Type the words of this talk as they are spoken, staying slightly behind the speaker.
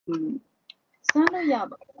စမ်းလို့ရ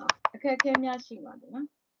ပါလားအခက်အခဲများရှိပါတယ်နော်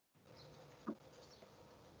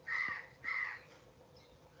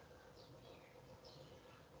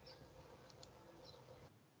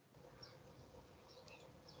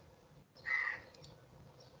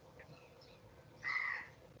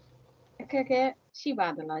အခက်အခဲရှိပါ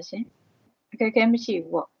သလားရှင်အခက်အခဲမရှိ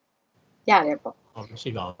ဘူးပေါ့ရတယ်ပေါ့မရှိ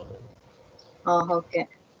ပါဘူးဟုတ်ကဲ့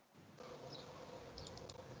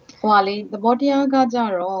ဟိုလေသဘောတရားကကြ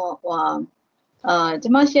တော့ကျွ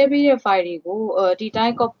န်မ share ပေးတဲ့ file တွေကိုဒီတို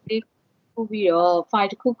င်း copy ပို့ပြီးတော့ file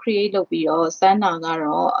တစ်ခု create လုပ်ပြီးတော့စမ်းတာက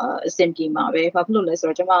တော့အဆင်ပြေမှာပဲဘာဖြစ်လို့လဲဆို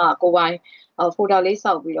တော့ကျွန်မကိုယ်ပိုင် folder လေး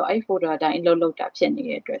စောက်ပြီးတော့အဲ့ folder အတိုင်းအလုပ်လုပ်တာဖြစ်နေ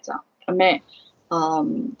တဲ့အတွက်ကြောင့်ဒါပေမဲ့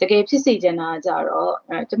တကယ်ဖြစ်စေချင်တာကြတော့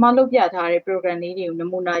ကျွန်မလုပ်ပြထားတဲ့ program လေးတွေကိုန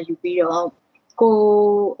မူနာယူပြီးတော့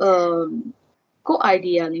ကို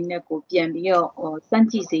idea လေးနဲ့ကိုပြန်ပြီးတော့စမ်း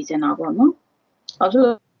ကြည့်စေချင်တာပေါ့နော်ဘာဖြစ်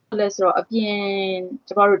လို့လဲဆိုတော့အပြင်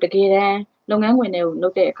ကျမတို့တကယ်တမ်းလုပ်ငန်းခွင်တွေကိုလု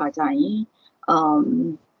ပ်တဲ့အခါကျရင်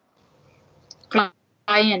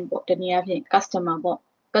client ပေါ့တနည်းအားဖြင့် customer ပေါ့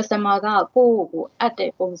customer ကကိုယ့်ကိုအပ်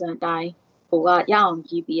တဲ့ပုံစံတိုင်းဟိုကရအောင်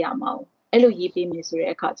ရေးပေးရမှာ။အဲ့လိုရေးပေးမယ်ဆို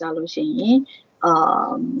တဲ့အခါကျလို့ရှိရင်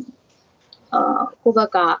ကိုယ့်ဘ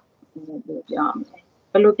က်ကပြောရမယ်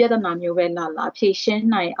ဘယ်လိုပြဿနာမျိုးပဲလာဖြေရှင်း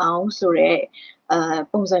နိုင်အောင်ဆိုတဲ့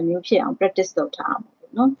ပုံစံမျိုးဖြစ်အောင် practice လုပ်ထားမှာ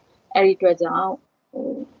ပေါ့နော်။အဲ့ဒီအတွက်ကြောင့်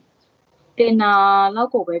တင်နာလော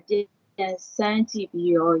က်ကိုပဲပြန်စမ်းကြည့်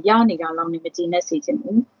ပြီးတော့ရနေတာလောက်နဲ့မကျေနပ်စေချင်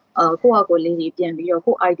ဘူးကိုယ့်အကိုလေးတွေပြန်ပြီးတော့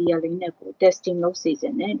ကိုယ့် idea လေးနဲ့ကို testing လုပ်စေချ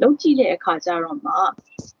င်တယ်လုပ်ကြည့်တဲ့အခါကျတော့မှ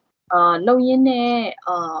လုံရင်းနဲ့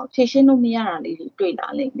ဖြည့်ရှင်းလို့မရတာလေးတွေတွေ့လာ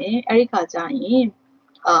လိမ့်မယ်အဲ့ဒီခါကျရင်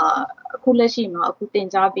အခုလက်ရှိမှာအခုတင်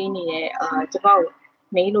जा ပေးနေတဲ့ကျွန်မကို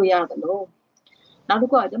မေးလို့ရတယ်လို့နောက်တစ်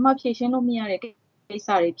ခုကကျွန်မဖြည့်ရှင်းလို့မရတဲ့ကိစ္စ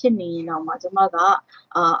တွေဖြစ်နေရင်တော့မှကျွန်မက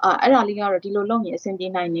အဲ့ဒါလေးကတော့ဒီလိုလုပ်ရင်အဆင်ပြေ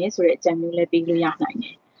နိုင်တယ်ဆိုတဲ့အကြံမျိုးလည်းပေးလို့ရနိုင်တ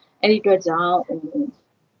ယ်အဲ့ဒီအတွက်ကြောင့်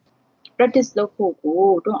practice လုပ်ဖို့ကို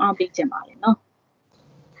တွန်းအားပေးချင်ပါတယ်နော်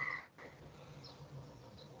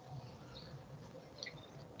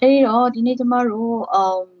အဲ့တော့ဒီနေ့ကျမတို့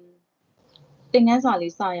သင်ခန်းစာ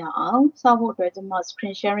လေးစရအောင်စဖို့အတွက်ကျမ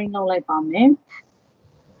screen sharing လုပ်လိုက်ပါမယ်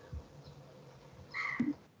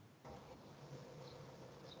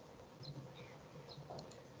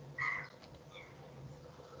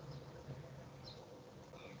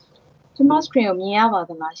ကျမ screen ကိုမြင်ရပါ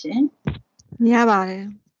သလားရှင်မြင်ရပါတယ်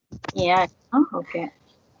မြင်ရနော်ဟုတ်ကဲ့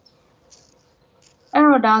အဲ့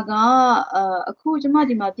တော့ဒါကအခုကျမ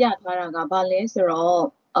ဒီမှာပြထားတာကဘာလဲဆိုတော့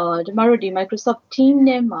ကျမတို့ဒီ Microsoft Teams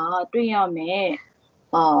ထဲမှာတွေ့ရမယ်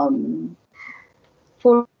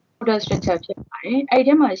folder structure ဖြစ်ပါတယ်အဲ့ဒီ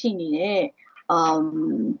ထဲမှာရှိနေတဲ့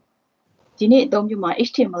ဒီနေ့အသုံးပြုမှာ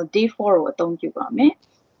HTML day4 ကိုအသုံးပြုပါမယ်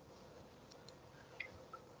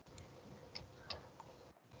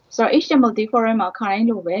ဆိုတော့ HTML day4 ထဲမှာခါတိုင်း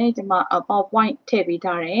လိုပဲကျွန်မ PowerPoint ထည့်ပေး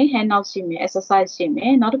ထားတယ် handout ရှိမယ် exercise ရှိမ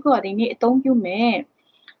ယ်နောက်တစ်ခုကဒီနေ့အသုံးပြုမယ်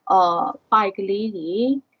file ကလေးတွေ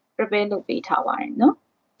prepare လုပ်ပေးထားပါတယ်နော်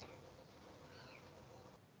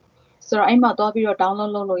ဆိုတော့အဲ့မှာသွားပြီးတော့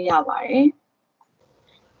download လုပ်လို့ရပါတယ်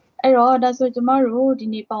အဲ့တော့ဒါဆိုကျမတို့ဒီ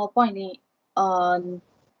နေ့ PowerPoint လေး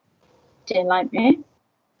တင်လိုက်မယ်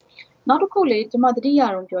နောက်တစ်ခုလေးကျမသတိရ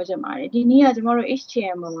အောင်ပြောချင်ပါတယ်ဒီနေ့ကကျမတို့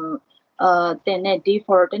HTML တင်တဲ့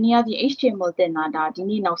day4 တနည်းအားဖြင့် HTML တင်တာဒါဒီ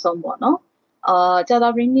နေ့နောက်ဆုံးပေါ့နော်ကြာသ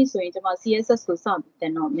ပတေးနေ့ဆိုရင်ကျမ CSS ကိုစပြီးတ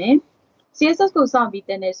င်တော့မယ်CSS ကိုစပြီး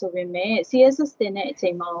တင်နေဆိုပေမဲ့ CSS တင်တဲ့အချိ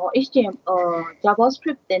န်မှာရော HTML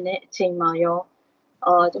JavaScript တင်တဲ့အချိန်မှာရော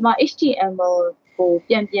ကျမ HTML ကို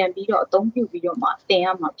ပြန်ပြီးတော့အသုံးပြုပြီးတော့မှတင်ရ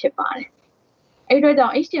မှာဖြစ်ပါတယ်အဲ့တော့ကြော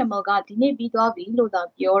င့် HTML ကဒီနေ့ပြီးသွားပြီလို့သာ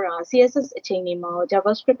ပြောတာ CSS အချိန်တွေမှာရော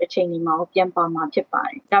JavaScript အချိန်တွေမှာရောပြန်ပါမှာဖြစ်ပါတ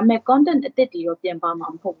ယ်ဒါပေမဲ့ content အသစ်တွေရောပြန်ပါမှာ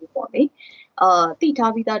မဟုတ်ဘူးပေါ့လေသိ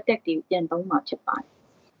ထားပြီးသား tag တွေကိုပြန်သုံးမှာဖြစ်ပါတယ်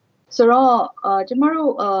ဆိုတော့ကျမ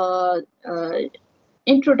တို့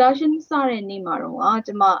introduction စတဲ့နေ့မှာတော့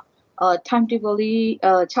ကျမtimetable လေး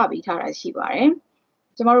ချပေးထားတာရှိပါတယ်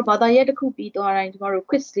ကျမတို့ဘာသာရပ်တစ်ခုပြီးသွားတိုင်းကျမတို့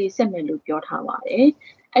quiz လေးဆက်မယ်လို့ပြောထားပါတယ်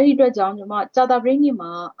အဲ့ဒီအတွက်ကြောင့်ကျမကြာသပတေးနေ့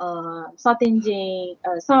မှာစာသင်ချိန်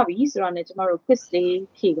စပြီဆိုတော့ねကျမတို့ quiz လေး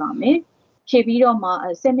ဖြေပါမယ်ဖြေပြီးတော့မှ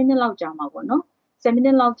10 minute လောက်ကြာမှာပေါ့နော်10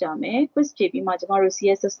 minute လောက်ကြာမယ် quiz ဖြေပြီးမှကျမတို့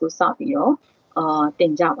CSS ကိုစပြီးတော့တ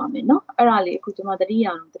င်ကြပါမယ်နော်အဲ့ဒါလေးအခုကျမသတိရ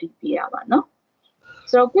အောင်သတိပေးရပါနော်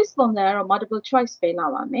ဆိုတော့ quiz ပုံစံကတော့ multiple choice ပဲလာ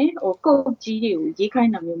ပါမယ်ဟို code ကြီးတွေကိုရေးခို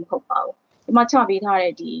င်းတာမျိုးမဟုတ်ပါဘူးဒီမှာချပေးထား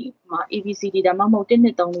တဲ့ဒီမှာ ABCD ဒါမှမဟုတ်1 2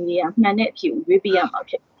 3လေးတွေကမှန်တဲ့အဖြေကိုရွေးပေးရမှာ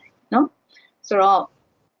ဖြစ်ပါတယ်နော်ဆိုတော့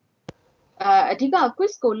အဓိက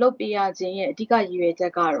quiz ကိုလုပ်ပေးရခြင်းရဲ့အဓိကရည်ရွယ်ချ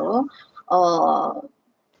က်ကတော့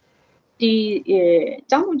ဒီ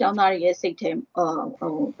ကျောင်းသူကျောင်းသားတွေရဲ့စိတ်ထဲ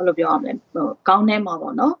ဘယ်လိုပြောရမလဲကောင်းထဲမှာ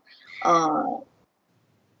ပေါ့နော်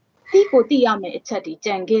တီးကိုတီးရမယ်အချက်ဒီ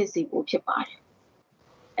ကြံခဲ့စီကိုဖြစ်ပါတယ်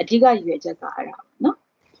အဓိကရွေချက်ကအဲ့ဒါနော်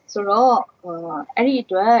ဆိုတော့အဲ့ဒီအ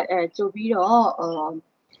တွက်ကြိုပြီးတော့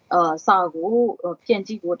စာကိုပြန်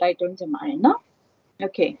ကြည့်ဖို့တိုက်တွန်းချင်ပါတယ်နော်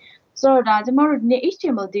okay ဆိုတော့ဒါကျမတို့ဒီနေ့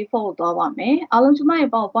HTML default သွားပါမယ်အားလုံးကျမရဲ့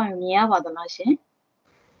PowerPoint ကိုမြင်ရပါသလားရှင်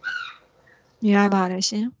မြင်ရပါတယ်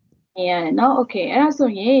ရှင်မြင်ရတယ်နော် okay အဲ့ဒါဆို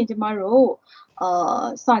ရင်ကျမတို့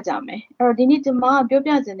စကြမယ်အဲ့တော့ဒီနေ့ကျမပြော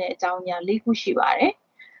ပြခြင်းတဲ့အကြောင်းအရာ၄ခုရှိပါတယ်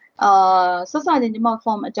ဆက်စချင်းကျမ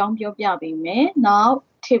form အကြောင်းပြောပြပေးမယ်နောက်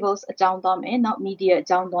tables အကြောင်းသွားမယ်နောက် media အ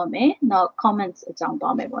ကြောင်းသွားမယ်နောက် comments အကြောင်း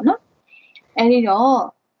သွားမယ်ပေါ့နော်အဲ့ဒီတော့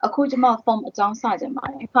အခုကျမ form အကြောင်းစကြပါ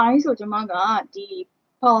တယ်ခိုင်းဆိုကျမကဒီ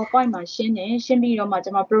PowerPoint မှာရှင်းပြီးတော့မှကျ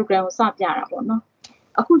မ program ကိုစပြတာပေါ့နော်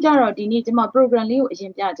အခုကျတော့ဒီနေ့ကျမ program လေးကိုအရ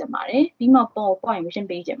င်ပြကြပါတယ်ပြီးမှ PowerPoint ကိုရှင်း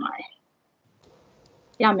ပေးကြပါတယ်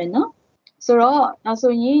ရမယ်နော်ဆိုတော့ဒါ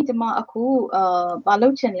ဆိုရင်ကျမအခုဘာလု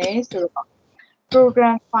ပ်ချင်လဲဆိုတော့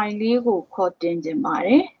program file လေးကိုခေါ်တင်ခြင်းပါတ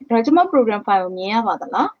ယ်အဲ့တော့ကျမ program file ကိုမြင်ရပါသ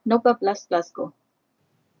လား notepad++ ကို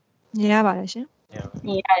မြင်ရပါတယ်ရှင်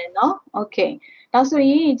မြင်ရတယ်နော် okay ဒါဆို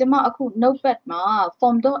ရင်ကျမအခု notepad မှာ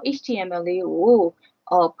form.html လေးကို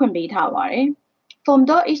ဖွင့်ပေးထားပါတယ်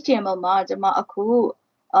form.html မှာကျမအခု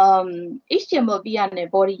HTML ပြရတဲ့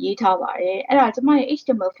body ရေးထားပါတယ်အဲ့ဒါကျမရဲ့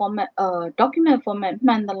HTML format document format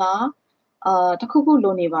မှန်သလားတစ်ခုခု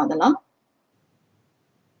လိုနေပါသလား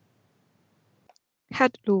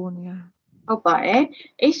head လိုနေတာဟုတ်ပါတယ်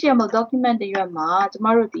HTML document တွေရွက်မှာကျမ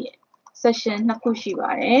တို့ဒီ session နှစ်ခုရှိ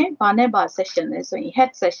ပါတယ်ဘာနဲ့ပါ session လဲဆိုရင်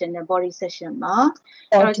head session နဲ့ body session မှာ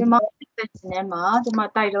အဲ့တော့ကျမ session ထဲမှာကျမ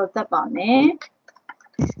title တက်ပါမယ်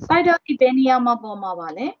title ဒီဘယ်နေရာမှာပေါ်မှာပါ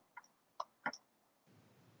လဲ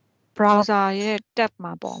browser ရဲ့ tab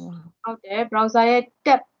မှာပေါ်မှာဟုတ်တယ် browser ရဲ့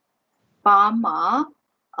tab bar မှာ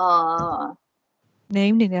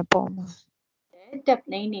name အနေနဲ့ပေါ်မှာtab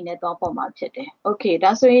name အနေနဲ့တော့ပေါ်မှာဖြစ်တယ် okay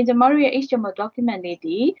ဒါဆိုရင်ကျမတို့ရဲ့ HTML document လေး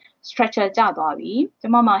ဒီ structure ကျသွားပြီကျ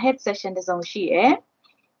မမှာ head session တစ်စုံရှိရယ်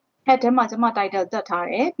head ထဲမှာကျမ title တက်ထား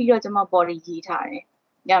တယ်ပြီးတော့ကျမ body ရေးထားတယ်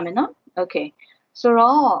ရမယ်နော် okay ဆို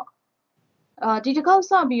တော့ဒီတစ်ခေါက်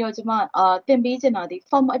စပြီးတော့ကျမသင်ပေးချင်တာဒီ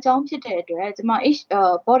form အကြောင်းဖြစ်တဲ့အတွက်ကျမ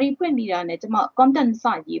body ဖွင့်ပြီးတာနဲ့ကျမ content စ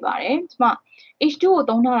ရေးပါတယ်ကျမ H2 ကို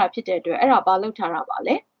သုံးထားတာဖြစ်တဲ့အတွက်အဲ့ဒါဘာလုပ်ထားတာပါ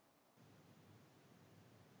လဲ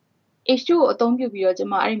H2 ကိုအသုံးပြုပြီးတော့ကျ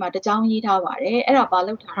မအဲ့ဒီမှာတစ်ကြောင်းရေးထားပါတယ်အဲ့ဒါဘာ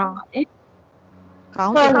လုပ်ထားတာပါလဲခေါ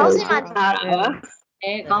င်းစဉ်မှာထားတာပါ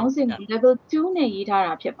ခေါင်းစဉ် level 2နဲ့ရေးထား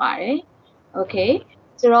တာဖြစ်ပါတယ် okay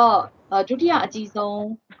ဆိုတော့ဒုတိယအကြီးဆုံး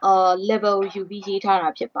level ယူပြီးရေးထားတာ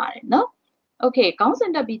ဖြစ်ပါတယ်နော် okay ခေါင်းစ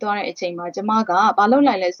ဉ်တက်ပြီးသွားတဲ့အချိန်မှာကျမကဘာလုပ်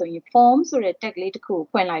လိုက်လဲဆိုရင် form ဆိုတဲ့ tag လေးတစ်ခုကို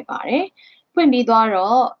ဖွင့်လိုက်ပါတယ်ဖွင့်ပြီးသွား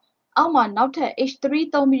တော့အောက်မှာနောက်ထပ် H3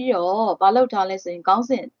 သုံးပြီးတော့ဘာလုပ်ထားလဲဆိုရင်ခေါင်း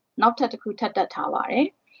စဉ်နောက်ထပ်တစ်ခုထပ်တက်ထားပါတယ်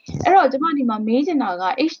အဲ့တော့ကျမဒီမှာမေးချင်တာက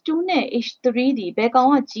H2 နဲ့ H3 ဒီဘယ်ကောင်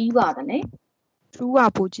ကကြီးပါတယ်လဲ2က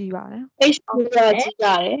ပိုကြီးပါတယ် H2 ကကြီး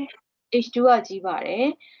ပါတယ် H2 ကကြီးပါတယ်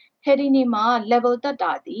heading နေမှာ level တက်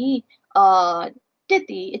တာဒီ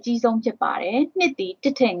1ဒီအကြီးဆုံးဖြစ်ပါတယ်2ဒီ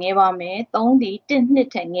1ထက်ငယ်ပါမယ်3ဒီ1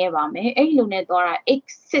 2ထက်ငယ်ပါမယ်အဲ့လိုနဲ့သွားတာ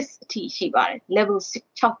X6 အထိရှိပါတယ် level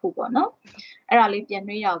 6ခုပေါ့နော်အဲ့ဒါလေးပြန်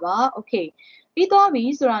နှွှေးရပါ okay ပြီးသွားပြီ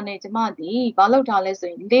ဆိုတာနဲ့ကျမဒီဘာလုပ်ထားလဲဆို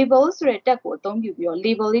ရင် label ဆိုတဲ့ tag ကိုအသုံးပြုပြီးတော့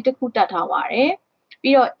label လေးတစ်ခုတက်ထားပါတယ်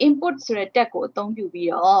ပြီးတော့ input ဆိုတဲ့ tag ကိုအသုံးပြုပြီး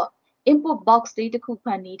တော့ input box လေးတစ်ခုဖ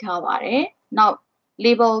န်တီးထားပါတယ်နောက်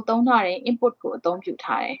label သုံးထားတဲ့ input ကိုအသုံးပြု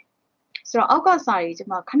ထားတယ်ဆိုတော့အောက်ကစာရေးကျ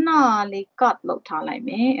မခဏလေး cut လုပ်ထားလိုက်မ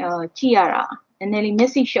ယ်ကြည့်ရတာနည်းနည်းလေးမျ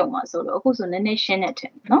က်စိရှုံမှာဆိုတော့အခုဆိုနည်းနည်းရှင်းနေတ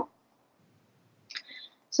ယ်နော်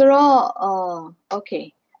ဆိုတော့okay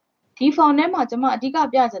ဒီ form ထဲမှာကျမအဓိက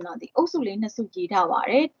ပြချင်တာဒီအုပ်စုလေးနှစ်စုရေးထားပါ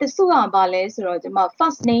တယ်တစ်စုကဘာလဲဆိုတော့ကျမ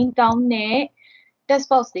first name တောင်းနဲ့ text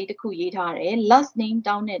box လေးတစ်ခုရေးထားတယ် last name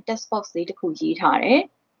တောင်းနဲ့ text box လေးတစ်ခုရေးထားတယ်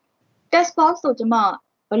text box ဆိုကျမ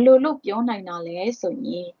ဘယ်လိုလုပ်ပြောနိုင်တာလဲဆိုရ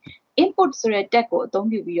င် input ဆိုတဲ့ tag ကိုအသုံး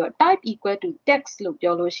ပြုပြီးတော့ type equal to text လို့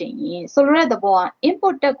ပြောလို့ရှိရင်ဆိုလိုတဲ့သဘောက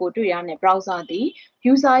input tag ကိုတွေ့ရတဲ့ browser ဒီ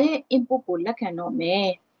user ရဲ့ input ကိုလက်ခံတော့မယ်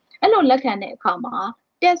အဲ့လိုလက်ခံတဲ့အခါမှာ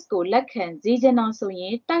text ကိုလက်ခံစေချင်တာဆိုရ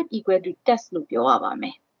င် type equal to text လို့ပြောရပါမ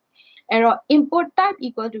ယ်အဲ့တော့ input type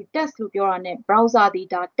equal to text လို့ပြောတာနဲ့ browser ဒီ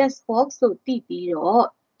ဒါ text box လို့သိပြီးတော့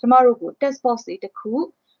ကျမတို့ကို text box လေးတစ်ခု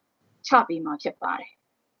ချပေးမှာဖြစ်ပါတယ်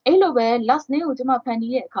အဲ့လိုပဲ last name ကိုကျမဖန်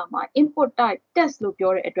တီးတဲ့အခါမှာ input type text လို့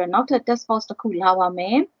ပြောတဲ့အတွက်နောက်ထပ် text box တစ်ခုလာပါမ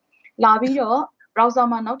ယ်လာပြီးတော့ browser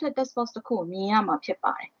မှာနောက်ထပ် text box တစ်ခုကိုမြင်ရမှာဖြစ်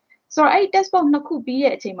ပါတယ်ဆိုတော့အဲ့ text box နှစ်ခုပြီး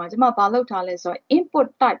တဲ့အချိန်မှာကျမဘာလုပ်ထားလဲဆိုတော့ input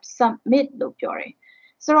type submit လို့ပြောတယ်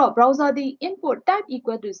ဆိုတော့ browser ဒီ input type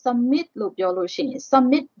equal to submit လို့ပြောလို့ရှိရင်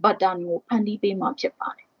submit button ကိုဖန်တီးပေးမှာဖြစ်ပါ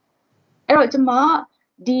တယ်အဲ့တော့ကျမ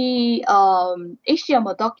ဒီ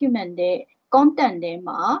HTML document တဲ့ content ထဲ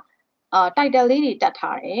မှာtitle လေးတွေတက်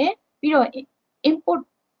ထားတယ် ပြီးတော့ input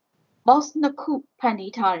box နှစ်ခုဖန်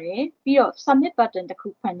တီးထားတယ်ပြီးတော့ submit button တစ်ခု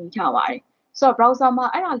ဖန်တီးထားပါတယ်ဆိုတော့ browser မှာ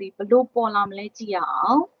အဲ့ဒါလေးဘယ်လိုပေါ်လာမလဲကြည့်ရ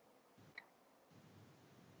အောင်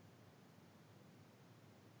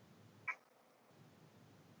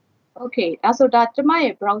Okay ဒါဆိုဒါကျမ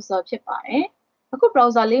ရဲ့ browser ဖြစ်ပါတယ်အခု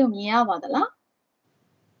browser လေးကိုမြင်ရပါသလား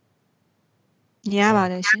မြင်ရပါ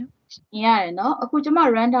တယ်ရှင် မြင်ရတယ်နော်အခုကျမ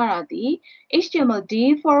run ထားတာဒီ html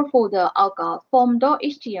d4 folder အောက်က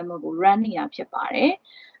form.html ကို run နေတာဖြစ်ပါတယ်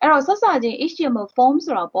အဲ့တော့ဆက်စချင်း html form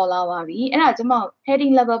ဆိုတာပေါ်လာပါပြီအဲ့ဒါကျမ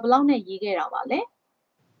heading level ဘယ်လောက်နဲ့ရေးခဲ့တာပါလဲ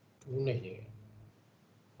 2နဲ့ရေး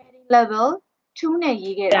heading level 2နဲ့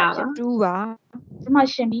ရေးခဲ့တာဖြစ် 2ပါ ကျမ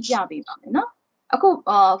ရှင်းပြီးပြပေးပါမယ်နော်အခု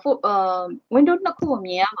window နှစ်ခုကို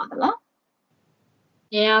မြင်ရပါသလား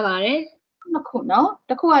မြင်ရပါတယ် နှစ်ခုနော်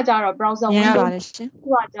တစ်ခုကကြတော့ browser မြင်ရ window ပါတယ်ရှင် တစ်ခု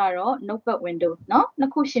ကကြတော့ notepad window နော်နှ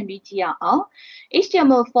စ်ခုရှင်းပြီးကြည့်ရအောင်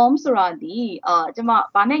html form ဆိုတာဒီကျမ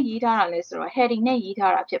ဘာနဲ့ရေးထားတာလဲဆိုတော့ heading နဲ့ရေး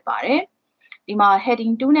ထားတာဖြစ်ပါတယ်ဒီမှာ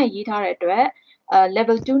heading 2နဲ့ရေးထားတဲ့အတွက်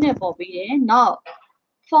level 2နဲ့ပေါ်ပြီးတယ်နောက်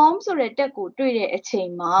form ဆိုတဲ့ tag ကိုတွေ့တဲ့အချိ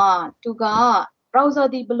န်မှာသူက browser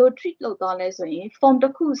ဒီဘယ်လို treat လုပ်သွားလဲဆိုရင် form တ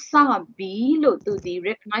စ်ခုစပြီလို့သူဒီ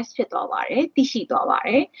recognize ဖြစ်သွားပါတယ်သိရှိသွားပါတ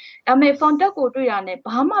ယ်ဒါပေမဲ့ form tag ကိုတွေ့တာနဲ့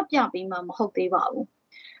ဘာမှပြပေးမှာမဟုတ်သေးပါဘူး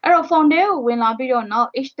အဲ့တော့ form ထဲကိုဝင်လာပြီးတော့နောက်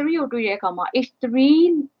h3 ကိုတွေ့တဲ့အခါမှာ h3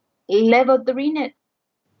 level 3နဲ့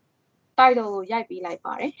title ကိုရိုက်ပေးလိုက်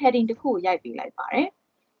ပါတယ် heading တစ်ခုကိုရိုက်ပေးလိုက်ပါတယ်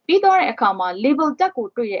ပြီးသွားတဲ့အခါမှာ label tag ကို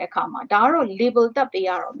တွေ့တဲ့အခါမှာဒါကတော့ label tag ပေးရ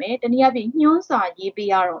တော့မယ်တနည်းအားဖြင့်ညွှန်းစာရေးပေး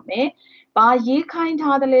ရတော့မယ်ဘာရေးခိုင်း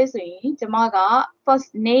ထားသလဲဆိုရင်ကျမက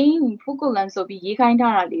first name fukulan ဆိုပြီးရေးခိုင်း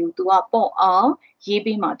ထားတာလေးကိုသူကပေါ့အောင်ရေး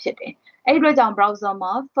ပေးမှာဖြစ်တယ်အဲ့ဒီအတွက်ကြောင့် browser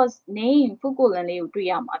မှာ first name fukulan လေးကိုတွေ့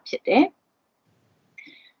ရမှာဖြစ်တယ်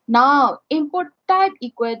now input type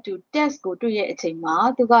equal to text ကိုတွေ့ရဲ့အချိန်မှာ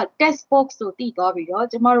သူက text box ကိုတည်သွားပြီးတော့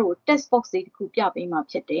ကျမတို့ text box လေးတစ်ခုပြပေးမှာ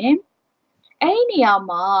ဖြစ်တယ်အဲ့ဒီနေရာ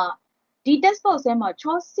မှာဒီ text box ထဲမှာ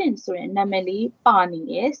Chaw Sint ဆိုတဲ့နာမည်လေးပါနေ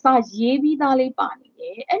တယ်စာရေးပြီးသားလေးပါနေတ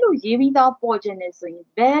ယ်အဲ့လိုရေးပြီးသားပေါ်ခြင်းနဲ့ဆိုရင်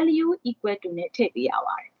value equal to နဲ့ထည့်ပေးရ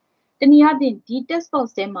ပါတယ်တနည်းအားဖြင့်ဒီ text box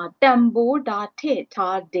ထဲမှာတန်ဖိုးဒါထည့်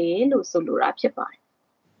ထားတယ်လို့ဆိုလိုတာဖြစ်ပါတယ်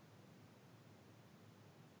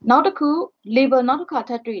နောက်တစ်ခု label နောက်တစ်ခါ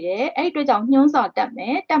ထပ်တွေ့တယ်အဲ့ဒီအတွက်ကြောင့်ညွှန်းစာတက်မ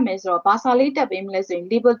ယ်ဆိုတော့ဘာစာလေးတက်ပေးမလဲဆိုရင်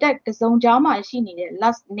label tag တစ်စုံကြားမှာရှိနေတဲ့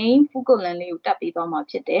last name fukulan လေးကိုတက်ပေးသွားမှာ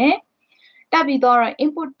ဖြစ်တယ်တက်ပြီးတော့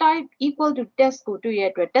input type equal to text ကိုတွေ့ရ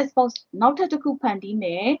တဲ့အတွက် text box နောက်ထပ်တစ်ခုဖန်တီးမ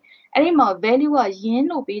ယ်အဲ့ဒီမှာ value က yin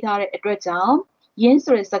လို့ပေးထားတဲ့အတွက်ကြောင့် yin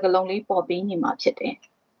ဆိုတဲ့စကားလုံးလေးပေါ်ပေးနေမှာဖြစ်တယ်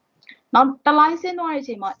နောက်တစ်လိုက်ဆင်းသွားတဲ့အ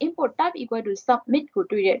ချိန်မှာ input type equal to submit ကို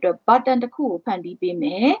တွေ့တဲ့အတွက် button တစ်ခုကိုဖန်တီးပေးမ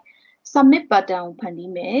ယ် submit button ကိုဖန်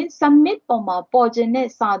တီးမယ် submit ပေါ်မှာပေါ်ခြင်းတဲ့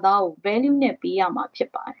စာသားကို value နဲ့ပေးရမှာဖြစ်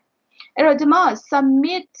ပါတယ်အဲ့တော့ကျွန်မ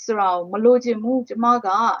submit ဆိုတာကိုမလိုချင်ဘူးကျွန်မက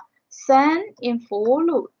send info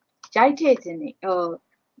လို့ရိုက်ထည့်ခြင်းနဲ့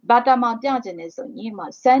button မှာပြခြင်းနဲ့ဆိုရင်မှာ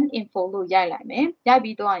send info လို့ရိုက်လိုက်မယ်ရိုက်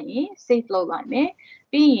ပြီးတော့ရင် save လုပ်လိုက်မယ်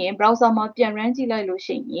ပြီးရင် browser မှာပြန် run ကြည့်လိုက်လို့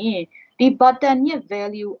ရှိရင်ဒီ button ရဲ့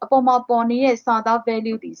value အပေါ်မှာပေါ်နေတဲ့စာသား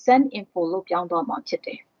value ဒီ send info လို့ပြောင်းသွားမှာဖြစ်တ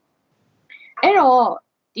ယ်အဲ့တော့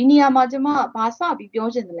ဒီနေရာမှာကျွန်မဘာစပြီးပြော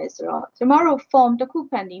ချင်တယ်လဲဆိုတော့ကျွန်မတို့ form တစ်ခု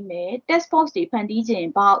ဖန်တီးမယ် text box တွေဖန်တီးခြင်း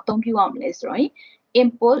ဘာအသုံးပြုရမလဲဆိုတော့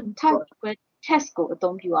input type equal text ကိုအ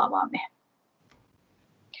သုံးပြုရပါမယ်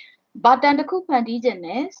button တစ်ခုဖန်တီးခြင်း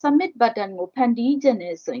နဲ့ submit button ကိုဖန်တီးခြင်း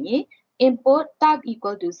နဲ့ဆိုရင် input type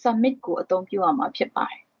equal to submit ကိုအသုံးပြုရမှာဖြစ်ပါ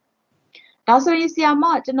တယ်ဒါဆိုရင်ဆရာမ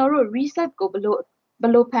ကျွန်တော်တို့ reset ကိုဘယ်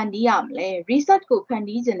လိုဖန်တီးရမလဲ reset ကိုဖန်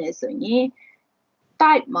တီးခြင်းနဲ့ဆိုရင်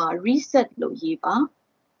type မှာ reset လို့ရေးပါ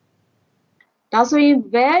ဒါဆိုရင်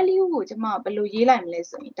value ကိုကျွန်မဘယ်လိုရေးလိုက်မလဲ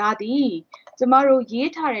ဆိုရင်ဒါဒီကျမတို့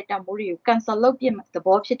ရေးထားတဲ့တန်ဖိုးတွေကို cancel လုပ်ပြသ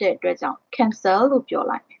ဘောဖြစ်တဲ့အတွက်ကြောင့် cancel လို့ပြော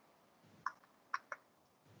လိုက်မယ်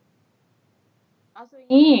ဒါဆို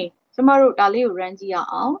ရင်ကျမတို့ဒါလေးကို run ကြည့်ရ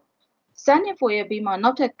အောင် send info ရဲ့ပြီးမှ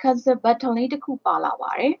နောက်ထပ် cancel button လေးတစ်ခုပါလာ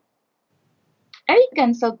ပါတယ်အဲ့ဒီ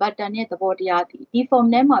cancel button ရဲ့သဘောတရားဒီ form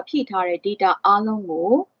ထဲမှာဖြည့်ထားတဲ့ data အားလုံး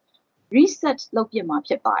ကို reset လုပ်ပြမှာ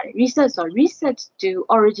ဖြစ်ပါတယ် reset ဆို reset to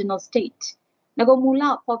original state ငကိုမူလ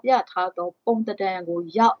ပေါ်ပြထားသောပုံတံကို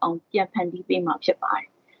ရောက်အောင်ပြန်ဖန်တီးပေးမှာဖြစ်ပါတယ်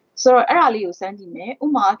ဆိုတော့အဲ့ဒါလေးကိုစမ်းကြည့်မယ်ဥ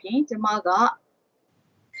ပမာအဖြစ်ကျွန်မက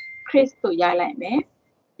Chris ကိုရိုက်လိုက်မယ်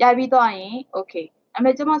ရိုက်ပြီးတော့ရင် okay အဲ့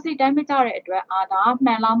မဲ့ကျွန်မစိတ်တိုင်းမကြတဲ့အတွက်ဒါ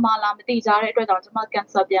မှန်လားမှားလားမသိကြတဲ့အတွက်ကြောင့်ကျွန်မ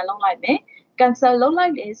cancel ပြန်လုပ်လိုက်မယ် cancel လုပ်လို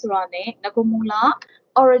က်လေဆိုတာနဲ့ငကိုမူလ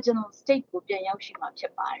original state ကိုပြန်ရောက်ရှိမှာဖြ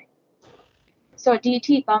စ်ပါတယ်ဆိုတော့ဒီအ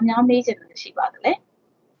ထိဘာများမေးချင်လို့ရှိပါသလဲ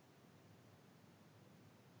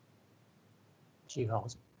ရှိပါဦး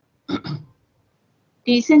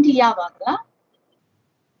ဒီစင်တီရပါသလား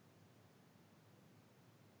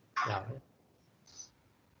ရပါတယ်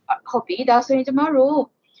ဟုတ်ပြီဒါဆိုရင်ကျမတို့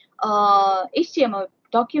HTML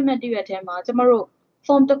document တွေရဲ့အထဲမှာကျမတို့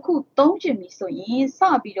form တစ်ခုသုံးချင်ပြီဆိုရင်စ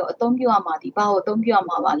ပြီးတော့အသုံးပြုရမှာဒီဘာကိုအသုံးပြုရ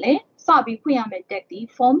မှာပါလဲစပြီးဖွင့်ရမယ့် tag ဒီ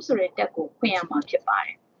form ဆိုတဲ့ tag ကိုဖွင့်ရမှာဖြစ်ပါတ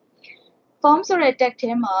ယ် form ဆိုတဲ့ tag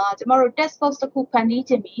ထဲမှာကျမတို့ text box တစ်ခုဖန်တီး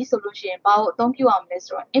ချင်ပြီဆိုလို့ရှိရင်ဘာကိုအသုံးပြုရမလဲ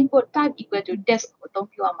ဆိုတော့ input type equal to text ကိုအသုံး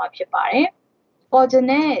ပြုရမှာဖြစ်ပါတယ် origin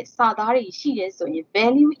နဲ့စာသားတွေရှိတယ်ဆိုရင်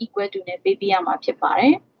value equal to နဲ့ပေးပြရမှာဖြစ်ပါတ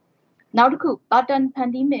ယ် နောက်တစ်ခု button ဖန်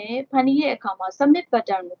တီးမယ်ဖန်တီးတဲ့အခါမှာ submit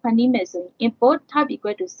button ကိုဖန်တီးမယ်ဆိုရင် import type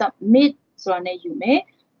equal to submit ဆိုတာနဲ့ယူမယ်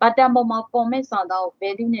button ပေါ်မှာပေါ်မဲ့စာသားကို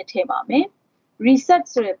value နဲ့ထည့်ပါမယ် reset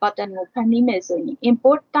ဆိုတဲ့ button ကိုဖန်တီးမယ်ဆိုရင်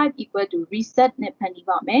import type equal to reset နဲ့ဖန်တီး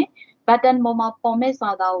ပါမယ် button ပေါ်မှာပေါ်မဲ့စာ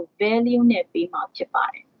သားကို value နဲ့ပေးမှာဖြစ်ပါ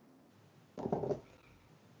တယ်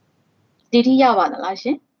ဒီထိရပါသလားရှ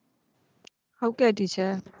င် ဟုတ်ကဲ့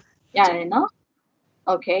teacher ရတယ်နော်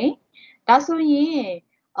okay ဒါဆိုရင်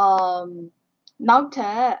နောက်ထ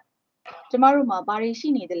ပ်ကျမတို့မှာဘာတွေရှိ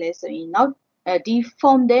နေတယ်လဲဆိုရင်နောက်ဒီ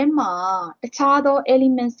form ထဲမှာတခြားသော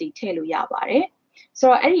elements တွေထည့်လို့ရပါတယ်ဆို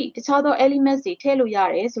တော့အဲ့ဒီတခြားသော elements တွေထည့်လို့ရ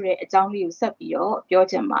တယ်ဆိုတဲ့အကြောင်းလေးကိုဆက်ပြီးတော့ပြော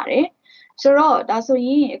ချင်ပါတယ်ဆိုတော့ဒါဆိုရ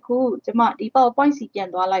င်အခုကျမဒီ PowerPoint စီပြန်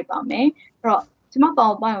သွားလိုက်ပါမယ်အဲ့တော့ကျမ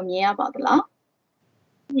PowerPoint ကိုမြင်ရပါသလား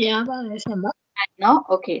မြင်ရပါတယ်ဆရာမ နော်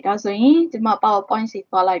okay ဒါဆိုရင်ကျမ PowerPoint စီ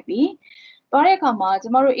သွားလိုက်ပြီသွားတဲ့အခါမှာကျ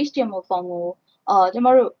မတို့ HTML form ကိုကျမ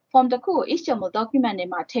တို့ form တစ်ခုကို HTML document ထဲ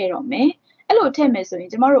မှာထည့်တော့မယ်အဲ့လိုထည့်မယ်ဆိုရင်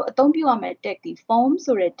ကျမတို့အသုံးပြုရမယ့် tag ဒီ form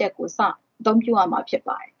ဆိုတဲ့ tag ကိုစအသုံးပြုရမှာဖြစ်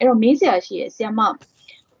ပါတယ်အဲ့တော့မေးစရာရှိရဆရာမ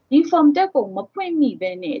ဒီ form tag ကိုမဖွင့်မိ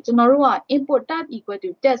ဘဲနဲ့ကျွန်တော်တို့က input type equal to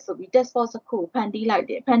text ဆိုပြီး text box တစ်ခုကိုဖန်တီးလိုက်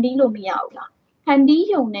တယ်ဖန်တီးလို့မရဘူးလားဖန်တီး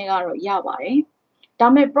ရုံနဲ့ကတော့ရပါတယ်ဒါ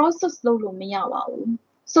ပေမဲ့ process လုပ်လို့မရပါဘူး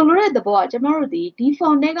ဆိုလိုတဲ့သဘောကကျမတို့ဒီ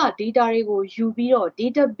form ထဲက data တွေကိုယူပြီးတော့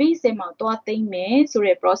database ထဲမှာတွားသိမ်းမယ်ဆို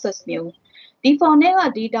တဲ့ process မျိုးဒီ form ထဲက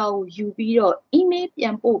data ကိုယူပြီးတော့ email ပြ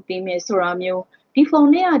န်ပို့ပေးမယ်ဆိုတာမျိုးဒီ form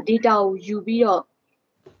ထဲက data ကိုယူပြီးတော့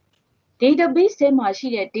database ထဲမှာရှိ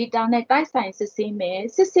တဲ့ data နဲ့တိုက်ဆိုင်စစ်ဆေးမယ်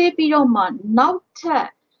စစ်ဆေးပြီးတော့မှနောက်ထပ်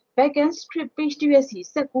backend script page တွေစီ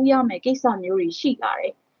ဆက်ကူးရမယ်ကိစ္စမျိုးတွေရှိလာတ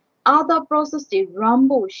ယ် other process တွေ run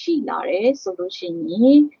ဖို့ရှိလာတယ်ဆိုလို့ရှိရ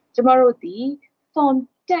င်ကျမတို့ဒီ form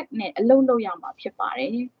tag နဲ့အလုပ်လုပ်ရမှာဖြစ်ပါတ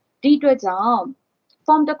ယ်ဒီအတွက်ကြောင့်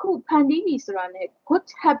form တစ်ခုဖန်တီးပြီဆိုတာနဲ့ good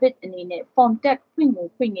habit အနေနဲ့ form tag ဖွင့်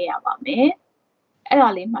ခဲ့ရပါမယ်အဲ့ဒါ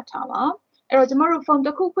လေးမှတ်ထားပါအဲ့တော့ကျမတို့ form တ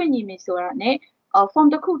စ်ခုဖွင့်နေပြီဆိုတာနဲ့form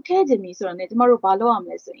တစ်ခုထည့်ခြင်းပြီဆိုတာနဲ့ကျမတို့ဘာလုပ်ရမ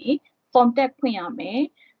လဲဆိုရင် form tag ဖွင့်ရမယ်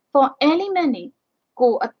form element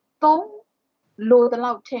ကိုအသုံးလိုတဲ့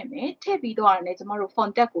လောက်ထည့်မယ်ထည့်ပြီးတော့လည်းကျမတို့ form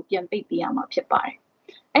tag ကိုပြန်ပိတ်ပေးရမှာဖြစ်ပါတယ်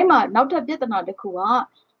အဲ့မှာနောက်ထပ်ပြဿနာတစ်ခုက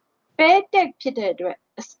pair tag ဖြစ်တဲ့အတွက်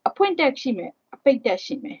အဖွင့် tag ရှိမယ်အပိတ် tag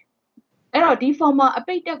ရှိမယ်အဲ့တော့ဒီ form မှာအ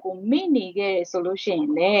ပိတ် tag ကိုမေ့နေခဲ့ရဆိုလို့ရှိရ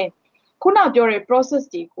င်လေခုနပြောတဲ့ process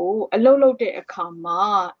တွေကိုအလုပ်လုပ်တဲ့အခါမှာ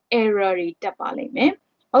error တွေတက်ပါလိမ့်မယ်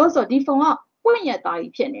ဘာလို့ဆိုတော့ဒီ form ကပွင့်ရတာ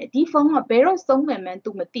ကြီးဖြစ်နေဒီ form ကဘယ်တော့ဆုံးမယ်မှန်း तू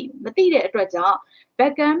မသိတဲ့အတွက်ကြောင့်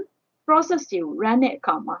backend process တွေကို run တဲ့အ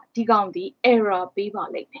ခါမှာဒီကောင်ဒီ error ပေးပါ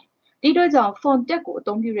လိမ့်မယ်ဒီအတွက်ကြောင့် form tag ကိုအ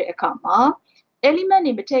သုံးပြုတဲ့အခါမှာ element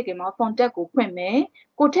တွေမထည့်ခင်မှာ form tag ကိုဖွင့်မယ်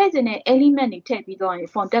ကိုထည့်ခြင်းတဲ့ element တွေထည့်ပြီးတော့ရင်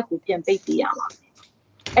form tag ကိုပြန်ပိတ်ပေးရပါမယ်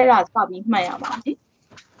အဲ့ဒါစပြီးမှတ်ရပါမယ်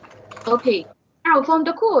okay အဲ့တော့ form တ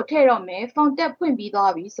စ်ခုကိုထည့်တော့မယ် form tag ဖွင့်ပြီး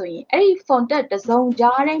သွားပြီဆိုရင်အဲ့ဒီ form tag တစ်စုံ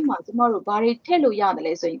ကြားထဲမှာကျမတို့ဘာတွေထည့်လို့ရတယ်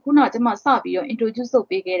လဲဆိုရင်ခုနကကျမစပြီးတော့ introduce လုပ်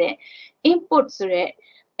ပေးခဲ့တဲ့ input ဆိုတဲ့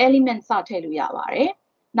element စထည့်လို့ရပါတယ်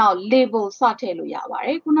နောက် label စထည့်လို့ရပါတ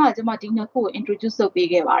ယ်ခုနကကျမဒီနှစ်ခုကို introduce လုပ်ပေး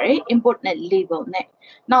ခဲ့ပါတယ် input နဲ့ label နဲ့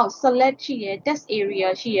နောက် select ရှိရယ် text area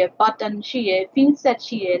ရှိရယ် button ရှိရယ် field set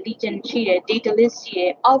ရှိရယ် legend ရှိရယ် data list ရှိရ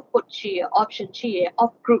ယ် output ရှိရယ် option ရှိရယ်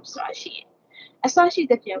off group ဆိုတာရှိရယ်အစရှိ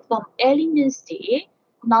သဖြင့် form elements တွေ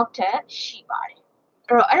နောက်ထပ်ရှိပါတယ်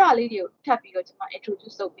အဲ့တော့အဲ့ဒါလေးတွေကိုထပ်ပြီးတော့ကျမ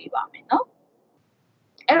introduce လုပ်ပေးပါမယ်နော်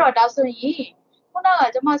အဲ့တော့ဒါဆိုရင်ခုနက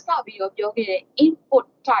ကျမစပြီးတော့ပြောခဲ့တဲ့ input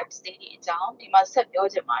types တွေအကြောင်းဒီမှာဆက်ပြော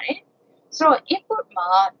ချင်ပါတယ်ဆိုတော့ input မှာ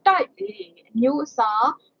type လေးတွေအမျိုးအစား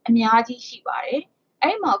အများကြီးရှိပါတယ်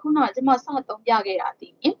အဲ့မှာခုနကကျမစသုံးပြခဲ့တာဒီ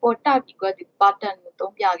input type equal to button ကို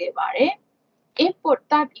သုံးပြခဲ့ပါတယ် input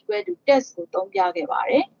type equal to text ကိုသုံးပြခဲ့ပါ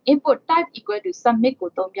တယ် input type equal to submit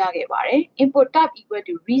ကိုသုံးပြခဲ့ပါတယ် input type equal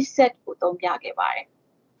to reset ကိုသုံးပြခဲ့ပါတယ်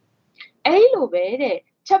အဲ့လိုပဲတဲ့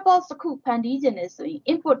chat box တစ်ခုဖန်တီးခြင်းနဲ့ဆိုရင်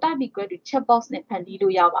input type equal to chat box နဲ့ဖန်တီး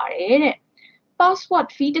လို့ရပါတယ်တဲ့ password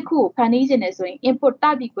field တစ်ခုကိုဖန်တီးခြင်းနဲ့ဆိုရင် input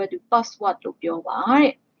type equal to password လို့ပြောပါ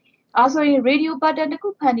တဲ့အဲဆိုရင် radio button တစ်ခု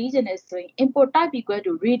ဖန်တီးခြင်းနဲ့ဆိုရင် input type equal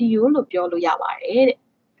to radio လို့ပြောလို့ရပါတယ်တဲ့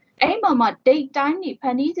အဲ့မှာ date time တွေဖ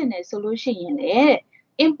န်တီးခြင်းနဲ့ဆိုလို့ရှိရင်လေ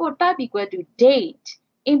input type equal to date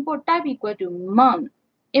input type equal to month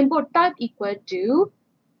input type equal to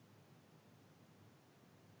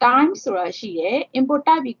time ဆိုတာရှိတယ် input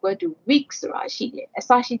type equal to week ဆိုတာရှိတယ်အစ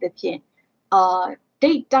ရှိသဖြင့်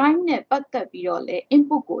date time နဲ့ပတ်သက်ပြီးတော့လေ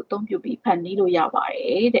input ကိုအသုံးပြုပြီးဖန်တီးလို့ရပါတ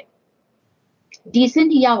ယ်တဲ့ဒီစင်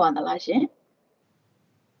တီရပါသလားရှင်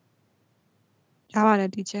ရပါတယ်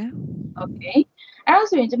teacher okay အဲ့တော့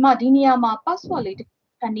ဆိုရင်ကျွန်မဒီနေရာမှာ password လေး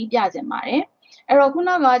ဖန်တီးပြခြင်းပါတယ်အဲ့တော့ခုန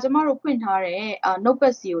ကကျွန်မတို့ဖွင့်ထားတဲ့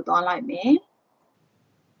notepad စီကိုသွားလိုက်မယ်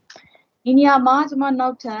ဒီနေရာမှာကျွန်မနော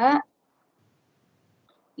က်ထပ်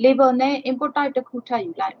label နဲ့ input type တစ်ခုထပ်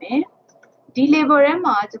ယူလိုက်မယ်ဒီ label ထဲ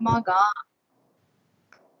မှာကျွန်မက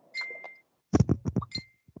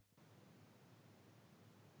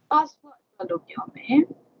password လို့ပြောမယ်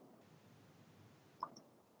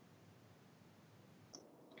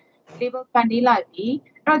label ဖန်တီးလိုက်ပြီ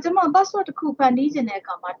အဲ့တော့ကျွန်မ password တစ်ခုဖန်တီးခြင်းတဲ့အ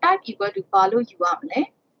ခါမှာ type equal to ဘာလို့ယူရမလဲ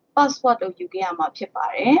password လို့ယူခဲ့ရမှာဖြစ်ပါ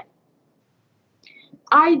တယ်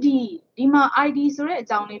ID ဒီမှာ ID ဆိုတဲ့အ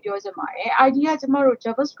ကြောင်းလေးပြောချင်ပါတယ် ID ကကျွန်တော်တို့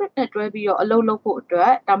JavaScript နဲ့တွဲပြီးတော့အလုပ်လုပ်ဖို့အတွ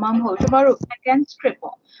က်ဒါမှမဟုတ်ကျွန်တော်တို့ backend script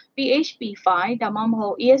ပေါ့ PHP file ဒါမှမဟု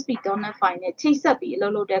တ် ASP.NET file နဲ့ချိတ်ဆက်ပြီးအလု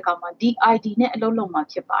ပ်လုပ်တဲ့အခါမှာဒီ ID နဲ့အလုပ်လုပ်မှာ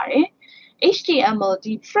ဖြစ်ပါတယ် HTML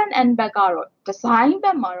ဒီ front end ဘက်ကတော့ design ဘ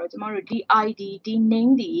က်မှာတော့ကျွန်တော်တို့ဒီ ID ဒီ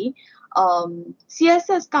name ဒီ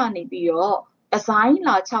CSS ကနေပြီးတော့ design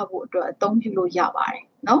လာချဖို့အတွက်အသုံးပြုလို့ရပါတယ်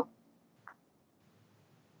เนาะ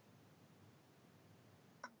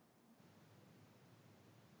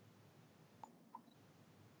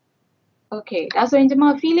Okay ဒါဆိုရင်ကျွန်မ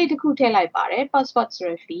fee လေးတစ်ခုထည့်လိုက်ပါတယ် password ဆို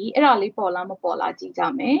ရယ် fee အဲ့ဒါလေးပေါ်လားမပေါ်လားကြည့်ကြ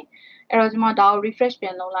မယ်အဲ့တော့ကျွန်မဒါကို refresh ပြ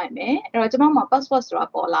န်လုပ်လိုက်မယ်အဲ့တော့ကျွန်မမှာ password ဆိုတာ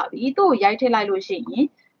ပေါ်လာပြီသူ့ကိုရိုက်ထည့်လိုက်လို့ရှိရင်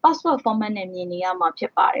password format နဲ့မြင်နေရမှာဖြ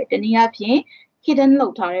စ်ပါတယ်တနည်းအားဖြင့် hidden လု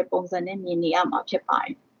ပ်ထားတဲ့ပုံစံနဲ့မြင်နေရမှာဖြစ်ပါတ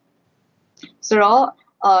ယ်ဆိုတော့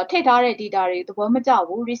ထည့်ထားတဲ့ data တွေသဘောမကျ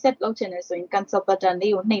ဘူး reset လုပ်ချင်တယ်ဆိုရင် cancel button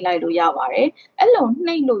လေးကိုနှိပ်လိုက်လို့ရပါတယ်အဲ့လို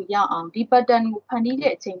နှိပ်လို့ရအောင်ဒီ button ကိုဖန်တီး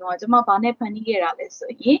တဲ့အချိန်တော့ကျွန်မဘာနဲ့ဖန်တီးခဲ့တာလဲ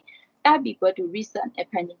ဆိုရင်type equal to reset နဲ့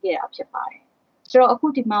ဖန်တီးခဲ့တာဖြစ်ပါတယ်ဆိုတော့အခု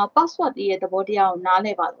ဒီမှာ password ရဲ့သဘောတရားကိုနားလ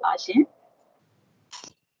ည်ပါသလားရှင်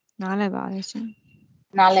နားလည်ပါတယ်ရှင်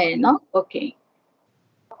နားလည်เนาะ okay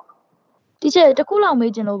teacher တခုလောက်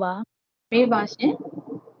မေးချင်လို့ပါမေးပါရှင်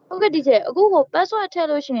ဟုတ်ကဲ့ teacher အခုကို password ထည့်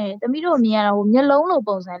လို့ရှိရင်သမီးတို့မြင်ရတာဟိုမျက်လုံးလို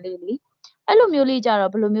ပုံစံလေးလीအဲ့လိုမျိုးလေးကြ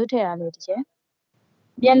တော့ဘယ်လိုမျိုးထည့်ရလဲ teacher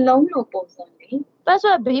မျက်လုံးလိုပုံစံလေး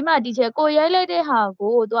password ဘေးမှာ teacher ကိုရိုက်လိုက်တဲ့ဟာ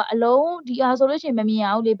ကိုသူကအလုံးဒီဟာဆိုလို့ရှိရင်မမြင်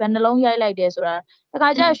အောင်လေဘယ်နှလုံးရိုက်လိုက်တယ်ဆိုတာတခါ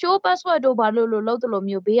ကျ show password တို့ဘာလို့လို့လုပ်တယ်လို့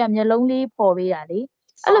မျိုးဘေးကမျက်လုံးလေးပေါ်ပေးတာလေ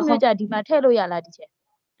အဲ့လိုမျိုးကြဒီမှာထည့်လို့ရလား teacher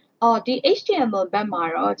ဒီ HTML ဘက်မှာ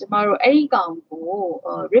တော့ကျမတို့အဲ့ဒီကောင်ကို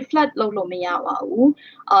reflect လုပ်လို့မရပါဘူး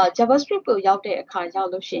JavaScript ကိုရောက်တဲ့အခါရောက်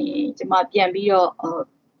လို့ရှိရင်ကျမပြန်ပြီးတော့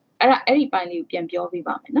အဲ့ဒီပိုင်းလေးကိုပြန်ပြောပြ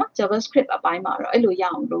ပါမယ်နော် JavaScript အပိုင်းမှာတော့အဲ့လိုရ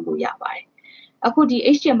အောင်လုပ်လို့ရပါတယ်အခုဒီ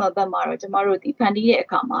HTML ဘက်မှာတော့ကျမတို့ဒီဖန်တီးတဲ့အ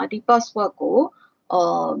ခါမှာဒီ password ကို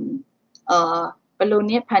ဘယ်လို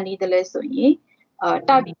နည်းဖန်တီးတယ်လဲဆိုရင်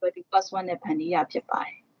type equal to password နဲ့ဖန်တီးရဖြစ်ပါတ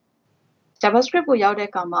ယ် JavaScript ကိုရောက်တဲ့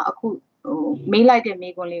အခါမှာအခုမေးလိုက်တဲ့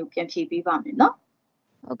မေးခွန်းလေးကိုပြန်ဖြေပေးပါမယ်နော်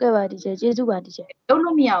ဟုတ်ကဲ့ပါ teacher ကျေးဇူးပါ teacher လုပ်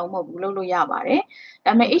လို့မရဘူးမဟုတ်ဘူးလုပ်လို့ရပါတယ်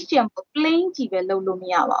ဒါပေမဲ့ HTML plain ကြည့်ပဲလုပ်လို့မ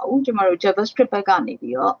ရပါဘူးကျမတို့ JavaScript ဘက်ကနေ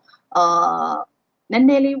ပြီးတော့နည်း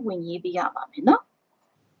နည်းလေးဝင်ရေးပေးရပါမယ်နော်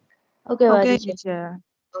ဟုတ်ကဲ့ပါ teacher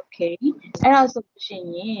okay အဲ့ဒါဆိုရှင်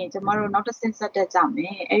ရင်ကျမတို့နောက်တစ်ဆင့်ဆက်တက်ကြမ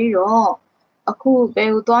ယ်အဲ့ဒီတော့အခုဘ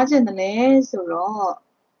ယ်ကိုသွားခြင်းတလဲဆိုတော့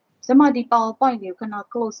ကျမဒီ PowerPoint ကိုခဏ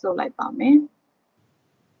close လုပ်လိုက်ပါမယ်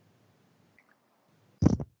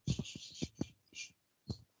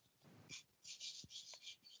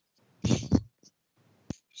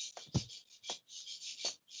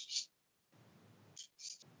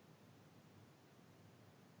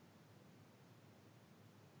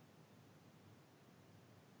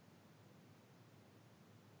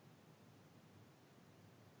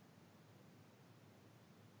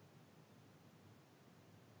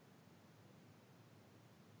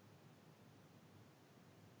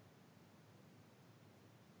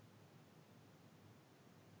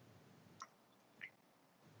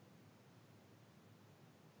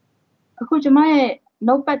အခုကျမရဲ့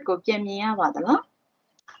notepad ကိုပြန်မြင်ရပါသလား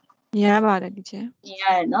မြင်ရပါတယ် teacher မြင်ရ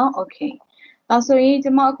တယ်နော် okay ဒါဆိုရင်ကျ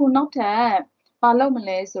မအခုနောက်ထပ်မလုပ်မ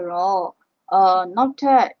လဲဆိုတော့နောက်ထ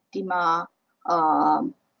ပ်ဒီမှာ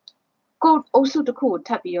code အုပ်စုတစ်ခုကိုထ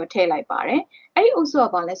ပ်ပြီးတော့ထည့်လိုက်ပါတယ်အဲ့ဒီအုပ်စုက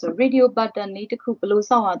ဘာလဲဆိုတော့ radio button လေးတစ်ခုဘယ်လို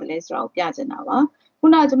စောင့်ရတယ်လဲဆိုတာကိုပြချင်တာပါခု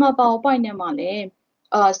နကကျမ PowerPoint နဲ့မှာလည်း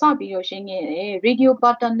စပြီးတော့ရှင်းခဲ့တယ် radio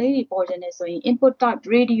button လေးတွေပေါ်ခြင်းနဲ့ဆိုရင် input type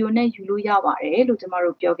radio နဲ့ယူလို့ရပါတယ်လို့ကျမ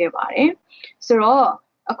တို့ပြောခဲ့ပါတယ်ဆိုတော့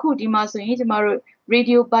အခုဒီမှာဆိုရင်ကျမတို့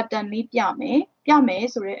radio button လေးပြမယ်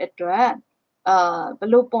ဆိုတဲ့အတွက် ဘ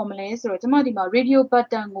ယ်လိုပေါ်မလဲဆိုတော့ကျမဒီမှာ radio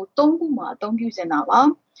button ကို3ခုမှာအသုံးပြုနေတာပါ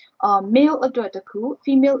male အတွက်တစ်ခု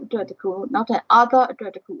female အတွက်တစ်ခုနောက်ထပ် other အတွ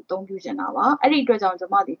က်တစ်ခုအသုံးပြုနေတာပါအဲ့ဒီအတွက်ကြောင့်ကျ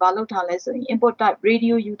မဒီဘာလုပ်ထားလဲဆိုရင် input type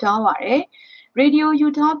radio ယူထားပါတယ် radio ယူ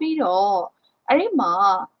ထားပြီးတော့အဲ့ဒီမှာ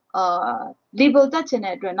label တက်ချင်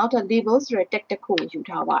တဲ့အတွက်နောက်ထပ် label ဆိုတဲ့ tag တစ်ခုကိုယူ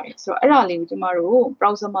ထားပါတယ်ဆိုတော့အဲ့ဒါလေးကိုကျမတို့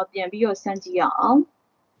browser မှာပြန်ပြီးတော့စမ်းကြည့်ရအောင်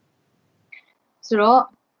ဆိုတော့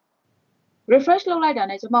refresh လုပ်လိုက်တာ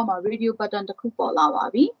နဲ့ကျမမှာ radio button တစ်ခုပေါ်လာပါ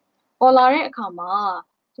ပြီပေါ်လာတဲ့အခါမှာ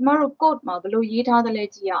ကျမတို့ code မှာဘယ်လိုရေးထားသလဲ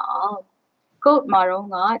ကြည့်ရအောင် code မှာတော့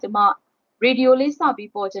ကကျမ radio လေးစ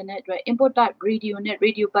ပြီးပေါ်ခြင်းတဲ့အတွက် input type radio နဲ့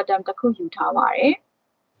radio button တစ်ခုယူထားပါတယ်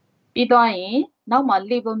ပြီးတော့ရင်နောက်မှာ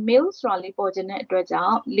label mail ဆိုတာလေးပေါ်ခြင်းတဲ့အတွက်ကြော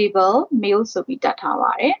င့် label mail ဆိုပြီးတက်ထား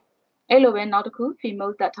ပါတယ်အဲ့လိုပဲနောက်တစ်ခု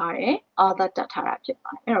female တက်ထားတယ် other တက်ထားတာဖြစ်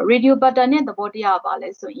ပါတယ်အဲ့တော့ radio button နဲ့သဘောတရားပါလဲ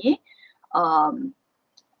ဆိုရင်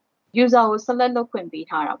user ကို select လုပ်ခွင့်ပေး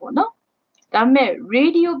ထားတာပေါ့နော်ဒါပေမဲ့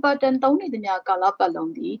radio button သုံးနေသမျှကာလပတ်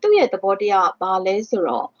လုံးဒီသူ့ရဲ့သဘောတရားဘာလဲဆို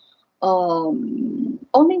တော့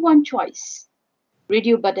only one choice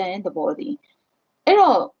radio button ရဲ့သဘောဒီအဲ့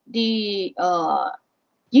တော့ဒီ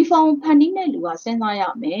ဒီဖုန်းဖန်တီးတဲ့လူကစဉ်းစားရ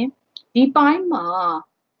မယ်ဒီပိုင်းမှာ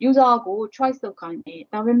user ကို choice လုပ်ခိုင်းတယ်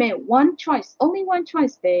ဒါပေမဲ့ one choice only one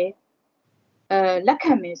choice ပဲလက်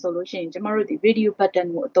ခံမယ်ဆိုလို့ရှိရင်ကျမတို့ဒီ radio button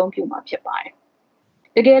ကိုအသုံးပြုမှာဖြစ်ပါတယ်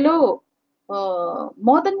တကယ်လို့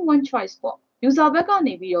more than one choice ပေါ့ user ဘက်က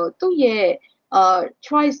နေပြီးတော့သူ့ရဲ့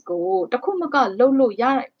choice ကိုတစ်ခုမကလုပ်လို့ရ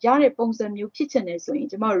တဲ့ပုံစံမျိုးဖြစ်ချင်တယ်ဆိုရင်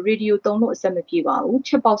ကျမတို့ radio သုံးလို့အဆင်မပြေပါဘူး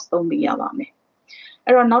chat box သုံးပေးရပါမယ်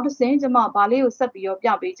အဲ့တော့နောက်တစ်ဆင့်ကျမဘာလေးကိုဆက်ပြီးတော့ပြ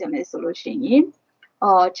ပေးချင်လဲဆိုလို့ရှိရင်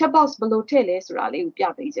chat box ဘယ်လိုထည့်လဲဆိုတာလေးကိုပြ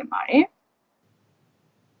ပေးချင်ပါတယ်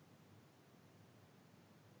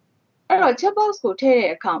အဲ့တော့ chat box ကိုထည့်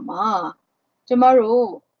တဲ့အခါမှာကျမတို့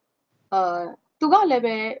သူကလည်း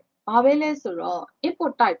ပဲဘာပဲလဲဆိုတော့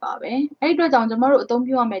input type ပါပဲအဲ့ဒီအတွက်ကြောင့်ကျမတို့အသုံး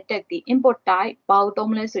ပြုရမယ့် tag ဒီ input type ဘာကိုသုံး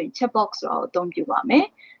မလဲဆိုရင် chat box ဆိုတာကိုအသုံးပြုပါမယ်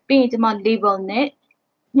ပြီးရင်ကျမ label နဲ့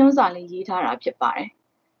ညွှန်းစာလေးရေးထားတာဖြစ်ပါတယ်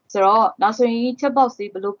ဆိုတော့ဒါဆိုရင် chat box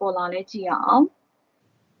လေးဘယ်လိုပေါ်လာလဲကြည့်ရအောင်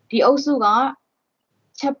ဒီအုပ်စုက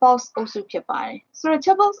chat box အုပ်စုဖြစ်ပါတယ်ဆိုတော့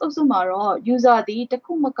chat box အုပ်စုမှာတော့ user ဒီတစ်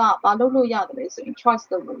ခုမကဘာလုပ်လို့ရတယ်လဲဆိုရင် choice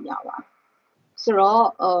လုပ်လို့ရပါတယ်ဆိုတော့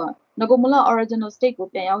ငကိုမလ original state ကို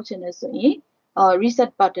ပြန်ရောက်ချင်တယ်ဆိုရင်reset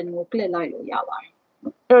button ကို click လိုက်လို့ရပါတယ်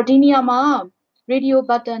အဲ့တော့ဒီနေရာမှာ radio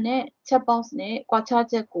button နဲ့ chat box နဲ့ကွာခြား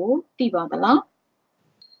ချက်ကိုသိပါသလား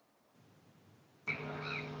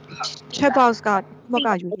chat box ကဘက်က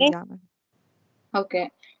ယူလို့ရမယ်ဟုတ်ကဲ့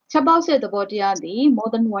chat box ရဲ့သဘောတရားသည်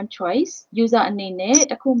more than one choice user အနေနဲ့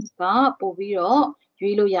တစ်ခုကပို့ပြီးတော့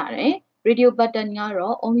ရွေးလို့ရတယ် radio button က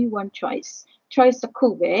တော့ only one choice တစ်ခု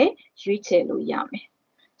ပဲရွေးချယ်လို့ရမယ်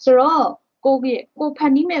ဆိုတော့ကိုဖ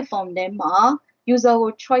န်တီးမဲ့ form ထဲမှာ user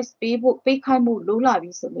ကို choice ပေးခိုင်းဖို့လိုလာ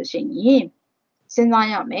ပြီဆိုလို့ရှိရင်စဉ်းစား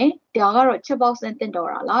ရမယ်ဒါကတော့ chat box နဲ့တင်တော်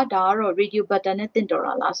တာလားဒါကတော့ radio button နဲ့တင်တော်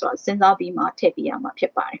တာလားဆိုတာစဉ်းစားပြီးမှထည့်ပေးရမှာဖြ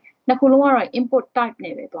စ်ပါတယ်နှစ်ခုလုံးကတော့ input type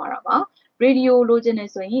နဲ့ပဲသွားတာပါ radio လိုချင်တ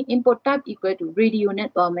ယ်ဆိုရင် input type equal to radio နဲ့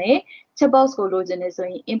သွားမယ် chat box ကိုလိုချင်တယ်ဆို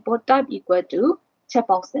ရင် input type equal to chat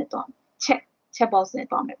box နဲ့သွားမယ် chat box နဲ့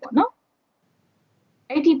သွားမယ်ပေါ့နော်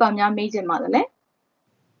အဲ့ဒီပါများမေးချင်ပါတယ်လေ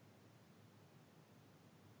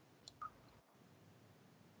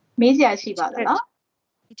မေးစရာရှိပါသလား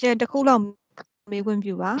ဒီကျတစ်ခုလောက်မေးခွင့်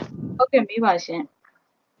ပြုပါဟုတ်ကဲ့မေးပါရှင်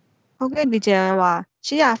ဟုတ်ကဲ့ဒီကျ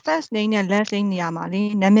ရှေ့က first name နဲ့ last name နေရာမှာလေ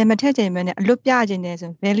နာမည်မထည့်ချင်ဘဲနဲ့အလွတ်ပြချင်တယ်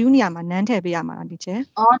ဆို value နေရာမှာ none ထည့်ပေးရမှာလားဒီကျ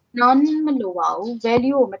none မလိုပါဘူး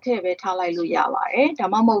value ကိုမထည့်ပဲထားလိုက်လို့ရပါတယ်ဒါ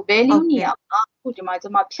မှမဟုတ် value နေရာမှာအခုဒီမှာကျွ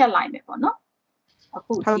န်မဖြတ်လိုက်မယ်ပေါ့နော်အ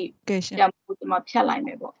ခုဒီပြန်ပို့ကျွန်မဖြတ်လိုက်မ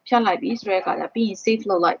ယ်ပေါ့ဖြတ်လိုက်ပြီးဆိုတဲ့အခါကျပြီးရင် save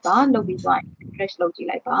လုပ်လိုက်ပါလုပ်ပြီးသွားရင် refresh လုပ်ကြည့်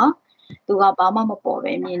လိုက်ပါသူကဘာမှမပေါ်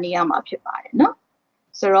ပဲမြင်နေရမှာဖြစ်ပါတယ်နော်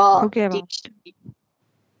ဆိုတော့ဒီ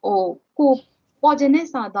ကိုပေါ်ခြင်းတဲ့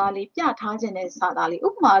စာသားလေးပြထားခြင်းတဲ့စာသားလေးဥ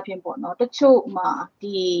ပမာအဖြစ်ပေါ့နော်တချို့မှာ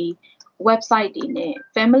ဒီ website တွေနဲ့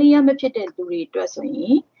familiar မဖြစ်တဲ့လူတွေအတွက်ဆိုရ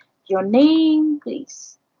င် your name please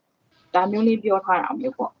ဒါမျိုးလေးပြောထားတာ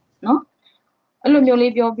မျိုးပေါ့နော်အဲ့လိုမျိုး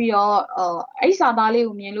လေးပြောပြီးတော့အဲ့စာသားလေး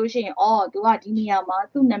ကိုမြင်လို့ရှိရင်သူကဒီနေရာမှာ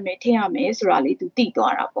သူ့နာမည်ထည့်ရမယ်ဆိုတာလေးသူသိ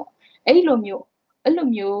သွားတာပေါ့အဲ့လိုမျိုး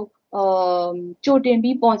ကြိုတင်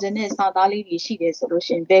ပြီးပေါ်ခြင်းတဲ့စာသားလေးတွေရှိတယ်ဆိုလို့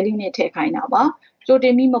ရှိရင် value နဲ့ထည့်ခိုင်းတာပါကြိုတ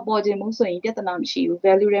င်ပြီးမပေါ်ခြင်းဘူးဆိုရင်ပြဿနာမရှိဘူး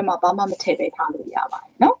value ထဲမှာဘာမှမထည့်ပဲထားလို့ရပါတ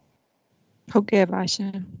ယ်နော်ဟုတ်ကဲ့ပါရှ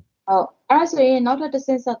င်ဟုတ်အဲ့ဒါဆိုရင်နောက်ထပ်တစ်ဆ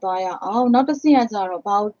င့်ဆက်သွားရအောင်နောက်တစ်ဆင့်ကကြတော့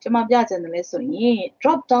ဘာကိုကျွန်မပြချင်တယ်လဲဆိုရင်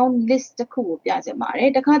drop down list တစ်ခုကိုပြချင်ပါတ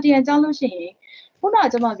ယ်တခါတရံကြားလို့ရှိရင်ခုနက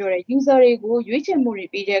ကျွန်မပြောတဲ့ user တွေကိုရွေးချယ်မှုတွေ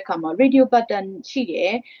ပေးတဲ့အခါမှာ radio button ရှိတ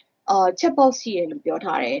ယ်chat box ရှိတယ်လို့ပြော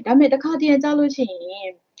ထားတယ်ဒါပေမဲ့တခါတရံကြားလို့ရှိရ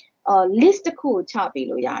င်list တစ်ခုကိုချပေး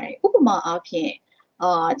လို့ရတယ်ဥပမာအားဖြင့်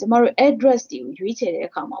ကျမတို့ address တွေကိုရွေးချယ်တဲ့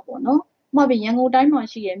အခါမှာပေါ့နော်။ဥပမာရန်ကုန်တိုင်းမှာ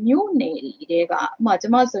ရှိတဲ့မြို့နယ်တွေကဥပမာကျ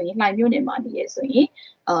မဆိုရင်လှိုင်မြို့နယ်မှာနေရဆိုရင်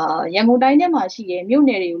ရန်ကုန်တိုင်းထဲမှာရှိတဲ့မြို့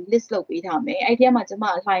နယ်တွေကို list လုပ်ပေးထားမယ်။အဲ့ဒီထဲမှာကျမ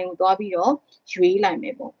လှိုင်ကိုသွားပြီးတော့ရွေးလိုက်မ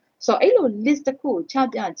ယ်ပေါ့။ဆိုတော့အဲ့လို list တစ်ခုကိုချ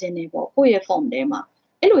ပြခြင်းနဲ့ပေါ့ကိုယ့်ရဲ့ form ထဲမှာ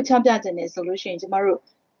အဲ့လိုချပြခြင်းနဲ့ဆိုလို့ရှိရင်ကျမတို့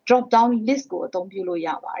drop down list ကိုအသုံးပြုလို့ရ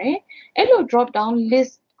ပါတယ်။အဲ့လို drop down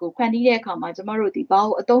list ကိုဖန်တီးတဲ့အခါမှာကျမတို့ဒီဘာ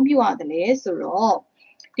ကိုအသုံးပြုရတယ်လဲဆိုတော့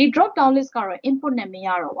ဒီ drop down list ကတော့ input နဲ့မရ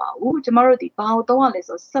တော့ပါဘူးကျမတို့ဒီဘာကိုသုံးရလဲ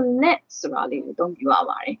ဆို select ဆိုတာလေးကိုအသုံးပြုရ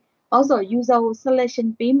ပါတယ်။ဘာလို့ဆို user ကို selection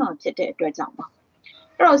ပေးမှဖြစ်တဲ့အတွက်ကြောင့်ပါ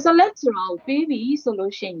။အဲ့တော့ select ဆိုတာကိုပေးပြီးဆို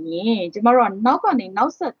လို့ရှိရင်ကျမတို့ကနောက်ကနေနော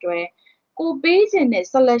က်ဆက်တွဲကိုပေးခြင်းတဲ့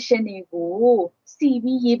selection တွေကိုစီ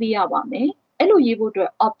ပြီးရေးပေးရပါမယ်။အဲ့လိုရေးဖို့အတွ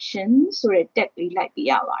က် option ဆိုတဲ့ tag လေးလိုက်ပေး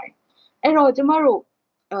ရပါတယ်။အဲ့တော့ကျမတို့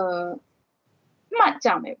မှတ်ကြ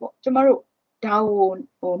မယ်ပေါ့ကျမတို့ဒါ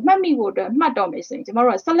ကိုမှတ်မိဖို့အတွက်မှတ်တော့မယ်ဆိုရင်ကျမ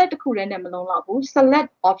တို့က select တစ်ခုတည်းနဲ့မလုံးတော့ဘူး select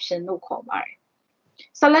option လို့ခေါ်ပါတယ်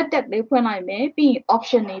select tag လေးဖွင့်လိုက်မယ်ပြီးရင်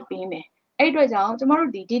option လေးပေးမယ်အဲ့အတွက်ကြောင့်ကျမ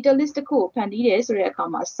တို့ဒီ data list တစ်ခုကိုဖန်တီးတယ်ဆိုတဲ့အခါ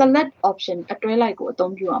မှာ select option အတွဲလိုက်ကိုအ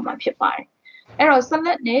သုံးပြုရမှာဖြစ်ပါတယ်အဲ့တော့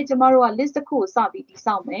select နဲ့ကျမတို့က list တစ်ခုကိုစပြီးတည်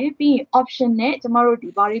ဆောက်မယ်ပြီးရင် option နဲ့ကျမတို့ဒီ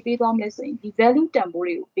ဘာတွေပေးသွားမလဲဆိုရင်ဒီ value တန်ဖိုး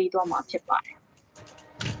တွေကိုပေးသွားမှာဖြစ်ပါတယ်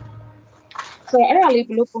ဆိုတော့အဲ့ဒါလေးဘ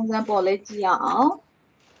ယ်လိုပုံစံပေါ်လဲကြည့်ရအောင်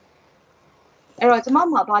အဲ့တော့ကျမ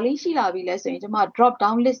မှာဘာလေးရှိလာပြီလဲဆိုရင်ကျမ drop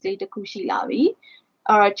down list လေးတစ်ခုရှိလာပြီ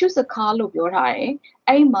choose a car လို့ပြောထားတယ်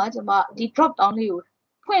အဲ့မှာကျမဒီ drop down လေးကို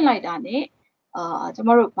ဖွင့်လိုက်တာနဲ့ကျမ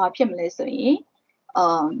တို့ဘာဖြစ်မလဲဆိုရင်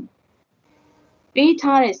ပေး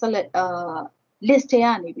ထားတဲ့ select list ထဲက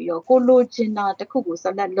နေပြီးတော့ကိုလိုချင်တာတစ်ခုကို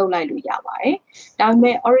select လုပ်လိုက်လို့ရပါတယ်ဒါပေ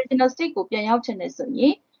မဲ့ original state ကိုပြန်ရောက်ချင်တယ်ဆိုရ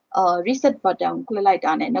င်reset button ကို click လိုက်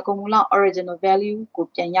တာနဲ့ငကုံမူလောက် original value ကို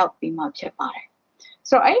ပြန်ရောက်ပြီးမှဖြစ်ပါတယ်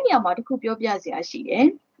ဆိုတော့အဲ့ဒီနေရာမှာတစ်ခုပြောပြစရာရှိတယ်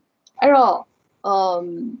အဲ့တော့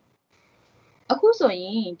အခုဆိုရ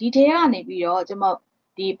င်ဒီထဲကနေပြီးတော့ကျွန်မ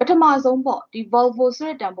ဒီပထမဆုံးပေါ့ဒီ Volvo ဆို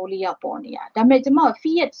တဲ့တန်ဖိုးလေးကပေါ်နေတာဒါပေမဲ့ကျွန်မ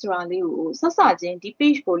Fiat ဆိုတာလေးကိုဆက်စချင်းဒီ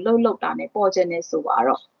page ကိုလှုပ်တာနဲ့ပေါ်ခြင်းနဲ့ဆိုပါ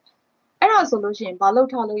တော့အဲ့ဒါဆိုလို့ရှိရင်ဘာလုပ်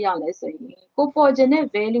ထားလို့ရလဲဆိုရင်ကိုပေါ်ခြင်းတဲ့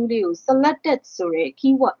value လေးကို selected ဆိုတဲ့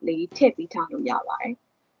keyword လေးထည့်ပြီးထားလို့ရပါတယ်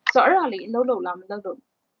ဆိုတော့အဲ့ဒါလေးလှုပ်လားမ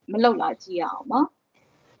လှုပ်လားကြည့်ရအောင်ပါ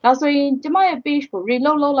ဒါဆိုရင်ကျမရဲ့ page ကို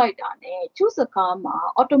reload လုပ်လိုက်တာနဲ့ choose a car မှာ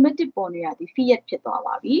automatic ပေါ်နေရဒီ Fiat ဖြစ်သွား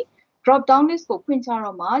ပါပြီ drop down list ကိုဖွင့်ချ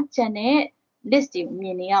တော့မှ channel list တွေကိုမြ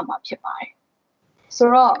င်နေရမှာဖြစ်ပါတယ်ဆို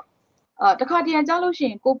တော့တခါတရံကြားလို့ရှိ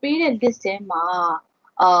ရင်ကိုပေးတဲ့ list ထဲမှာ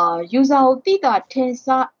user ကိုတိတာထင်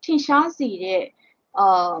ရှားစေတဲ့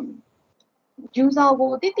user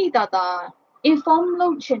ကိုတိတာ inform လု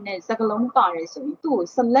ပ်ချင်တဲ့စကားလုံးပါတယ်ဆိုရင်သူ့ကို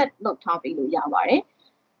select လုပ်ထားပေးလို့ရပါတယ်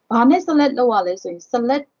ဘာနဲ့ select လုပ်ရလဲဆိုရင်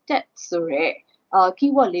selected ဆိုတဲ့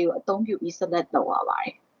keyword လေးကိုအသုံးပြုပြီး select လုပ်ရပါတ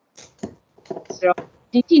ယ်ဆိုတော့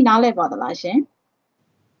ဒီကြည့်နားလည်ပါသလားရှင်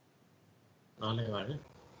နားလည်ပါတယ်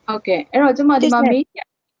ဟုတ်ကဲ့အဲ့တော့ကျွန်မဒီမှာမေး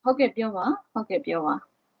ဟုတ်ကဲ့ပြောပါ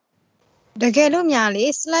တကယ်လို့များလေ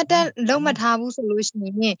selected လုံးမထားဘူးဆိုလို့ရှိ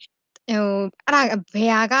ရင်အဲ့ဒါဘ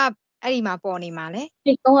ယ်ဟာကအဲ့ဒီမှာပေါ်နေမှာလဲ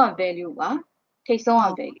ထိတ်ဆုံးက value ပါထိတ်ဆုံးက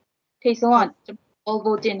value ထိတ်ဆုံးက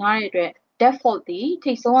Volvo တင်ထားတဲ့အတွက်default ဒီ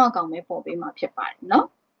ထိတ်ဆုံးအကောင်ပဲပေါ်ပေးမှာဖြစ်ပါတယ်เนาะ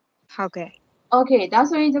ဟုတ်ကဲ့ Okay ဒါ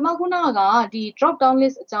ဆိုရင်ကျွန်မခုနကဒီ drop down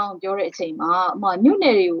list အကြောင်းပြောတဲ့အချိန်မှာမြို့န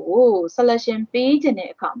ယ်တွေကို selection ပေးခြင်း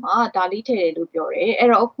တဲ့အခါမှာဒါလေးထည့်တယ်လို့ပြောတယ်အဲ့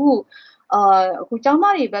တော့အခုကျောင်း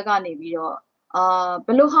သားတွေဘက်ကနေပြီးတော့ဘ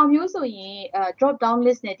ယ်လိုဟာမျိုးဆိုရင် drop down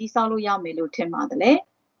list နဲ့တိစောက်လို့ရမယ်လို့ထင်ပါတယ်လေ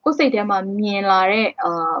ကိုယ်စိတ်ထဲမှာမြင်လာတဲ့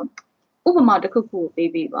ဥပမာတစ်ခုခု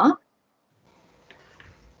ပေးပါ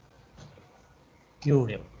မြို့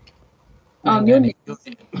နယ်မြို့နယ်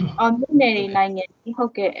တွေနိုင်ငံကြီးဟု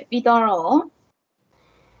တ်ကဲ့ပြီးတော့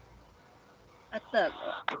အသက်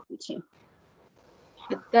ချင်း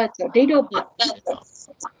date of birth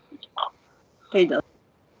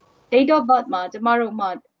date of birth မှာကျမတို့မှ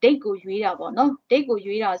date ကိုရွေးတာပေါ့နော် date ကို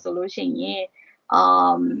ရွေးတာဆိုလို့ရှိရင်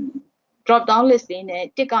drop down list လေးနဲ့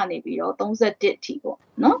1ကနေပြီးတော့31အထိပေါ့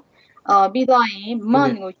နော်ပြီးသွားရင်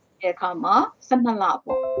month ကိုရွေးတဲ့အခါမှာ12လ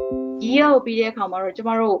ပေါ့ year ကိုပြီးတဲ့အခါမှာတော့ကျ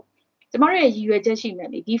မတို့ရဲ့ရည်ရွယ်ချက်ရှိမယ်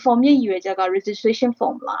လေဒီ form ရဲ့ရည်ရွယ်ချက်က registration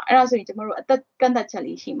form လားအဲ့ဒါဆိုရင်ကျမတို့အသက်ကန့်သက်ချက်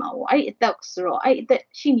လေးရှိမှာပေါ့အဲ့ဒီအသက်ဆိုတော့အဲ့ဒီအသက်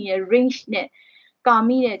ရှိနေတဲ့ range နဲ့ကာ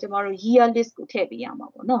မိတဲ့ကျမတို့ year list ကိုထည့်ပေးရမှာ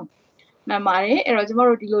ပေါ့နော်မှန်ပါတယ်အဲ့တော့ကျမ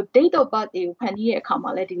တို့ဒီလို date of birth တွေကိုဖန်တီးတဲ့အခါမှာ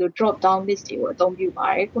လည်းဒီလို drop down list တွေကိုအသုံးပြုပါ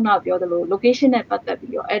တယ်ခုနပြောသလို location နဲ့ပတ်သက်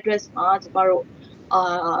ပြီးတော့ address မှာကျမတို့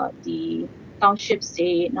ဒီ townships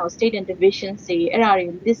တွေနောက် state and divisions တွေအဲ့ဒါတွေ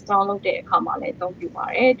list down လုပ်တဲ့အခါမှာလည်းအသုံးပြုပါ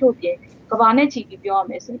တယ်ထို့ပြင်ကဘာနဲ့ချီပြီးပြောရ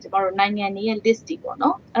မယ်ဆိုရင်ကျမတို့နိုင်ငံတွေရဲ့ list တွေပေါ့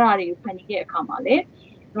နော်အဲ့ဒါတွေကိုဖန်တီးတဲ့အခါမှာလည်း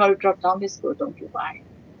ကျမတို့ drop down list ကိုအသုံးပြုပါတယ်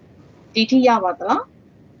ဒီထိရပါသလား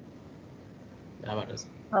ရပါတယ်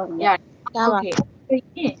ဟုတ်ရ okay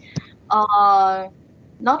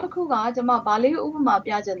နောက်တစ်ခုကကျွန်မဘာလေးဥပမာ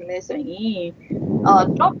ပြချင်တယ်လဲဆိုရင်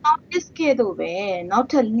drop down list ကဲ့သို့ပဲနောက်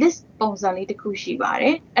ထပ် list ပုံစံလေးတစ်ခုရှိပါတ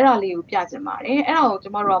ယ်အဲ့ဒါလေးကိုပြချင်ပါတယ်အဲ့ဒါကိုကျွ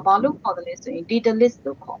န်မတို့ကဘာလို့ခေါ်တယ်လဲဆိုရင် data list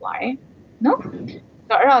လို့ခေါ်ပါတယ်နော်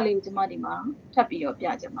အဲ့ဒါလေးကိုကျွန်မဒီမှာထပ်ပြီးတော့ပြ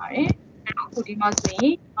ချင်ပါတယ်အဲ့တော့အခုဒီမှာဆိုရ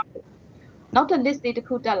င်နောက်ထပ် list လေးတစ်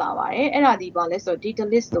ခုတက်လာပါတယ်အဲ့ဒါဒီဘာလဲဆိုတော့ data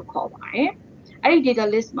list လို့ခေါ်ပါတယ်အဲ့ဒီ data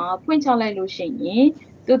list မှာဖွင့်ချလိုက်လို့ရှိရင်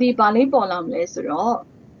သူဒီဘာလေးပေါ်လာမလဲဆိုတော့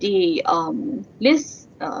ဒီ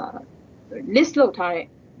list လုပ်ထားတဲ့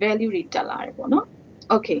value တွေတက်လာတယ်ပေါ့နော်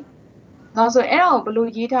okay နောက်ဆိုအဲ့ဒါကိုဘယ်လို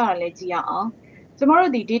ရေးထားတာလဲကြည့်ရအောင်ကျမ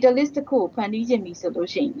တို့ဒီ data list တစ်ခုကိုဖန်တီးခြင်းပြီဆိုလို့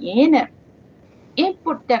ရှိရင်တဲ့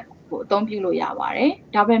input tag ကိုအသုံးပြုလို့ရပါတယ်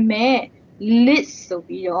ဒါပေမဲ့ list ဆို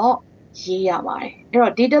ပြီးတော့ရေးရပါတယ်အဲ့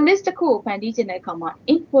တော့ data list တစ်ခုကိုဖန်တီးခြင်းတဲ့အခါမှာ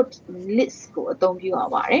input list ကိုအသုံးပြုရ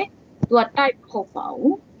ပါတယ်သူက type ဟုတ်ပါ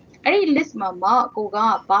ဘူးအဲ့ဒီ list မှာမှကိုက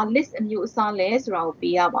ဘာ list အမျိုးအစားလဲဆိုတာကို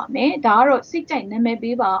ပေးရပါမယ်ဒါကတော့စိတ်ကြိုက်နာမည်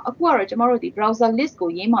ပေးပါအခုကတော့ကျမတို့ဒီ browser list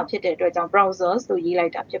ကိုရေးမှာဖြစ်တဲ့အတွက်ကြောင့် browsers လို့ရေးလို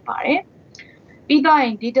က်တာဖြစ်ပါတယ်ပြီးတော့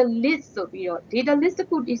data list ဆိုပြီးတော့ data list တစ်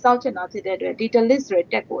ခုတိစောက်ချင်တာဖြစ်တဲ့အတွက် data list ဆိုတဲ့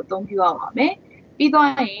tag ကိုအသုံးပြုရပါမယ်ပြီးတော့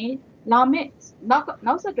လာမယ့်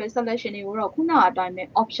နောက်ဆက်တွဲ selection တွေကိုတော့ခုနအတိုင်းပဲ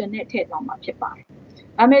option နဲ့ထည့်သွားမှာဖြစ်ပါတယ်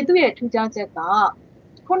ဒါပေမဲ့သူ့ရဲ့ထူးခြားချက်က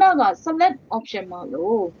ခုနက select option မှာ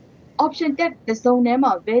လို့ option tag တစ်စုံထဲ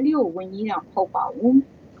မှာ value ကိုဝင်ရေးတာမဟုတ်ပါဘူး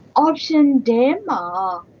option ထဲမှာ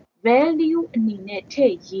value အနေနဲ့ထ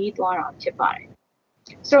ည့်ရေးသွားတာဖြစ်ပါတယ်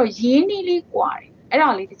ဆိုတော့ရေးနည်းလေးကွာတယ်အဲ့ဒါ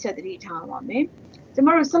လေးတစ်ချက်သတိထားပါမယ်ကျမ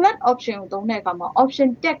တို့ select option ကိုသုံးတဲ့အခါမှာ option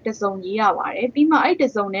tag တစ်စုံရေးရပါတယ်ပြီးမှအဲ့တ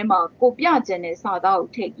စ်စုံထဲမှာကိုပြချင်တဲ့စာသားကို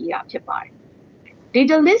ထည့်ရေးတာဖြစ်ပါတယ်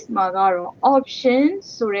data list မှာကတော့ option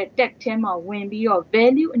ဆိုတဲ့ tag ထဲမှာဝင်ပြီးတော့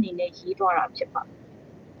value အနေနဲ့ရေးသွားတာဖြစ်ပါတယ်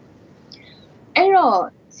အဲ့တော့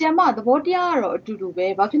ဆရာမသဘောတရားကတော့အတူတူပဲ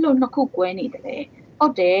ဘာဖြစ်လို့နှစ်ခုကွဲနေတယ်လဲဟု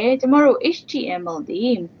တ်တယ်ကျမတို့ HTML ဒီ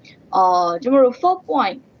ကျမတို့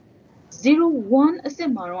 4.01 အဆ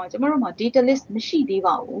င့်မှာတော့ကျမတို့မှာ data list မရှိသေး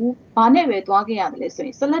ပါဘူးဘာနဲ့ပဲသွားခဲ့ရတယ်လဲဆိုရ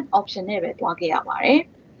င် select option နဲ့ပဲသွားခဲ့ရပါတယ်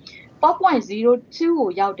 4.02 ကို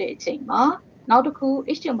ရောက်တဲ့အချိန်မှာနောက်တစ်ခု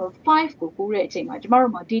HTML5 ကိုကူးတဲ့အချိန်မှာကျမ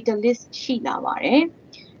တို့မှာ data list ရှိလာပါတယ်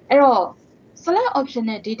အဲ့တော့ select option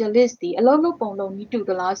နဲ့ data list ဒီအလုံးလုံးပုံလုံးကြီးတူ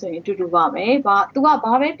သလားဆိုရင်အတူတူပါပဲသူကဘာ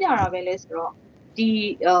ပဲပြတာပဲလဲဆိုတော့ဒီ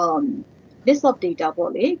list of data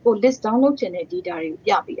ပေါ့လေကို list download ချင်တဲ့ data တွေကို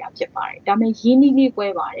ပြပေးတာဖြစ်ပါတယ်ဒါပေမဲ့ရင်းနှီးလေးကွဲ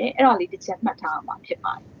ပါတယ်အဲ့ဒါလေးတစ်ချက်မှတ်ထားရမှာဖြစ်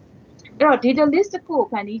ပါတယ်အဲ့တော့ data list တစ်ခုကို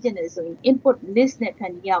ဖန်တီးခြင်းတယ်ဆိုရင် input list နဲ့ဖ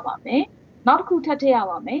န်တီးရပါမယ်နောက်တစ်ခုထပ်ထည့်ရ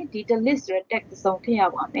ပါမယ် data list ဆိုတဲ့ tag တစ်စုံထည့်ရ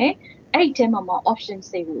ပါမယ်အဲ့ဒီထဲမှာ option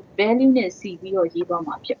တွေကို value နဲ့စီပြီးတော့ရေးသွား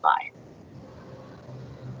မှာဖြစ်ပါတယ်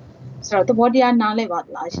ဆိုတော့သဘောတရားနားလည်ပါသ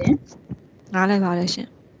လားရှင်နားလည်ပါတယ်ရှင်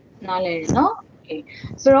နားလည်တယ်နော် okay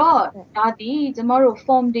ဆိုတော့ဒါဒီကျမတို့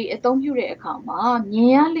form တွေအသုံးပြုတဲ့အခါမှာမြ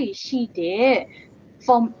င်ရလေရှိတဲ့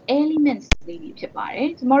form elements လေးတွေဖြစ်ပါတယ်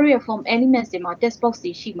ကျမတို့ရဲ့ form elements တွေမှာ text box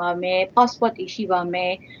တွေရှိပါမယ် password တွေရှိပါမ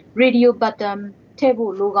ယ် radio button ထည့်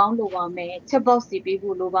ဖို့လိုကောင်းလိုပါမယ် chat box တွေပေး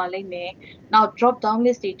ဖို့လိုပါလိမ့်မယ်နောက် drop down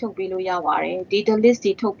list တွေထုတ်ပေးလို့ရပါတယ် data list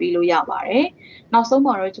တွေထုတ်ပေးလို့ရပါတယ်နောက်ဆုံး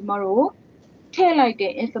မှာတော့ကျမတို့ထည့်လိုက်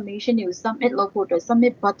တဲ့ information တွေကို submit လုပ်ဖို့အတွက်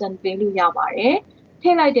submit button ပေးလို့ရပါတယ်ထ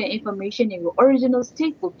ည့်လိုက်တဲ့ information တွေကို original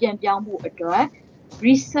state ကိုပြန်ပြောင်းဖို့အတွက်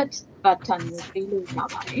reset button ကိုပေးလို့ရ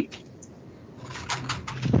ပါတယ်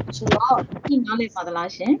ဆိုတော့ဒီနားလည်ပါသ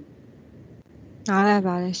လားရှင်နားလည်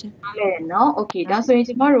ပါတယ်ရှင်နားလည်เนาะ okay ဒါဆိုရင်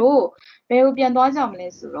ကျမတို့ဘယ်ကိုပြန်သွားကြမလဲ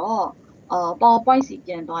ဆိုတော့ PowerPoint စီ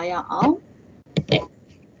ပြန်သွားရအောင်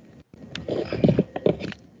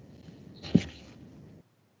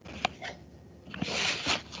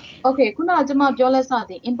Okay ခုနကကျွန်မပြောလက်စ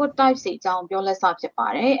သည် input type တွေအကြောင်းပြောလက်စဖြစ်ပါ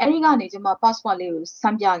တယ်အဲ့ဒီကနေကျွန်မ password လေးကိုဆ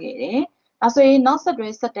န်းပြခဲ့တယ်ဒါဆိုရင်နောက်ဆက်တွဲ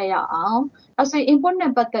ဆက်တက်ရအောင်ဒါဆိုရင် input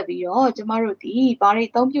နဲ့ပတ်သက်ပြီးတော့ကျွန်မတို့ဒီဘာတွေ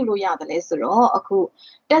အသုံးပြုလို့ရတယ်လဲဆိုတော့အခု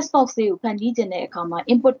text box လေးကိုဖန်တီးခြင်းတဲ့အခါမှာ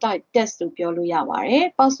input type text လို့ပြောလို့ရပါတယ်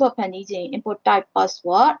password ဖန်တီးခြင်း input type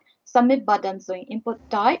password submit button ဆိုရင် input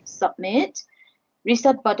type submit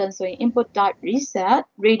reset button ဆိုရင် input type reset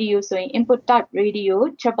radio ဆိုရင် input type radio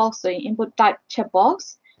chat box ဆိုရင် input type chat box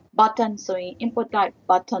button ဆိုရင် input type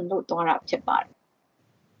button လို့တွားတာဖြစ်ပါတယ်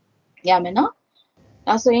။ရမယ်နော်။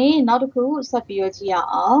ဒါဆိုရင်နောက်တစ်ခုဆက်ပြီးကြည့်ရ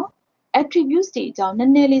အောင် attributes တွေအကြောင်းန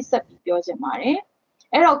ည်းနည်းလေးဆက်ပြီးပြောချင်ပါတယ်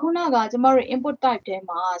။အဲ့တော့ခုနကကျမတို့ input type ထဲ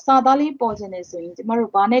မှာစာသားလေးပေါ်ခြင်းနေဆိုရင်ကျမ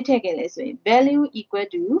တို့ဘာနဲ့ထည့်ခဲ့လဲဆိုရင် value equal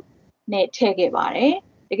to နဲ့ထည့်ခဲ့ပါတယ်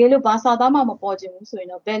။တကယ်လို့ဘာစာသားမှမပေါ်ခြင်းဘူးဆိုရင်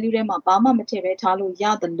တော့ value ထဲမှာဘာမှမထည့်ပဲထားလို့ရ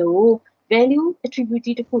တယ်လို့ value attribute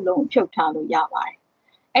တစ်ခုလုံးဖြုတ်ထားလို့ရပါတယ်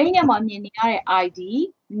အဲ့ဒီမှာမြင်နေရတဲ့ ID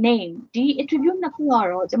name ဒီ attribute နှစ်ခုက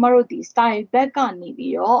တော့ကျမတို့ဒီ style back ကနေ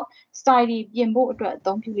ပြီးတော့ style တွေပြင်ဖို့အတွက်အ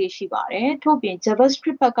သုံးပြုလေးရှိပါတယ်ထို့ပြင်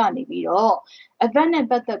JavaScript ဘက်ကနေပြီးတော့ event နဲ့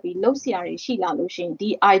ပတ်သက်ပြီးလုပ်စရာတွေရှိလာလို့ရှိရင်ဒီ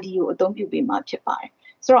ID ကိုအသုံးပြုပေးမှာဖြစ်ပါတယ်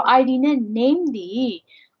ဆိုတော့ ID နဲ့ name ဒီ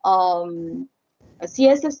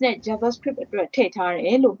CSS နဲ့ JavaScript အတွက်ထည့်ထားတ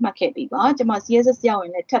ယ်လို့မှတ်ခဲ့ပြီးပါကျွန်မ CSS ရောက်ရ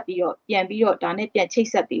င်လည်းထပ်ပြီးတော့ပြန်ပြီးတော့ဒါနဲ့ပြန်ချိတ်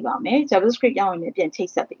ဆက်ပေးပါမယ် JavaScript ရောက်ရင်လည်းပြန်ချိ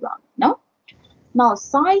တ်ဆက်ပေးပါမယ်เนาะ now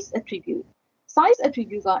size attribute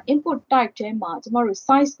က input type ထဲမှာကျွန်တော်တို့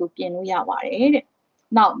size ကိုပြင်လို့ရပါတယ်တဲ့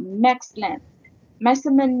now max length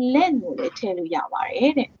maximum length ကိုလည်းထည့်လို့ရပါတ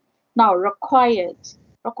ယ်တဲ့ now required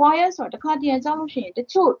ဆိုတော့တစ်ခါတည်းကြောက်လို့ရှိရင်တ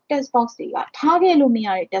ချို့ text box တွေကထားခဲ့လို့မရ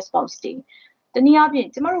တဲ့ text box တွေတနည်းအားဖြင့်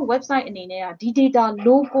ကျမတို့ website အနေနဲ့ကဒီ data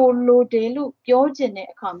local လိုတယ်လို့ပြောချင်တဲ့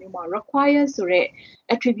အခါမျိုးမှာ require ဆိုတဲ့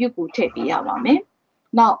attribute ကိုထည့်ပေးရပါမယ်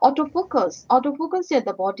now autofocus ရဲ့သ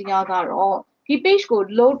ဘောတရားကတော့ဒီ page ကို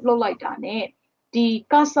load လုပ်လိုက်တာနဲ့ဒီ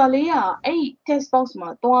cursor လေးကအဲ့ text box မှာ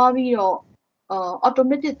သွားပြီးတော့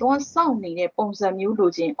automatic သွားစောင့်နေတဲ့ပုံစံမျိုး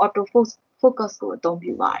လိုချင် autofocus ကိုအသုံး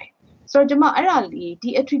ပြုပါတယ်ဆိုတော့ကျွန်မအဲ့ဒါလေးဒီ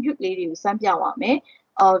attribute လေးတွေကိုစမ်းပြပါမယ်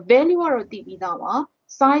value ကတော့တည်ပြီးသားပါ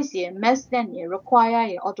size ရယ် max length ရယ် require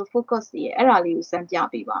ရယ် autofocus ရယ်အဲ့ဒါလေးကိုစမ်းပြ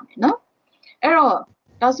ပေးပါမယ်နော်အဲ့တော့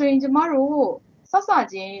ဒါဆိုရင်ကျွန်မတို့စစ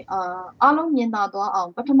ချင်းအားလုံးမြင်သာသွားအော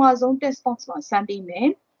င်ပထမဆုံး text box မှာစမ်းပြီးမယ်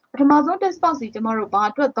ပထမဆုံး text box ကြီးကျွန်မတို့ဘာ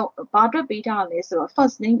အတွက်ပေးထားလဲဆိုတော့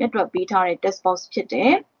first name အတွက်ပေးထားတဲ့ text box ဖြစ်တ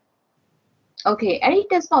ယ် okay အဲ့ဒီ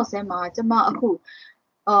text box ထဲမှာကျွန်မအခု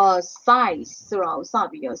size ဆိုတာကိုစ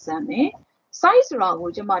ပြီးတော့စမ်းမယ် size ဆိုတာကို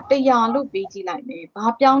ကျွန်မ100လို့ပေးကြည့်လိုက်မယ်ဘာ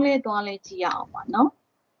ပြောင်းလဲသွားလဲကြည့်ရအောင်ပါနော်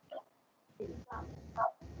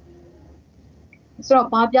ဆိုတော့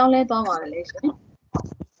ဘာပြောင်းလဲသွားပါလဲရှင်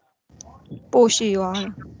ပိုရှိသွားတယ်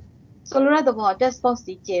ဆိုလိုတဲ့သဘော text box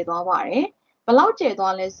ကြီးကျယ်သွားပါတယ်ဘယ်လောက်ကျယ်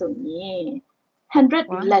သွားလဲဆိုရင်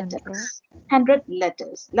100 letters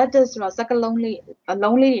ဆိုတာစကားလုံးလေးအ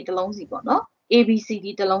လုံးလေးတွေတစ်လုံးစီပေါ့နော် ABCD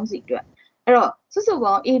တစ်လုံးစီအတွက်အဲ့တော့စုစု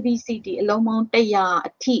ပေါင်း ABCD အလုံးပေါင်း100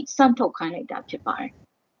အထိစမ်းထုတ်ခိုင်းလိုက်တာဖြစ်ပါတယ်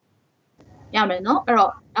ရမယ်နော်အဲ့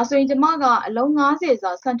တော့ဒါဆိုရင်ကျွန်မကအလုံး90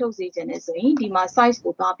စာစမ်းထုတ်စေချင်တယ်ဆိုရင်ဒီမှာ size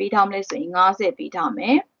ကိုပါပေးထားမလဲဆိုရင်90ပေးထားမ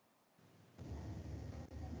ယ်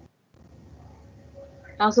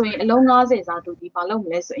ဒါဆိုရင်အလုံး90စာတူဒီဘာလုပ်မ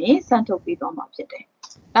လဲဆိုရင်စမ်းထုတ်ပေးသွားမှာဖြစ်တယ်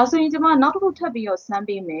ဒါဆိုရင်ကျွန်မနောက်တစ်ခုထပ်ပြီးတော့စမ်း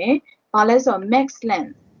ပေးမယ်ဘာလဲဆိုတော့ max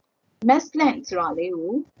length ဆိုတာလေး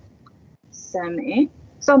ကိုစမ်းမယ်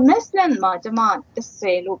so max length မှာကျွန်မ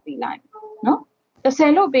10လို့ပေးလိုက်နော်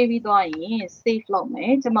10လို့ပေးပြီးသွားရင် save လုပ်မ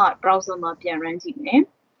ယ်ကျွန်မ browser မှာပြန် run ကြည့်မယ်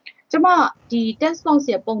ကျွန်မဒီ text box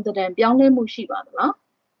ရဲ့ပုံသဏ္ဍာန်ပြောင်းလဲမှုရှိပါသလား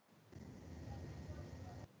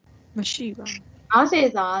မရှိပါဘူး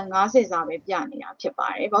50စာပဲပြနေတာဖြစ်ပါ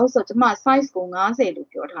တယ်ဘာလို့ဆိုတော့ကျွန်မ size ကို90လို့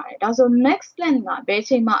ပြောထားတယ်ဒါဆို max length ကဘယ်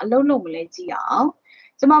ချိန်မှအလုပ်လုပ်မလဲကြည့်အောင်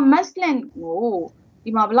ကျွန်မ max length ကို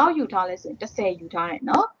ဒီမှာဘယ်လောက်ယူထားလဲဆိုရင်10ယူထားတယ်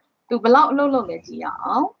เนาะသူဘယ်လောက်အလုပ်လုပ်လဲကြည့်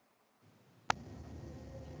အောင်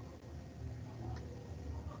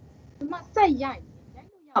ကျွန်မဆက်ရိုက်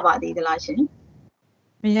လို့ရပါသေးသလားရှင်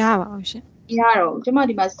မရပါဘူးရှင်မရတော့ကျွန်မ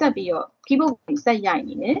ဒီမှာဆက်ပြီးတော့ keyboard ကိုဆက်ရိုက်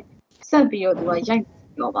နေတယ်ဆက်ပြီးတော့သူကရိုက်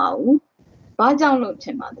ပြောပါဘူးဘာကြောင့်လို့ထ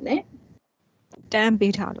င်ပါသလဲတန်း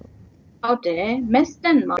ပေးထားလို့ဟုတ်တယ် max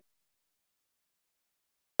length မှာ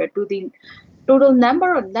to the total number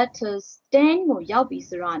of letters 10ကိုရောက်ပြီ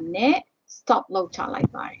ဆိုတာနဲ့ stop လုပ်ချလို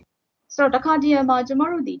က်ပါတယ်ဆိုတော့တခါတည်းမှာကျမ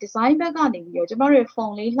တို့ဒီ design ဘက်ကနေပြီးတော့ကျမတို့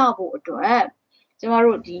font လေးလှဖို့အတွက်ကျမ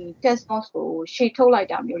တို့ဒီ text box ကို shade ထုတ်လိုက်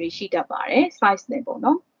တာမျိုးတွေရှိတတ်ပါတယ် size နဲ့ပေါ့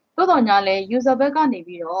နော်သို့တော်ညာလဲ user ဘက်ကနေ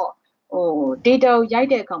ပြီးတော့data ကိုရိုက်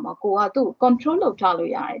တဲ့အခါမှာကိုကသူ့ control လုပ်ထား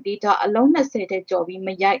လို့ရတယ် data အလုံး20တဲ့ကြော်ပြီးမ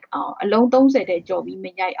ရိုက်အောင်အလုံး30တဲ့ကြော်ပြီးမ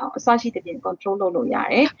ရိုက်အောင်အစရှိတဲ့ပြင် control လုပ်လို့ရ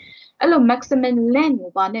တယ်အဲ့လို maximum length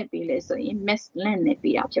ကိုဘာနဲ့ပေးလဲဆိုရင် max length နဲ့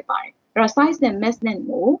ပေးတာဖြစ်ပါတယ်အဲ့တော့ size နဲ့ max length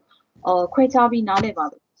ကိုခွဲခြားပြီးနားလည်ပါ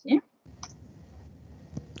လို့ရှင်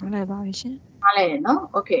နားလည်ပါပြီရှင်နားလည်ရနော်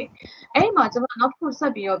okay အဲ့ဒီမှာကျွန်တော်နောက်တစ်ခုဆ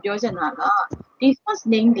က်ပြီးတော့ပြောချင်တာကဒီ first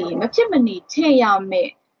name ဒီမဖြစ်မနေထည့်ရမ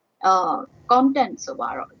ယ့်content ဆိုပါ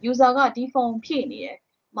တော့ user ကဒီ form ဖြည့်နေတယ်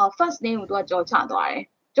first name ကိုသူကကြော်ချသွားတယ်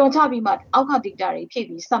ကြော်ချပြီးမှအောက်က data တွေဖြည့်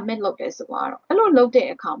ပြီး submit လုပ်တယ်ဆိုတော့အဲ့လိုလုပ်တဲ့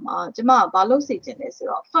အခါမှာကျွန်မဘာလုပ်စေချင်လဲဆို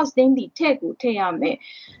တော့ first name ဒီထည့်ကိုထည့်ရမယ်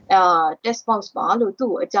text box ပါလို့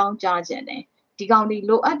သူ့ကိုအကြောင်းကြားချင်တယ်ဒီကောင်ဒီ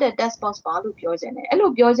လိုအပ်တဲ့ text box ပါလို့ပြောချင်တယ်အဲ့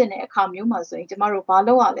လိုပြောချင်တဲ့အခါမျိုးမှာဆိုရင်ကျွန်တော်တို့ဘာ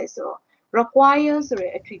လုပ်ရလဲဆိုတော့ require ဆို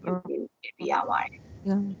တဲ့ attribute ကိုပြရပါတယ်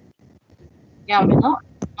ရမယ်နော်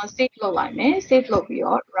save လုပ်လိုက်မယ် save လုပ်ပြီး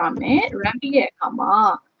တော့ run မယ် run ပြီးတဲ့အခါမှာ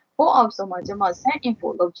ဟိုအောက်ဆုံးမှာကျွန်မ send info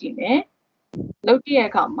လုပ်ကြည့်မယ်လုပ်ကြည့်တဲ့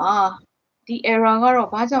အခါမှာဒီ error ကတော့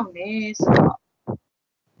ဘာကြောင့်လဲဆိုတော့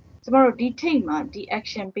ကျွန်တော်တို့ဒီ ထိတ်မှာဒီ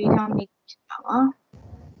action ပေးထားမိတာပါ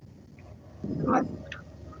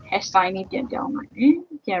hashtag လေးပြန်ပြောင်းလိုက်မယ်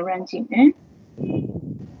ပြန် run ကြည့်မယ်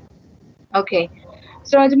okay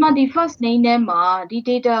ဆိုတော့ကျွန်မဒီ first name ထဲမှာဒီ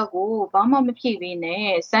data ကိုဘာမှမဖြည့်ပေးနဲ့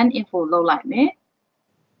send info လုပ်လိုက်မယ်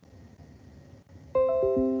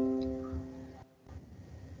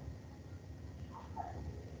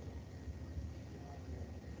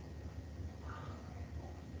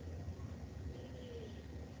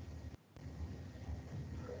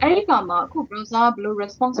အဲ့ဒီမှာအခု browser ဘယ်လို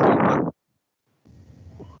response ပြန်မှာ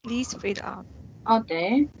please fill out ဟုတ်တ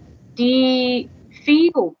ယ်ဒီ fee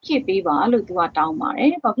ကိုဖြည့်ပေးပါလို့သူကတောင်းပါတ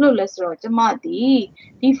ယ်ဘာဖြစ်လို့လဲဆိုတော့ကျမ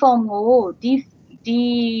ဒီ form ကို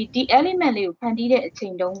ဒီ element လေးကိုဖန်တီးတဲ့အချိ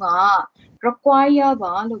န်တုန်းက require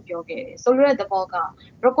ပါလို့ပြောခဲ့တယ်ဆိုလိုတဲ့သဘောက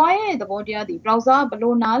require ရဲ့သဘောတရားဒီ browser ဘယ်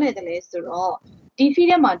လိုနားလည်တယ်လဲဆိုတော့ဒီ fee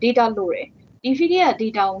ထဲမှာ data လို့တယ်ဒီ fee ရဲ့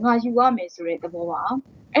data ကိုငါယူရမယ်ဆိုတဲ့သဘောပါ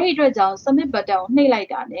အဲ့ဒီအတွက်ကြောင့် submit button ကိုနှိပ်လိုက်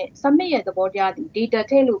တာနဲ့ submit ရဲ့သဘောတရားဒီ data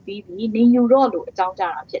ထည့်လို့ပြီးပြီနေယူတော့လို့အကြောင်း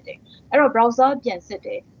ကြားတာဖြစ်တယ်အဲ့တော့ browser ပြန်စစ်တ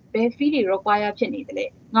ယ်ဘယ် fee တွေ require ဖြစ်နေတယ်လဲ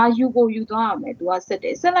ငါယူကိုယူသွားရမယ်သူကစစ်တ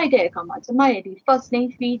ယ်စစ်လိုက်တဲ့အခါမှာကျမရဲ့ဒီ first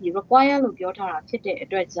name fee ဒီ require လို့ပြောထားတာဖြစ်တဲ့အ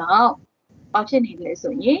တွက်ကြောင့်ဘာဖြစ်နေလဲ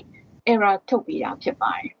ဆိုရင် error ထုတ်ပေးတာဖြစ်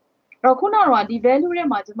ပါတယ်အဲ့တော့ခုနကတော့ဒီ value ထဲ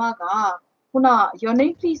မှာကျမကခုန your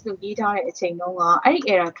name please လို့ရေးထားတဲ့အချိန်တုန်းကအဲ့ဒီ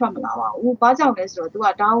error ထွက်မလာပါဘူးဘာကြောင့်လဲဆိုတော့ तू က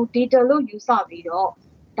ဒါကို data လို့ယူဆပြီးတော့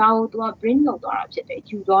ဒါကို तू က bring လုပ်သွားတာဖြစ်တယ်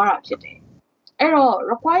ယူသွားတာဖြစ်တယ်အဲ့တော့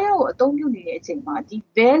require ကိုအသုံးပြုနေတဲ့အချိန်မှာဒီ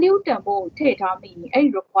value တန်ဖိုးကိုထည့်ထားမိရင်အဲ့ဒီ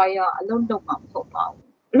require အလုံးလုံးမှာမဟုတ်ပါဘူး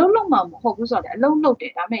အလုံးလုံးမှာမဟုတ်ဘူးဆိုတော့အလုံးလုံးတ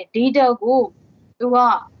ယ်ဒါပေမဲ့ data ကို तू က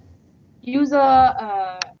user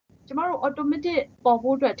ကျမတို့ automatic ပေါ်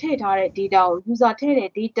ဖို့အတွက်ထည့်ထားတဲ့ data ကို user ထည့်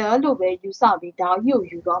တဲ့ data လို့ပဲယူဆပြီးဒါကို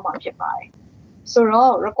ယူသွားမှာဖြစ်ပါတယ်ဆို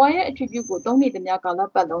တော့ require attribute ကိုသုံးနေသမျှကာလ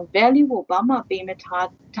ပတ်လုံး value ကိုဘာမှပေးမထား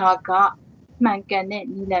တာကမှန်ကန်တဲ့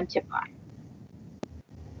နည်းလမ်းဖြစ်ပါတယ်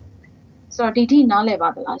ဆိုတော့ဒီထိနားလည်ပါ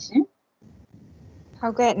သလားရှင်ဟု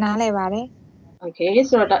တ်ကဲ့နားလည်ပါတယ် okay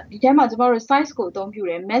ဆိုတော့ဒီထဲမှာကျမတို့ size ကိုအသုံးပြု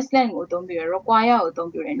တယ် max length ကိုအသုံးပြုတယ် require ကိုအသုံး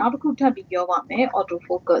ပြုတယ်နောက်တစ်ခုထပ်ပြီးပြောပါမယ် auto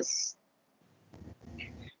focus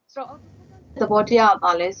ဆိုတော့သဘောတရား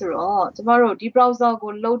ပါလဲဆိုတော့ကျမတို့ဒီ browser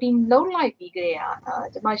ကို loading လုပ်လိုက်ပြီးကြရ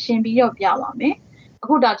ကျမရှင်းပြီးတော့ပြပါမယ်အ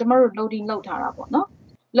ခုဒါကျမတို့ loading လုပ်ထားတာပေါ့နော်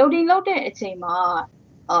loading လုပ်တဲ့အချိန်မှာ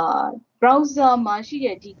browser မှာရှိ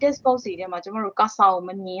တဲ့ဒီ text box တွေထဲမှာကျမတို့ cursor ကိုမ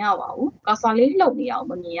မြင်ရပါဘူး cursor လေးလှုပ်နေအောင်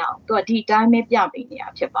မမြင်ရအောင်သူကဒီအတိုင်းပဲပြပေးနေတာ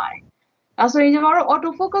ဖြစ်ပါတယ်ဒါဆိုရင်ကျမတို့ auto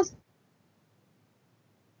focus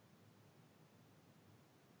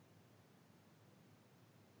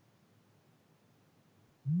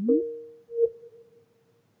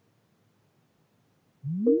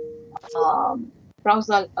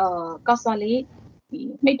browser cursor လေးဒီ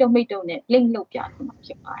မိတ်တုံနဲ့ link လုပ်ပြနေမှာ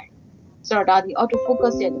ဖြစ်ပါတယ်ဆိုတော့ဒါဒီ auto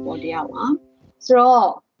focus ရဲ့သဘောတရားပါဆိုတော့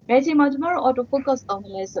ဘယ်ချိန်မှာကျမတို့ auto focus သုံး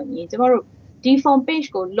လဲဆိုရင်ကျမတို့ဒီ form page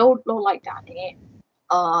ကို load လုပ်လိုက်တာနဲ့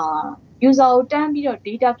user ကိုတန်းပြီးတော့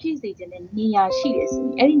data ဖြည့်စေခြင်းတဲ့နေရာရှိတယ်ဆိုရ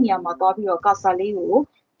င်အဲ့ဒီနေရာမှာသွားပြီးတော့ cursor လေးကို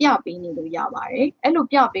ပြပေးနေလို့ရပါတယ်အဲ့လို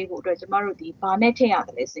ပြပေးဖို့အတွက်ကျမတို့ဒီဘာနဲ့ထည့်ရတ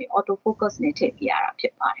ယ်လဲဆိုရင် auto focus နဲ့ထည့်ပြရတာဖြ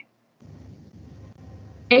စ်ပါတယ်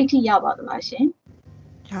အဲ့ဒီရပါသလားရှင်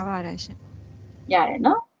ရပါတယ်ရှင်ရတယ်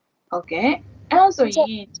နော်ဟုတ်ကဲ့အဲ့တော့ဆိုရ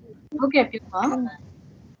င်ဟုတ်ကဲ့ပြောပါ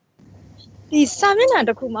ဒီစာမျက်နှာ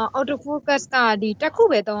တစ်ခုမှာ auto focus ကဒီတစ်ခု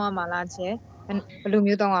ပဲသုံးရမှာလားရှင်ဘယ်လို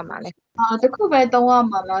မျိုးသုံးရမှာလဲတစ်ခုပဲသုံးရ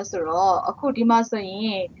မှာလားဆိုတော့အခုဒီမှာဆိုရ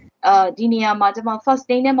င်ဒီနေရာမှာကျွန်မ first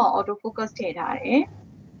name ထဲမှာ auto focus ထည့်ထားတယ်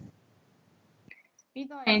ပြီး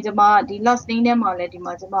တော့ရင်ကျွန်မဒီ last name ထဲမှာလည်းဒီ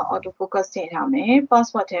မှာကျွန်မ auto focus ထည့်ထားမယ်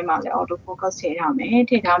password ထဲမှာလည်း auto focus ထည့်ထားမယ်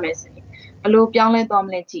ဆိုရင်ဘယ်လိုပြောင်းလဲသွားမ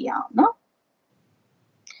လဲကြည့်အောင်နော်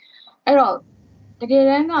အဲ့တော့တကယ်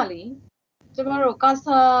တမ်းကလေကျွန်တော်တို့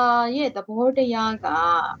cursor ရဲ့သဘောတရားက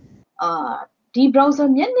ဒီ browser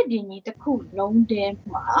မျက်နှာပြင်ကြီးတစ်ခုလုံးထဲ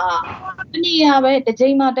မှာတနေရာပဲတစ်ချိ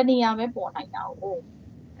န်မှာတနေရာပဲပေါ်နိုင်တာ哦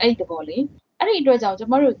အဲ့ဒီသဘောလေအဲ့ဒီအတွက်ကြောင့်ကျွန်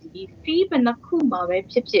တော်တို့ဒီ feed ဘယ်နှခုမှာပဲ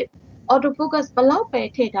ဖြစ်ဖြစ် auto focus ဘလောက်ပဲ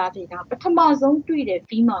ထည့်ထားပထမဆုံးတွေ့တဲ့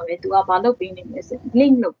feed မှာပဲသူကဘာလုပ်ပေးနေမလဲဆို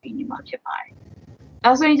link လုပ်ပေးနေမှာဖြစ်ပါတယ်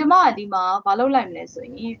ဒါဆိုရင်ကျွန်မကဒီမှာဘာလုပ်လိုက်မလဲဆို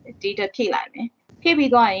ရင် data ဖြည့်လိုက်မယ်ဖြည့်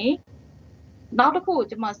ပြီးသွားရင်နောက်တစ်ခုကို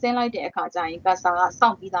ကျွန်မဆင်းလိုက်တဲ့အခါကျရင် cursor ကစော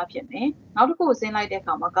င့်ပြီးသားဖြစ်မယ်နောက်တစ်ခုကိုဆင်းလိုက်တဲ့အ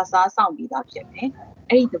ခါမှာ cursor စောင့်ပြီးသားဖြစ်မယ်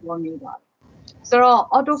အဲ့ဒီသဘောမျိုးပါဆိုတော့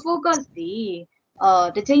auto focus ဒီ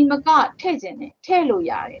တစ်ချိန်မကထည့်ခြင်းနဲ့ထည့်လို့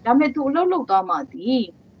ရတယ်ဒါပေမဲ့သူအလုပ်လုပ်သွားမှဒီ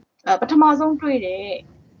ပထမဆုံးတွေ့တဲ့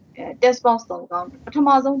text box တော့ပထမ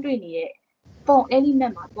ဆုံးတွေ့နေတဲ့ form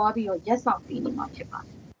element မှာသွားပြီးတော့ရက်ဆောင်ပေးနေမှာဖြစ်ပါတ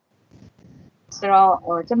ယ်ဆို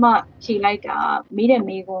တော့ကျွန်မဖြေလိုက်တာမေးတဲ့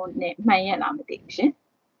မေးခွန်းနဲ့မှန်ရလားမသိဘူးရှင်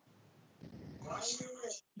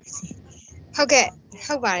ဟုတ်ကဲ့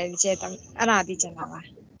ဟုတ်ပါတယ်ဒီကျအဲ့ဒါသိချင်တာပါ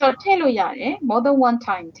တော့ထည့်လို့ရတယ် more than one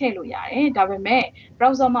time ထည့်လို့ရတယ်ဒါပေမဲ့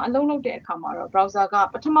browser မှာအလုပ်လုပ်တဲ့အခါမှာတော့ browser က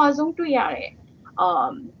ပထမဆုံးတွေ့ရတဲ့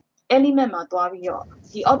element မှာသွားပြီးတော့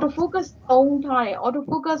ဒီ auto focus သုံးထားတဲ့ auto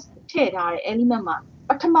focus ထည့်ထားတဲ့ element မှာ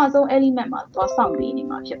ပထမဆုံး element မှာသွားစောင့်ပေးနေ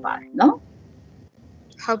မှာဖြစ်ပါတယ်နော်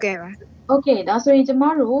ဟုတ်ကဲ့ပါ Okay ဒါဆိုရင်ကျမ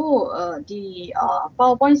တို့ဒီ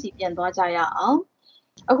PowerPoint စီပြန်သွားကြရအောင်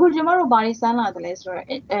အခုကျမတို့ဘာတွေစမ်းလာတယ်လဲဆိုတော့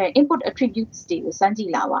input attributes တွေကိုစမ်းကြ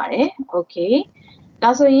ည့်လာပါတယ် Okay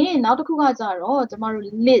ဒါဆိုရင်နောက်တစ်ခုကကြတော့ကျမတို့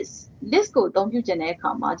list ကိုအသုံးပြုကျင်တဲ့အခါ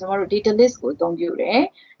မှာကျမတို့ data list ကိုအသုံးပြုတယ်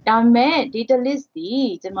ဒါပေမဲ့ data list ဒီ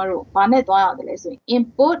ကျမတို့ဘာနဲ့သွားရတယ်လဲဆိုရင်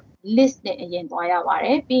input list နဲ့အရင်သွားရပါတ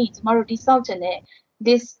ယ်ပြီးရင်ကျမတို့ဒီစောင့်ချင်တဲ့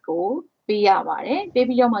list ကိုပေးရပါတယ်ပေး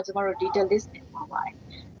ပြီးတော့မှကျမတို့ data list နဲ့သွားပါတယ်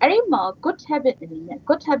အဲ့ဒီမှာ good habit အနေနဲ့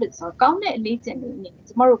good habit ဆိုတော့ကောင်းတဲ့အလေးကျင့်လေးအနေနဲ့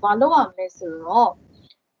ကျမတို့ဘာလုပ်ရမလဲဆိုတော့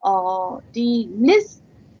ဒီ list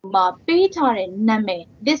မှာပေးထားတဲ့နာမည်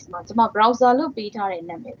list မှာကျမ browser လို့ပေးထားတဲ့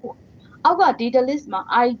နာမည်ပေါ့အောက်က data list မှာ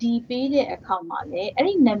ID ပေးတဲ့အခါမှာလည်းအဲ့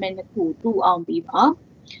ဒီနာမည်တစ်ခုတူအောင်ပေးပါ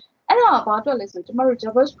အဲ့ဒါဘာအတွက်လဲဆိုကျမတို့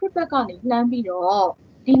JavaScript ဘက်ကနေလှမ်းပြီးတော့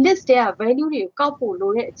ဒီ list တွေက value တွေကိုကောက်ဖို့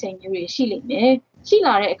လိုတဲ့အချိန်မျိုးတွေရှိလိမ့်မယ်ရှိ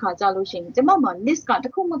လာတဲ့အခါကျလို့ရှိရင်ကျမမှာ list ကတ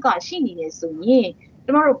စ်ခုမှကရှိနေတယ်ဆိုရင်ကျ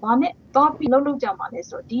မတို့ဘာနဲ့သွားပြီးလုပ်ကြမှာလဲ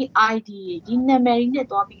ဆိုတော့ဒီ ID ဒီနာမည်တွေနဲ့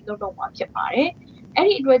သွားပြီးလုပ်မှာဖြစ်ပါတယ်အဲ့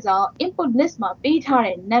ဒီအတွက်ကြောင့် input list မှာပေးထား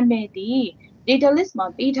တဲ့နာမည်ဒီ data list မှာ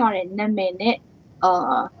ပေးထားတဲ့နာမည်နဲ့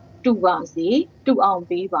တူပါစေတူအောင်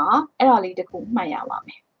ပေးပါအဲ့ဒါလေးတစ်ခုမှတ်ရပါမ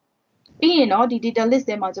ယ်ပြီးရင်တော့ဒီ data list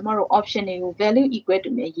ထဲမှာကျမတို့ option တွေကို value equal to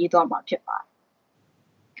နဲ့ရေးသွားမှာဖြစ်ပါတယ်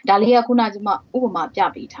ဒါလေးကခုနကကျမဥပမာပြ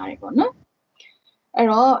ပေးထားတယ်ပေါ့နော်အဲ့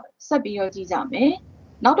တော့ဆက်ပြီးတော့ကြည့်ကြမယ်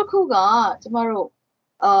နောက်တစ်ခုကကျမတို့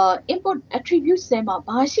input attributes ထဲမှာ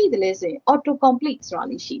ဘာရှိတယ်လဲဆိုရင် auto complete ဆိုတာ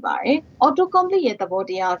လေးရှိပါတယ် auto complete ရဲ့သဘော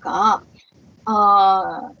တရားက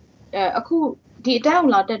အခုဒီအတိုင်းအော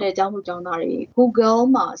င်လာတက်တဲ့အကြောင်းလူကြောင်းသားတွေ Google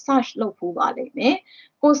မှာ search လုပ်ဖို့ပါလိမ့်မယ်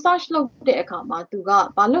ကို search လုပ်တဲ့အခါမှာသူက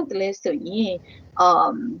ဘာလုပ်တယ်လဲဆိုရင်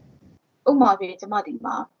ဥပမာပြကျမဒီ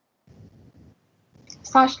မှာ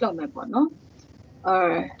search လုပ်မယ်ပေါ့နော်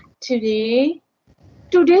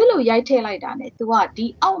today လို့ရိုက်ထည့်လိုက်တာ ਨੇ သူကဒီ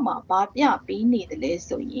အောက်မှာဘာပြပေးနေတယ်လဲ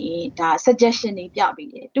ဆိုရင်ဒါ suggestion တွေပြပေး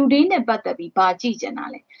တယ် today နဲ့ပတ်သက်ပြီးဘာကြည့်ကြတာ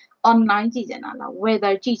လဲ online ကြည့်ကြတာလား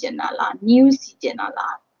weather ကြည့်ကြတာလား news ကြည့်ကြတာ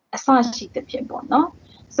လားအစရှိသဖြင့်ပေါ့နော်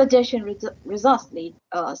suggestion results လေး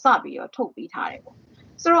စပြီးတော့ထုတ်ပေးထားတယ်ပေါ့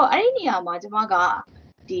ဆိုတော့အဲ့ဒီနေရာမှာကျွန်မက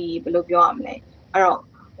ဒီဘယ်လိုပြောရမလဲအဲ့တော့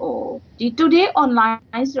ဒီ today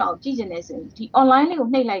online ဆိုတော့ကြည့်ကြတယ်ဆိုရင်ဒီ online လေးကို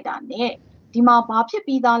နှိပ်လိုက်တာ ਨੇဒီမှာဘာဖြစ်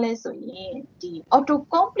ပြီးသားလဲဆိုရင်ဒီ auto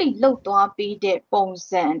complete လုပ်သွားပေးတဲ့ပုံ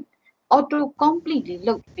စံ auto complete လေး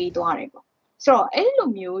လုပ်ပေးသွားတယ်ပေါ့ဆိုတော့အဲ့လို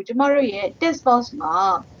မျိုးကျမတို့ရဲ့ text box မှာ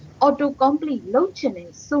auto complete လုပ်ချင်တ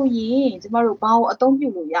ယ်ဆိုရင်ကျမတို့ဘာကိုအသုံးပြု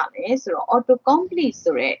လို့ရလဲဆိုတော့ auto complete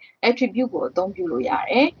ဆိုတဲ့ attribute ကိုအသုံးပြုလို့ရ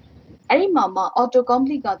တယ်အဲ့ဒီမှာ auto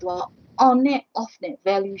complete ကသူက on နဲ့ off နဲ့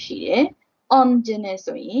value ရှိတယ် on ကျင်နေ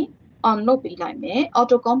ဆိုရင် on လုပ်ပေးလိုက်မယ်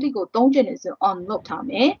auto complete ကိုသုံးချင်တယ်ဆိုရင် on လုပ်ထား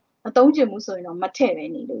မယ်မသုံးချင်ဘူးဆိုရင်တော့မထည့်ပဲ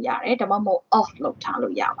နေလို့ရတယ်ဒါမှမဟုတ် off လုပ်ထား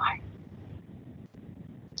လို့ရပါတယ်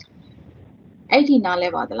အဲ့ဒီနားလဲ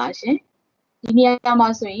ပါသလားရှင်ဒီနေရာမှာ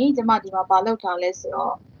ဆိုရင်ကျမဒီမှာဘာလုပ်ထားလဲဆို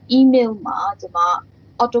တော့ email မှာကျမ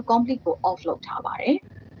auto complete ကို off လုပ်ထားပါတယ်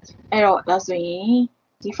အဲ့တော့ဒါဆိုရင်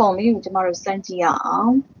ဒီ form လေးကိုကျမတို့စမ်းကြည့်ရအော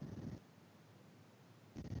င်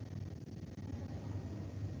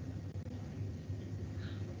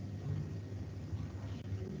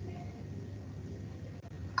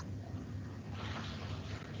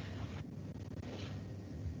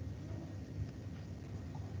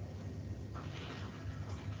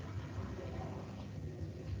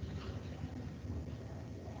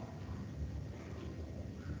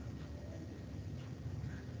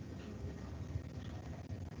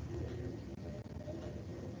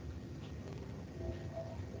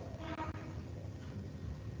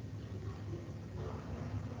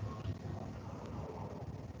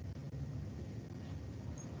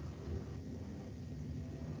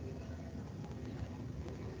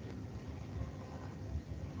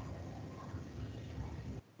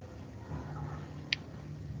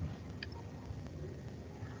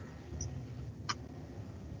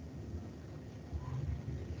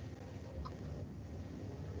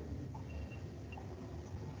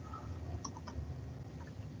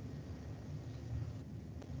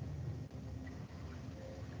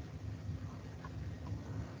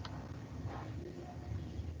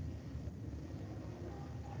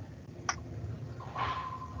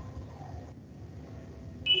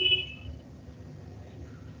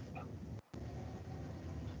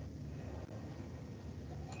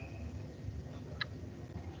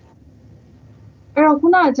တော့ခု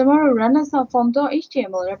နကကျမတို့ Renaissance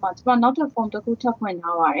form.html ထဲမှာကျမနောက်ထပ် form တစ်ခုထပ်ဖွင့်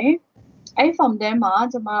ထားပါတယ်အဲ့ form ထဲမှာ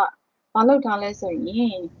ကျမမလုပ်ထားလဲဆိုရ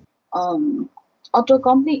င် auto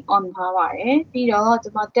complete on ထားပါတယ်ပြီးတော့ကျ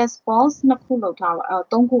မ text box နှစ်ခုလုပ်ထားပါ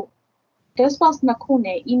သုံးခု text box နှစ်ခု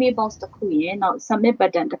နဲ့ email box တစ်ခုရယ်နောက် submit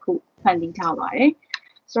button တစ်ခုဖန်တီးထားပါတယ်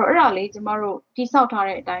ဆိုတော့အဲ့ဒါလေးကျမတို့တိစောက်ထား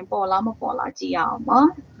တဲ့အတိုင်းပေါ်လားမပေါ်လားကြည့်ရအောင်ပါ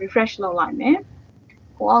refresh လုပ်လိုက်မယ်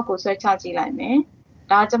ကိုအောက်ကိုဆွဲချကြည့်လိုက်မယ်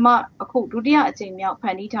ဒါကျမအခုဒုတိယအကြိမ်မြောက်ဖ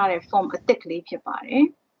န်တီးထားတဲ့ form အသစ်ကလေးဖြစ်ပါတယ်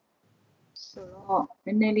ဆိုတော့န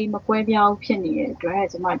ည်းနည်းလေးမကွဲပြားဘူးဖြစ်နေတဲ့အတွက်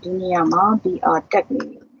ကျမဒီနေရာမှာ BR tag လေး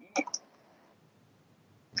နဲ့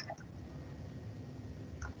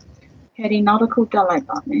heading နောက်တစ်ခုတက်လိုက်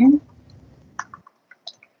ပါမယ်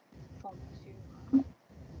form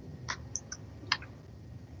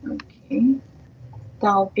 2 okay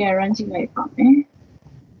ဒါကိုပြန် run ကြည့်လိုက်ပါမယ်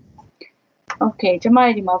okay ကျမ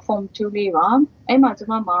ဒီမှာ form 2လေးပါအဲ့မှာကျ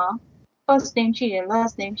မမှာ first name ရှိရယ်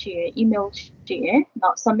last name ရှိရယ် email ရှိရယ်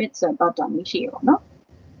နောက် submit ဆိုတဲ့ button လေးရှိရယ်ပေါ့နော်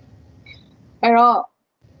အဲ့တော့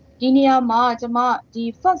ဒီနေရာမှာကျမဒီ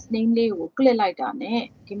first name လေးကို click လိုက်တာနဲ့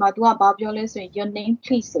ဒီမှာ तू ကဘာပြောလဲဆိုရင် your name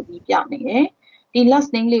please ဆိုပြီးပြနေတယ်ဒီ last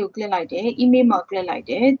name လေးကို click လိုက်တယ် email မှာ click လိုက်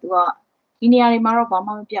တယ် तू ကဒီနေရာတွေမှာတော့ဘာ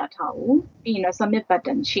မှမပြထားဘူးပြီးရင်တော့ submit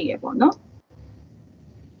button ရှိရယ်ပေါ့နော်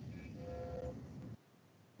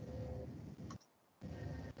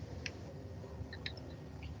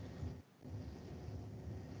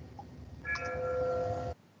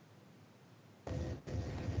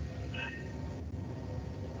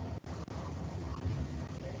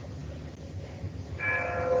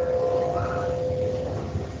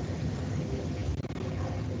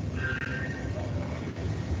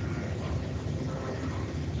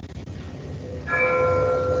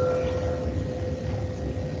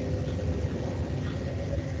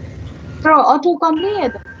ဆိုတော့ auto complete ရဲ့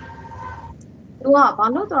သူကဘာ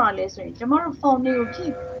လို့တော်တာလဲဆိုရင်ကျမတို့ form လေးကိုဖြ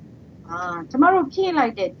ည့်ကျမတို့ဖြည့်လို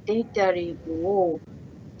က်တဲ့ data တွေကို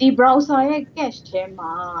ဒီ browser ရဲ့ cache ထဲ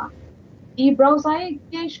မှာဒီ browser ရဲ့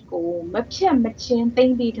cache ကိုမဖြတ်မချင်းသိ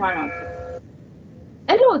မ်းပေးထားတာ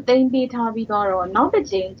အဲ့လိုသိမ်းပေးထားပြီးတော့နောက်တစ်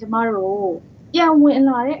ချိန်ကျမတို့ပြန်ဝင်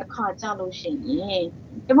လာတဲ့အခါကြလို့ရှိရင်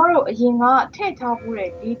ကျမတို့အရင်ကထည့်ထားဖို့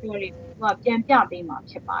တဲ့ data တွေကိုပြန်ပြပေးမှာ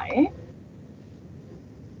ဖြစ်ပါတယ်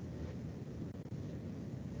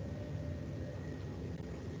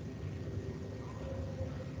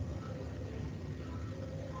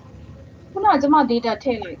ခုနကကျမ data ထ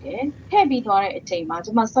ည့်လိုက်တယ်ထည့်ပြီးသွားတဲ့အချိန်မှာကျ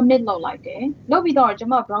မ submit လုပ်လိုက်တယ်လုပ်ပြီးတော့ကျ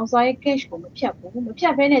မ browser ရဲ့ cache ကိုမဖြတ်ဘူးမဖြ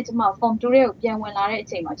တ်ဘဲနဲ့ကျမ form 2ရဲ့ကိုပြန်ဝင်လာတဲ့အ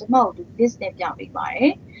ချိန်မှာကျမကိုဒီ list နဲ့ပြပေးပါတ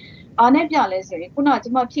ယ်ဘာနဲ့ပြလဲဆိုရင်ခုနကကျ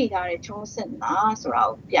မဖြည့်ထားတဲ့ Chaw Sint လားဆိုတာ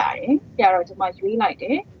ကိုပြတယ်ပြတော့ကျမရွေးလိုက်တ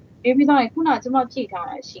ယ်ရွေးပြီးတော့ခုနကကျမဖြည့်ထား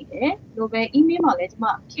တာရှိတယ်လိုပဲ email မှာလည်းကျမ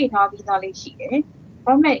ဖြည့်ထားပြီးသားလေးရှိတယ်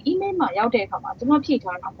ဒါပေမဲ့ email မှာရောက်တဲ့အခါမှာကျမဖြည့်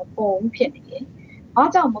ထားတာမပေါ်ဘူးဖြစ်နေတယ်ဘာ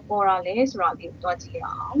ကြောင့်မပေါ်တာလဲဆိုတာလေးကိုတွားကြည့်ရ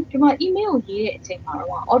အောင်ဒီမှာ email ကိုရေးတဲ့အချိန်မှာ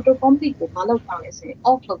တော့ auto complete ကိုမလုပ်ထားလဲဆိုရင်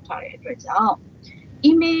off လုပ်ထားတဲ့အတွက်ကြောင့်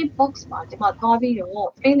email box မှာကျမသွားပြီးတော့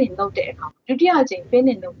fill in လုပ်တဲ့အခါဒုတိယအချိန် fill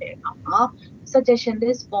in လုပ်တဲ့အခါမှာ suggestion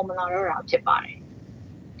list formula တော့တာဖြစ်ပါတယ်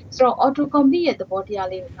ဆိုတော့ auto complete ရဲ့သဘောတရား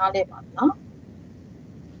လေးကိုနားလည်ပါလား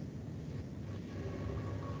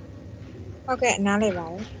ဟုတ်ကဲ့နားလည်ပါ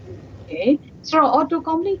တယ် okay ဆိုတော့ auto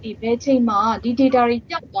complete ဒီဘယ်ချိန်မှာဒီ data တွေ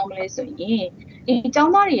ပြတ်သွားမလဲဆိုရင်ဒီအကြော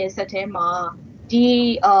င်းသားတွေရဲ့set ထဲမှာ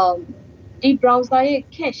ဒီ browser ရဲ့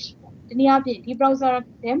cache တနည်းအားဖြင့်ဒီ browser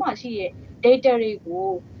ထဲမှာရှိတဲ့ data တွေကို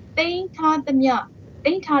သိမ်းထားသမျှ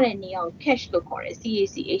သိမ်းထားတဲ့နေရာကို cache လို့ခေါ်တယ်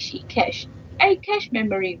cache အဲ့ဒီ cache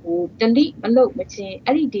memory ကို delete မလုပ်မချင်း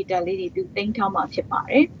အဲ့ဒီ data လေးတွေသူသိမ်းထားမှာဖြစ်ပါ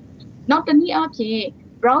တယ်နောက်တနည်းအားဖြင့်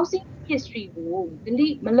browsing history ကို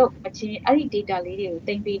delete မလုပ်မချင်းအဲ့ဒီ data လေးတွေကို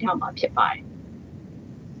သိမ်းပေးထားမှာဖြစ်ပါတယ်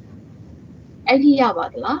အဲ့ဒီရပါ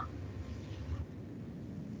သလား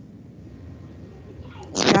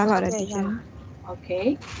ရပါတယ်ဒီကျန် Okay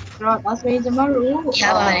ဆိုတော့ဒါဆိုရင်ကျမတို့ရ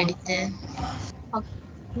ပါတယ်ဒီကျန်ဟုတ်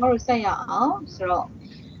ကျမတို့ဆက်ရအောင်ဆိုတော့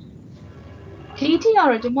ဒီအထိက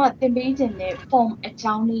တော့ကျမသင်ပေးခြင်းတဲ့ form အ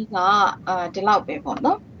ကြောင်းလေးကဒီလောက်ပဲပေါ့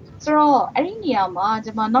နော်ဆိုတော့အဲ့ဒီနေရာမှာကျ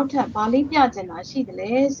မနောက်ထပ်ဗာလေးပြချင်တာရှိတယ်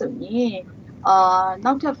လေဆိုရင်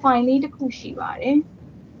နောက်ထပ် file လေးတစ်ခုရှိပါတယ်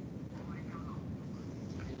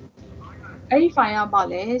အဲ့ဒီ file ကပါ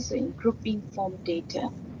လဲဆိုရင် grouping form data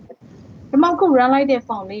ဒီမှာခု run လိုက်တဲ့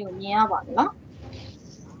form လေးကိုမြင်ရပါသလား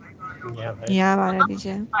ရပါတယ်ဒီကျ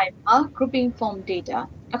န် file မှာ grouping form data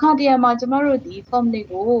အခါတရံမှာကျမတို့ဒီ form တွေ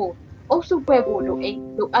ကိုအုပ်စုဖွဲ့ဖို့လို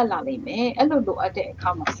အပ်လာလိမ့်မယ်အဲ့လိုလိုအပ်တဲ့အခါ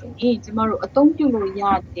မှာဆိုရင်ကျမတို့အသုံးပြုလို့ရ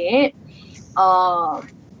တဲ့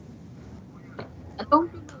အသုံး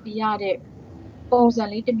ပြုလို့ရတဲ့ပုံစံ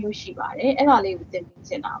လေးတစ်မျိုးရှိပါတယ်အဲ့ဒါလေးကိုသင်ပေး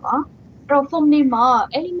ချင်တာပါအဲ့ form နေမှာ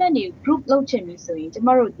element တွေ group လုပ်ချင်ပြီဆိုရင်ကျမ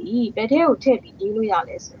တို့ဒီဘယ်ထဲကိုထည့်ပြီးရေးလို့ရ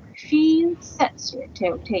လဲဆို field set ဆိုတဲ့ထဲ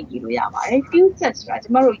ကိုထည့်ရေးလို့ရပါတယ် field set ဆိုတာကျ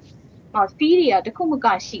မတို့field တွေကတစ်ခုမက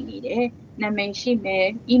ရှိနေတယ်နာမည်ရှိမယ်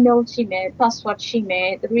email ရှိမယ် password ရှိမယ်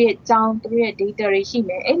သူတို့ရဲ့အကြောင်းသူတို့ရဲ့ data တွေရှိမ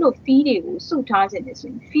ယ်အဲ့လို field တွေကိုစုထားခြင်းနဲ့ဆို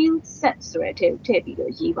ရင် field set ဆိုတဲ့ထဲကိုထည့်ပြီး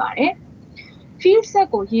တော့ရေးပါတယ် field set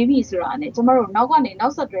ကိုရေးပြီဆိုတာနဲ့ကျမတို့နောက်ကနေနော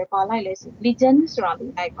က်ဆက်တွဲပါလိုက်လဲဆို legend ဆိုတာ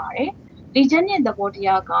လေးလိုက်ပါတယ် legend ရဲ့သဘောတ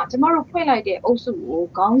ရားကကျမတို့ဖွဲ့လိုက်တဲ့အုပ်စုကို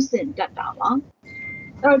ခေါင်းစဉ်တက်တာပါ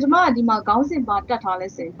အဲ့တော့ကျမကဒီမှာခေါင်းစဉ်ပါတက်ထားလဲ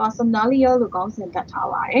ဆိုရင် personalia လို့ခေါင်းစဉ်တက်ထား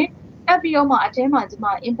ပါတယ်တက်ပြီးတော့မှအထဲမှာကျမ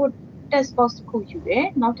input text box တစ်ခုယူတယ်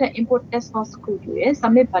နောက်ထပ် input text box တစ်ခုယူတယ်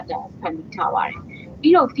submit button ဖန်တီးထားပါတယ်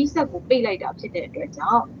ပြီးတော့ feed set ကိုပိတ်လိုက်တာဖြစ်တဲ့အတွက်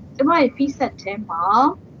ကြောင့်ကျမရဲ့ feed set ထဲမှာ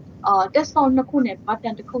text box နှစ်ခုနဲ့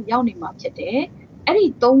button တစ်ခုရောက်နေမှာဖြစ်တယ်အဲ့ဒီ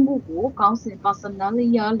သုံးခုကိုခေါင်းစဉ်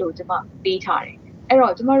personalia လို့ကျမပေးထားတယ်အဲ့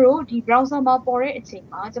တော့ကျမတို့ဒီ browser မှာပေါ်တဲ့အချိန်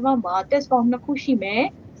မှာကျမမှာ text box နှစ်ခုရှိမယ်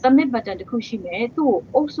submit button တစ်ခုရှိမယ်သူ့ကို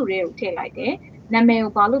အုပ်စုတွေကိုထည့်လိုက်တယ်နာမည်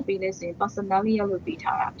ကိုဘာလို့ပေးလဲဆိုရင် personalia လို့ပေး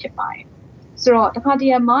ထားတာဖြစ်ပါတယ်ဆိုတော့တစ်ခါတ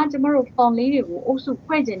ည်းမှာကျမတို့ form လေးတွေကိုအုပ်စု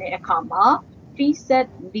ဖွဲ့ခြင်းတဲ့အခါမှာ feed set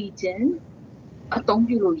legend အသုံး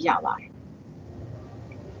ပြုလို့ရပါတယ်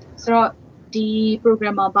ဆိုတော့ဒီ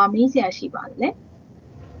program မှာဗာမေးစရာရှိပါလဲ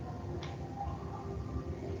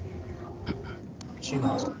မရှိ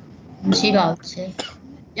ပါဘူးရှင်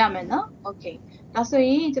ရမယ်နော် okay ဒါဆိုရ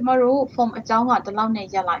င်ကျမတို့ form အကြောင်းကဒီလောက်နဲ့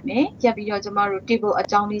ရက်လိုက်မယ်ရက်ပြီးတော့ကျမတို့ table အ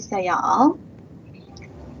ကြောင်းလေးဆက်ရအောင်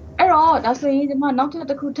အဲ့တော့ဒါဆိုရင်ကျမနောက်ထပ်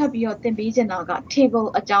တစ်ခုထပ်ပြီးတော့သင်ပေးချင်တာက table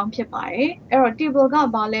အကြောင်းဖြစ်ပါတယ်အဲ့တော့ table က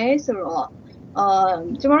ဘာလဲဆိုတော့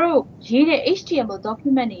ကျမတို့ရေးတဲ့ HTML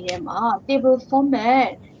document တွေထဲမှာ table format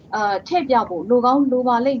ထည့်ပြဖို့လိုကောင်းလို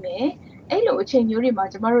ပါလိမ့်မယ်အဲ့လိုအချိန်မျိုးတွေမှာ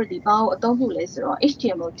ကျမတို့ဒီဘာကိုအသုံးပြုလဲဆိုတော့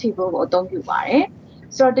HTML table ကိုအသုံးပြုပါတယ်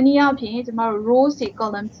ဆိုတော့တနည်းအားဖြင့်ကျမတို့ rows တွေ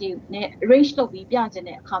columns တွေနဲ့ arrange လုပ်ပြီးပြချင်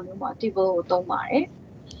တဲ့အခါမျိုးမှာ table ကိုသုံးပါတယ်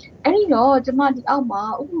အဲ့ဒီတော့ကျမဒီအောက်မှာ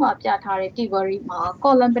ဥပမာပြထားတဲ့ table တွေမှာ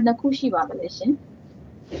column ဘယ်နှခုရှိပါသလဲရှင်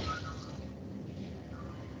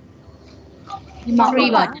ဒီမှာ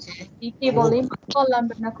3ပါဒီ table လေးမှာ column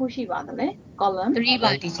ဘယ်နှခုရှိပါသလဲ column 3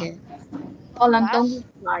ပါ teacher column 3ခု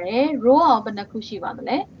ရှိပါတယ် row ဘယ်နှခုရှိပါသ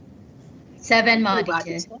လဲ7ပါ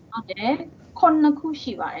teacher ဟုတ်တယ်9ခု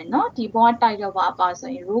ရှိပါတယ်เนาะဒီဘောက title ပါအပါဆို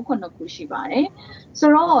ရင် row 9ခုရှိပါတယ်ဆို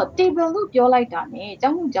တော့ table လို့ပြောလိုက်တာ ਨੇ ကျော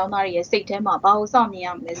င်းသူကျောင်းသားတွေရဲ့စိတ်ထဲမှာဘာကိုစောင့်မြင်ရ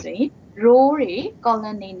မလဲဆိုရင် row တွေ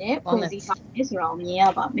column တွေနဲ့ဖွဲ့စည်းထားတယ်ဆိုတာကိုမြင်ရ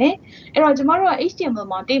ပါမယ်အဲ့တော့ကျမတို့က HTML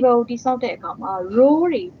မှာ table ကိုတိစောက်တဲ့အခါမှာ row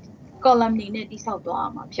တွေ column တွေနဲ့တိစောက်သွားရ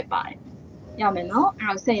မှာဖြစ်ပါတယ်ရမယ်เนาะ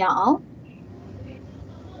အဲ့တော့ဆက်ရအောင်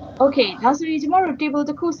okay ဒါဆိုရင်ကျမတို့ table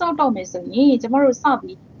တစ်ခုစောက်တော့မယ်ဆိုရင်ကျမတို့စ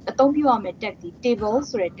ပြီးအသုံးပြုရမယ့် tag ဒီ table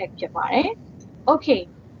ဆိုတဲ့ tag ဖြစ်ပါတယ် okay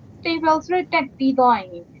table ဆိုတဲ့ tag ပြီးသွားရ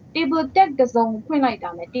င် table tag တစ်စုံဖွင့်လိုက်တာ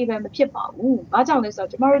နဲ့ table မဖြစ်ပါဘူး။ဘာကြောင့်လဲဆို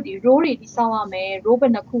တော့ကျမတို့ဒီ row တွေတိစောက်ရမယ် row ဘ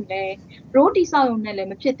ယ်နှခုလဲ row တိစောက်ရုံနဲ့လည်း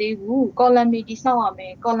မဖြစ်သေးဘူး column တွေတိစောက်ရမ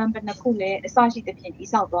ယ် column ဘယ်နှခုလဲအစရှိသဖြင့်တိ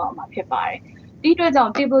စောက်သွားအောင်မှာဖြစ်ပါတယ်။ဒီအတွက်ကြော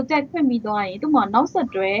င့် table tag ဖွင့်ပြီးသွားရင်သူ့မှာနောက်ဆက်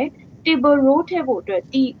တွဲ table row ထည့်ဖို့အတွက်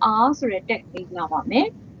tr ဆိုတဲ့ tag လေးလာပါမယ်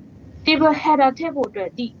။ table header ထည့်ဖို့အတွက်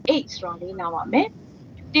t8 ဆိုတာလေးလာပါမယ်။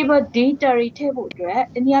 table data တွေထည့်ဖို့အတွက်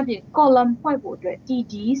တနည်းအားဖြင့် column ဖွဲ့ဖို့အတွက်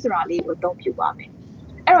td ဆိုတာလေးကိုအသုံးပြုပါမယ်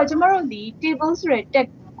အဲ့တော့ကျမတို့ဒီ table ဆိုတဲ့ tag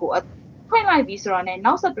ကိုဖွင့်လိုက်ပြီဆိုတာနဲ့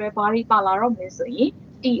နောက်ဆက်တွဲဘာတွေပါလာတော့မလဲဆိုရင်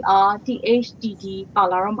tr th td ပါ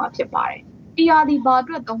လာတော့မှာဖြစ်ပါတယ် tr ဒီဘာအ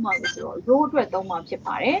တွက်သုံးပါလဲဆိုတော့ row အတွက်သုံးမှာဖြစ်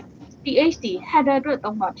ပါတယ် th ဒီ header အတွက်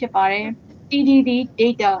သုံးမှာဖြစ်ပါတယ် td ဒီ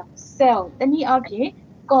data cell တနည်းအားဖြင့်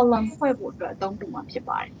column ဖွဲ့ဖို့အတွက်အသုံးပြုမှာဖြစ်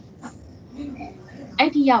ပါတယ်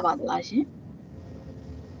အဲ့ဒီရပါသလားရှင်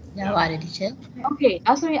ရပါတယ် teacher okay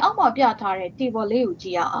ဒါဆိုရင်အောက်မှာပြထားတဲ့ table လေးကိုကြ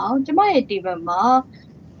ည့်ရအောင်ကျမရဲ့ table မှာ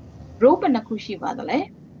row ဘယ်နှခုရှိပါသလဲ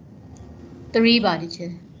3ပါ teacher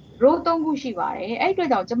row 3ခုရှိပါတယ်အဲ့အတွက်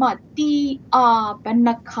ကြောင့်ကျမ tr ဘယ်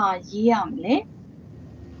နှခါရေးရမလဲ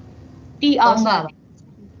tr 3ပါ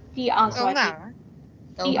tr ဆိုတာ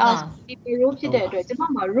tr row ဖြစ်တဲ့အတွက်ကျမ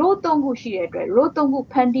မှာ row 3ခုရှိတဲ့အတွက် row 3ခု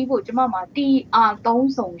ဖန်တီးဖို့ကျမမှာ tr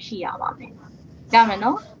 3စုံရှိရပါမယ်ရမယ်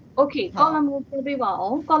နော်Okay, column ကိုပြောပြပါအော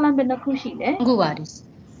င် column ဘယ်နှခုရှိလဲ3ခုပါဒီ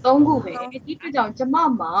3ခုပဲဒီအတွက်ကြောင့်ကျမ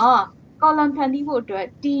မှာ column ဖန်တီးဖို့အတွက်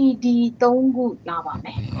td 3ခုလာပါမ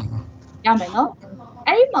ယ်ရမယ်နော်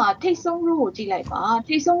အဲ့ဒီမှာထိတ်ဆုံး row ကိုကြည့်လိုက်ပါ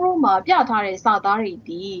ထိတ်ဆုံး row မှာပြထားတဲ့စာသားတွေ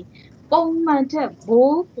ဒီပုံမှန်ထက်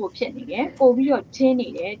bold ပိုဖြစ်နေတယ်ပို့ပြီးတော့ချင်းနေ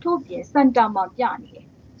တယ်ထို့ပြင် center မှာပြနေတယ်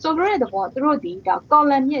ဆိုတော့တဲ့ဘောသူတို့ဒီဒါ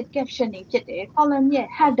column ရဲ့ caption တွေဖြစ်တယ် column ရဲ့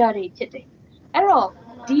header တွေဖြစ်တယ်အဲ့တော့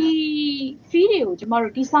ဒီ feed တွေကိုကျမ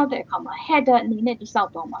တို့တိစောက်တဲ့အခါမှာ header အနေနဲ့တိစောက်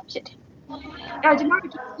သွားမှာဖြစ်တယ်။အဲ့တော့ကျမ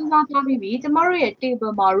တို့စဉ်းစားထားပြီးပြီကျမတို့ရဲ့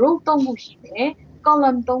table မှာ row 3ခုရှိမယ်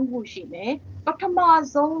column 3ခုရှိမယ် ပထမ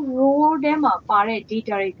ဆုံး row ထဲမှာပါတဲ့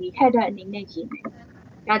data တွေဒီ header အနေနဲ့ရေးမယ်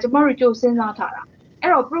။ဒါကျမတို့ကြိုစဉ်းစားထားတာ။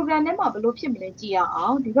အဲ့တော့ program ထဲမှာဘယ်လိုဖြစ်မလဲကြည့်ရအော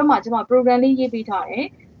င်။ဒီဘက်မှာကျမ program လေးရေးပေးထားတယ်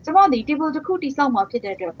။ကျမဒီ table တစ်ခုတိစောက်မှာဖြစ်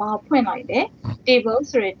တဲ့အတွက်ဘာဖွင့်လိုက်လဲ table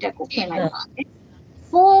ဆိုတဲ့ tab ကိုဖွင့်လိုက်ပါတယ်။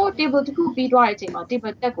 for table တစ်ခုပြီးသွားတဲ့အချိန်မှာ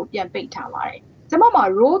table tab ကိုပြန်ပိတ်ထားပါတယ်။ကျမမှာ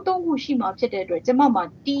row 3ခုရှိမှာဖြစ်တဲ့အတွက်ကျမမှာ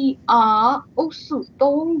tr အုပ်စု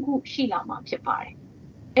3ခုရှိလာမှာဖြစ်ပါတယ်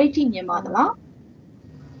။အဲ့ဒီမြင်ပါသလား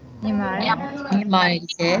မြင်ပါတယ်မြင်ပါတယ်ဒီ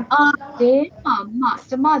ချက်ဒီမှာ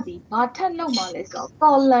ကျမဒီဘာထပ်လုပ်မှာလဲဆိုတော့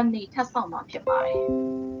column တွေထပ်ဆောက်မှာဖြစ်ပါတယ်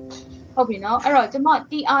ဟုတ်ပြီနော်အဲ့တော့ကျမ tr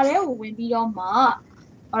ထဲကိုဝင်ပြီးတော့မှ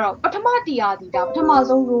အဲ့တော့ပထမ tr ဒီဒါပထမ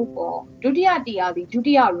ဆုံး row ပေါ့ဒုတိယ tr ဒီဒု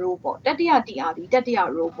တိယ row ပေါ့တတိယ tr ဒီတတိယ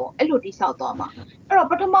row ပေါ့အဲ့လိုတိဆောက်သွားမှာအဲ့တော့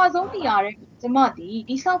ပထမဆုံး tr ထဲကျမဒီ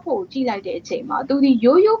တိဆောက်ဖို့ကြည့်လိုက်တဲ့အချိန်မှာသူဒီ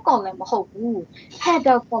ရိုးရိုး column မဟုတ်ဘူး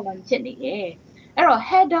header column ဖြစ်နေတယ်အဲ့တော့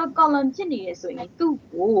header column ဖြစ်နေရဆိုရင်သူ့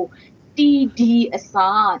ကို td အ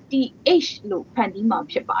စား th လို့ဖန်တီးမှာ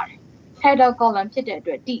ဖြစ်ပါတယ် header column ဖြစ်တဲ့အ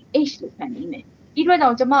တွက် th လို့ဖန်တီးမယ်ဒီအတွက်ကြော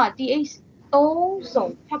င့်ကျမ th သုံးစုံ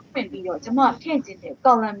ထပ်ဖွင့်ပြီးတော့ကျမထည့်ခြင်းတဲ့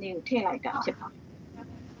column တွေကိုထည့်လိုက်တာဖြစ်ပါတယ်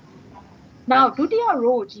။ Now ဒုတိယ row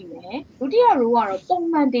ကိုကြည့်မယ်ဒုတိယ row ကတော့ပုံ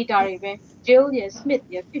မှန် data တွေပဲ Jill ရယ် Smith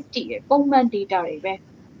ရယ် 50 ရယ်ပုံမှန် data တွေပဲ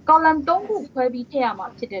column 3ခုခွဲပြီးထည့်ရမှာ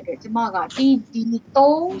ဖြစ်တဲ့အတွက်ကျမက td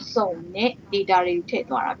သုံးစုံနဲ့ data တွေကိုထည့်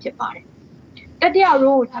သွားတာဖြစ်ပါတယ်တတိယ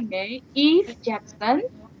row ကိုကြည့်မယ် Eve Jackson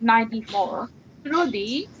 94သူတို့ဒီ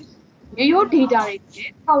ရိုး data တွေ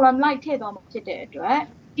column လိုက်ထည့်သွားမှာဖြစ်တဲ့အတွက်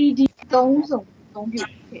td သုံးစုံသုံးပြု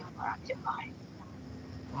ထည့်သွားတာဖြစ်ပါတယ်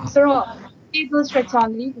ဆိုတော့ table structure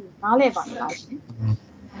လေးကိုနားလည်ပါလားရှင်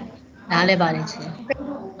နားလည်ပါတယ်ရှင်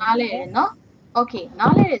နားလည်ရနော် okay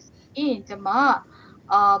နားလည်ရရင်ကျမ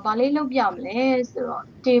ဘာလေးလုပ်ပြမလဲဆိုတော့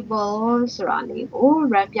table ဆိုတာလေးကို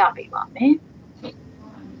run ပြပေးပါမယ်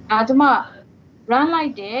ကျမ run လို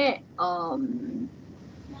က်တဲ့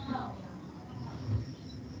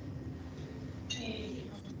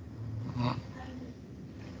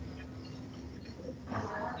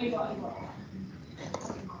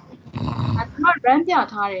ကျမ run ပြ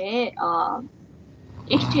ထားတဲ့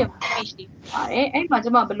HTML page လေးပါတယ်အဲ့မှာကျ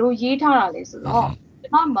မဘယ်လိုရေးထားတာလဲဆိုတော့ကျ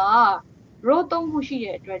မမှာ row 3ခုရှိ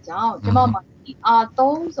တဲ့အတွက်ကြောင့်ကျမမှာ R3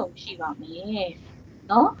 စုံရှိပါမယ်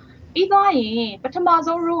เนาะပြီးသွားရင်ပထမ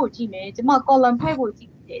ဆုံး row ကိုကြည့်မယ်ကျမ column ဖွဲ့ဖို့ကြ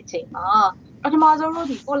ည့်တဲ့အချိန်မှာပထမဆုံး row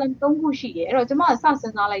ဒီ column 3ခုရှိတယ်အဲ့တော့ကျမစစ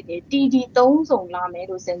ဉ်းစားလိုက်တယ် td 3စုံလာမယ်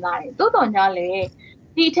လို့စဉ်းစားတယ်တိုးတော်ညာလေ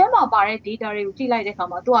ဒီအထဲမှာပါတဲ့ data တွေကိုကြည့်လိုက်တဲ့အခါ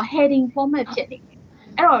မှာသူက heading format ဖြစ်နေတယ်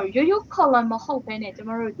အဲ့တော့ရိုးရိုး column မဟုတ်ဘဲနဲ့ကျမ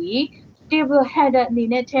တို့ဒီ table header အနေ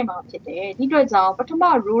နဲ့ထည့်မှာဖြစ်တယ်ဒီအတွက်ကြောင့်ပထမ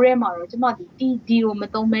row ထဲမှာတော့ကျမဒီ td ကိုမ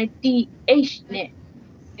သုံးဘဲ th နဲ့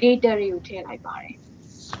data တွေကိုထည့်လိုက်ပါတယ်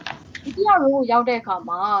ဒုတိယ row ကိုရောက်တဲ့အခါ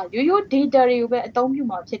မှာရိုးရိုး data တွေကိုပဲအသုံးပြု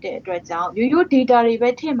မှာဖြစ်တဲ့အတွက်ကြောင့်ရိုးရိုး data တွေပဲ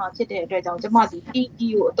ထည့်မှာဖြစ်တဲ့အတွက်ကြောင့်ကျမဒီ td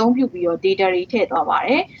ကိုအသုံးပြုပြီးတော့ data တွေထည့်သွားပါတ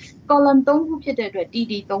ယ် column 3ခုဖြစ်တဲ့အတွက်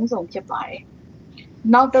td 3စုံဖြစ်ပါတယ်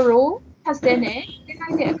နောက်တစ် row ထပ်ဆင်းနဲ့ထည့်လို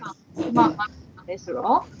က်တဲ့အခါကျမဘာလဲဆို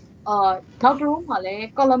တော့နောက်တစ် row မှာလည်း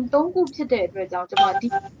column 3ခုဖြစ်တဲ့အတွက်ကြောင့်ကျမဒီ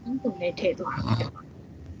3စုံနဲ့ထည့်သွားတာဖြစ်ပါတယ်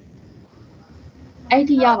အဲ့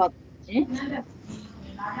ဒီရပါရှင်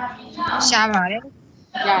ရှားပါတယ်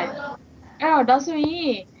ရတယ်အဲ့တော့ဒါဆိုရ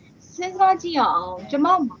င်စဉ်းစားကြည့်အောင်ကျမ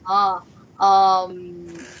မှာ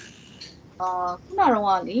ခုနက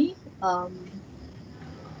တော့လေ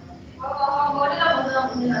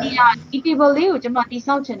ဒီ table လေးကိုကျမတိ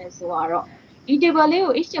ဆောက်ချင်တယ်ဆိုတော့ဒီ table လေး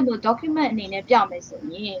ကို HTML document အနေနဲ့ပြမယ်ဆို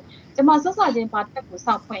ရင်ကျမစစချင်းဘာတက်ကို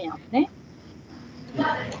စောက်ဖွင့်ရအောင်လေ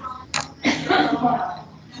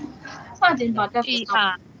စချင်းဘာတက်ကိုစော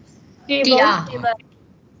က်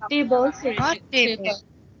table ဆိုရင် table နော်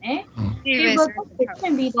table ကိုဖွ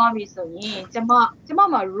င့်ပြီးသွားပြီဆိုရင်ကျမ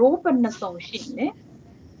မှာ row ဘယ်နှစုံရှိလဲ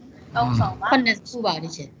3စုံပါ9စုပါလိ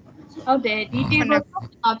မ့်ရှင်ဟုတ်တယ်ဒီ table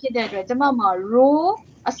ဖြစ်တဲ့အတွက်ကျမမှာ row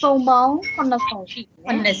အစုံပေါင်း9စုံရှိတ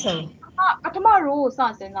ယ်9စုံပထမ row ကိုစ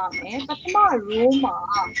စဉ်းစားမယ်ပထမ row မှာ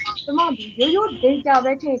ကျမဒီရိုးရိုး data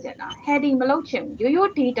ပဲထည့်ချင်တာ heading မလုပ်ချင်ဘူးရိုးရိုး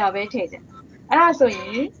data ပဲထည့်ချင်အဲ့ဒါဆိုရ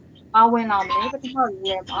င်ဘာဝင်လာမလဲပထမ row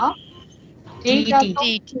ထဲမှာ data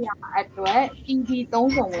အတွက် td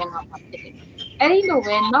 3စုံဝင်လာမှာဖြစ်တယ်အဲ့ဒီလို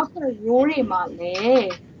ပဲနောက်ထပ် row တွေမှာလည်း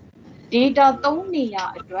data 3နေရာ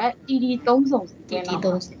အတွက် td 3စုံဝင်လာ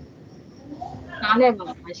မှာနားလည်ပါ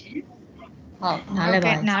လားရှင်ဟုတ်နားလည်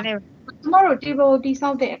ပါတယ်နားလည်ကျမတို့ table တိဆော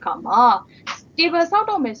က်တဲ့အခါမှာ table ဆောက်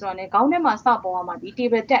တော့မယ်ဆိုတာနဲ့ခေါင်းထဲမှာစပေါ်ရမှာဒီ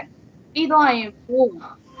table tab ပြီးသွားရင် row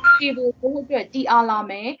table ကိုအတွက် tr လာ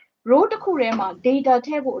မယ် row တစ်ခုထဲမှာ data ထ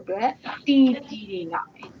ည့်ဖို့အတွက် td တွေလာ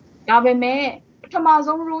မယ်ဒါပေမဲ့ပထမ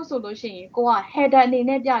ဆုံး row ဆိုလို့ရှိရင်ကိုက header အနေ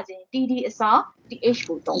နဲ့ပြခြင်း td အစား th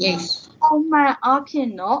ကိုသုံးပုံမှန်အားဖြင့်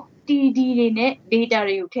တော့ td တွေနဲ့ data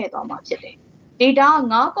တွေကိုထည့်သွားမှာဖြစ်တယ် data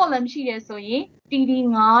 9 column ရှိတယ်ဆိုရင် TD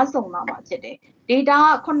 9စုံလာမှာဖြစ်တယ် data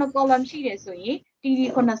 9 column ရှိတယ်ဆိုရင် TD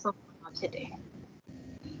 9စုံလာမှာဖြစ်တယ်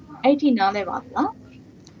အဲ့ဒီနားလဲပါလား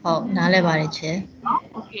ဟုတ်နားလဲပါတယ်ချေ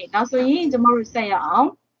โอเคဒါဆိုရင်ကျွန်တော်တို့ဆက်ရအောင်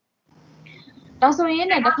ဒါဆိုရင်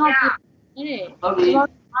လည်းတစ်ခါကြည့်တယ်ကျွန်တော်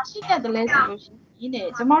မရှိတတ်တယ်လဲဆိုလို့ရှိရင်ね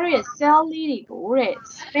ကျွန်တော်တို့ရဲ့ cell လေးတွေကိုတဲ့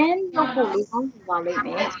span လုပ်ဖို့လိုကောင်းပါလိမ့်မ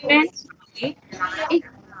ယ် span ဆိုရင် x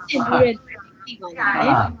တင်ပြီးတဲ့ဒီပါလိမ့်မ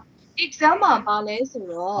ယ် exam မှာပါလဲဆို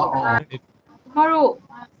တော့ကျွန်တော်တို့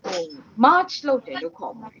march လုပ်တယ်လို့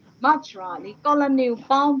ခေါ်ပါတယ် march ရာလေ column တွေကို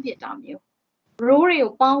ပေါင်းပြတာမျိုး row တွေ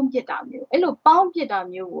ကိုပေါင်းပြတာမျိုးအဲ့လိုပေါင်းပြတာ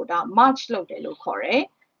မျိုးကိုဒါ march လုပ်တယ်လို့ခေါ်တယ်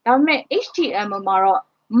ဒါပေမဲ့ HTML မှာတော့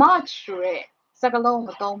march ဆိုတဲ့စကားလုံးမ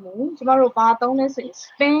သုံးဘူးကျမတို့ဘာသုံးလဲဆိုရင်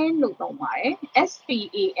span လို့သုံးပါတယ်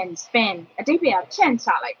SPAN span အတိတ်ကဖြန့်ချ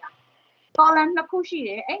လိုက်တာ column နှစ်ခုရှိတ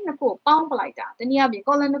ယ်အဲ့နှစ်ခုကိုပေါင်းပလိုက်တာတနည်းအားဖြင့်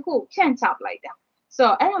column နှစ်ခုကိုဖြန့်ချပလိုက်တာဆို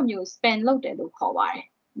တော့အဲ့လိုမျိုး span လုပ်တယ်လို့ခေါ်ပါတယ်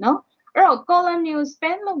နော်အဲ့တော့ column ကို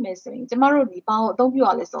span လုပ်မယ်ဆိုရင်ကျမတို့ဒီဘာကိုအသုံးပြုရ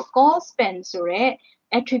လဲဆိုတော့ call span ဆိုတဲ့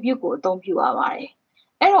attribute ကိုအသုံးပြုရပါတယ်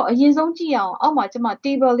အဲ့တော့အရင်ဆုံးကြည့်အောင်အောက်မှာကျမ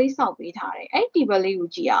table လေးစောက်ပေးထားတယ်အဲ့ table လေးကို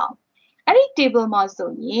ကြည့်အောင်အဲ့ဒီ table မှာ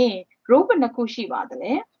ဆိုရင် row ဘယ်နှခုရှိပါသ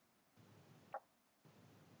လဲ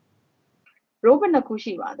row ဘယ်နှခု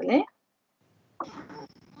ရှိပါသလဲ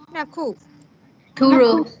နှစ်ခု 2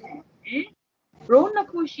 row row နှစ်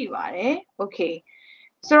ခုရှိပါတယ် okay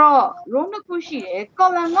ဆိုတော့ row နှစ်ခုရှိတယ်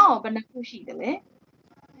column ကဘယ်နှခုရှိသလဲ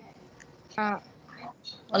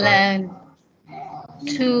column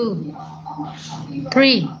 2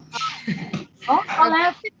 3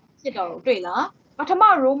 column ဖြစ်တော့တွေ့လားပထမ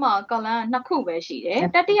row မှာ column နှစ်ခုပဲရှိတယ်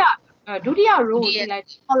တတိယဒုတိယ row ကိုကြည့်လိုက်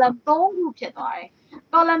column 3ခုဖြစ်သွားတယ်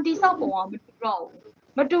column တိစောက်ပုံကမတူတော့ဘူး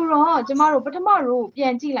မတူတော့ကျမတို့ပထမ row ကိုပြ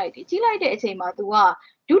န်ကြည့်လိုက်တယ်ကြည့်လိုက်တဲ့အချိန်မှာ तू က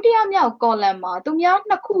ဒုတိယမြောက် column မှာသူများ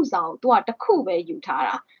နှစ်ခုစာကို तू ကတစ်ခုပဲယူထား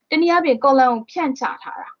တာတနည်းအားဖြင့် column ကိုဖြန့်ချ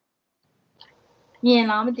ထားတာမြင်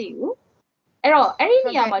လားမသိဘူးအဲ့တော့အဲ့ဒီ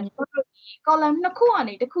နေရာမှာကျွန်တော်တို့ဒီ column နှစ်ခုက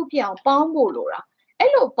နေတစ်ခုဖြစ်အောင်ပေါင်းဖို့လိုတာ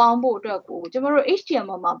အဲ့လိုပေါင်းဖို့အတွက်ကိုကျွန်တော်တို့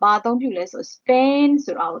HTML မှာဘာအသုံးပြုလဲဆို span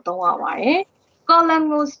ဆိုတာကိုသုံးရပါတယ် column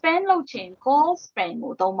ကို span လုပ်ချင် call span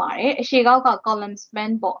ကိုသုံးပါတယ်အရှေ့ကောက်က column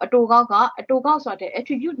span ပေါ့အတိုကောက်ဆိုတဲ့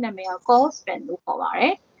attribute နာမည်က call span လို့ခေါ်ပါတ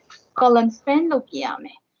ယ် column span လုပ်ပြရမ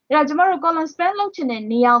ယ်အဲ့တော့ကျွန်တော်တို့ column span လုပ်ချင်တဲ့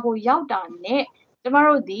နေရာကိုရောက်တာနဲ့ကျွန်တော်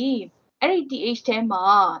တို့ဒီအဲ့ဒီ th ထဲမှာ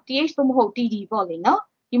th သို့မဟုတ် td ပေါ့လေနော်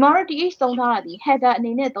ဒီမှာတော့ th သုံးထားတာဒီ header အ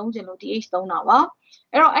နေနဲ့သုံးချင်လို့ th သုံးတာပါ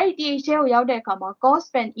အဲ့တော့အဲ့ဒီ th ထဲကိုရောက်တဲ့အခါမှာ call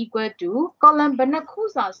span equal to column ဘယ်နှခု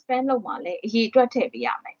စာ span လုပ်မှာလဲအရေးအတွက်ထည့်ပေးရ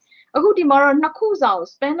မယ်အခုဒီမှာတော့နှစ်ခုစာကို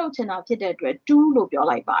span လုပ်ချင်တာဖြစ်တဲ့အတွက်2လို့ပြော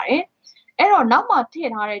လိုက်ပါတယ်အဲ့တော့နောက်မှာထ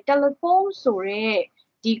ည့်ထားတဲ့ telephone ဆိုတဲ့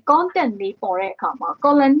ဒီ content လေးပေါ်တဲ့အခါမှာ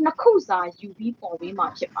column နှစ်ခုစာယူပြီးပေါ်ပေးမှာ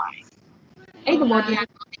ဖြစ်ပါတယ်အဲ့ဒီမို့တရား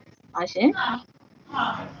ပါရှင်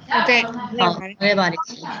ဟုတ်ကဲ့ လဲပါတယ်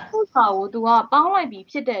ချေ ခုစာကို तू ကပေါင်းလိုက်ပြီး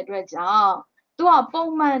ဖြစ်တဲ့အတွက်ကြောင့် तू ကပုံ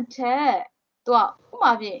မှန်ထက် तू ကဥပ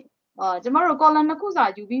မာဖြင့်ကျမတို့ column နှစ်ခုစာ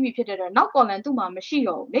ယူပြီးဖြစ်တဲ့အတွက်နောက် column သူ့မှာမရှိ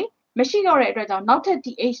တော့ဘူးလေမရှိတော့တဲ့အတွက်ကြောင့်နောက်ထပ် th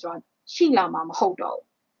ဆိုတာရှိလာမှာမဟုတ်တော့ဘူး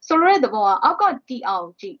ဆိုတော့တဲ့သဘောကအောက်က tr ကြ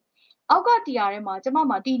ည့်အောက်က tr ထဲမှာကျမ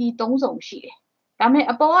မှာ td 3စုံရှိတယ်ဒါပေမဲ့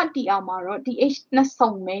အပေါ်က tr မှာတော့ th 2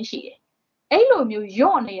စုံပဲရှိတယ်အဲ့လိုမျိုး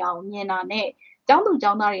ညော့နေအောင်မြင်တာနဲ့ကျောင်းသူ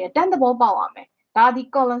ကျောင်းသားတွေကတန်းသဘောပေါက်ရမယ်ဒါဒီ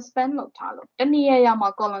column span လောက်ထားလို့တနည်းအားမှာ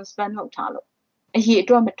column span လောက်ထားလို့အရေးအ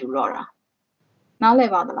တွက်မတူတော့တာနားလ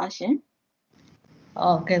ည်ပါသလားရှင်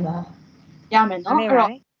ဟုတ်ကဲ့ပါရမယ်နော်အဲ့တော့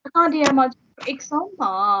အခါတည်းမှာ exam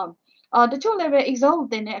မှာတချို့လည်းပဲ exam ကို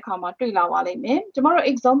သင်တဲ့အခါမှာတွေ့လာပါလိမ့်မယ်ကျမတို့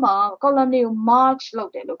exam မှာ column တွေကို march လု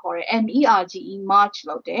ပ်တယ်လို့ခေါ်တယ် merge march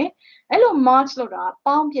လုပ်တယ်အဲ့လို march လုပ်တာ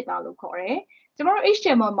ပေါင်းပြစ်တာလို့ခေါ်တယ်ကျမတို့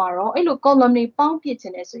HTML မှာတော့အဲ့လို column တွေပေါင်းပြစ်ခြ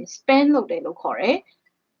င်းနဲ့ဆိုရင် span လုပ်တယ်လို့ခေါ်တယ်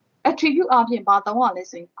attribute အပြင်ဘာသုံးရလဲ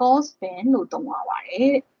ဆိုရင် call span လို့သုံးရပါတ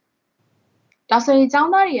ယ်ဒါဆိုရင်ကျော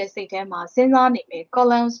င်းသားတွေရဲ့စိတ်ထဲမှာစဉ်းစားနေမယ်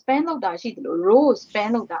column span လုပ်တာရှိတယ်လို့ row span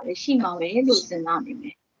လုပ်တာလည်းရှိမှာပဲလို့စဉ်းစားနေမ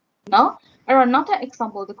ယ်နော်အဲ့တော့နောက်ထပ်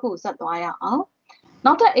example တစ်ခုကိုဆက်သွားရအောင်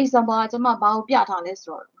နောက်ထပ် example ကကျွန်မဘာကိုပြထားလဲဆို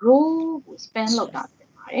တော့ row ကို span လုပ်တာဖြစ်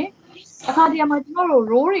ပါတယ်အခါတည်းမှာကျွန်တော်တို့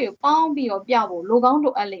row တွေကိုပေါင်းပြီးတော့ပြဖို့လိုကောင်း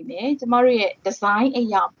လိုအပ်လိမ့်မယ်ကျွန်တော်တို့ရဲ့ design အ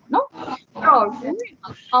ရာပေါ့နော်အဲ့တော့ row တွေ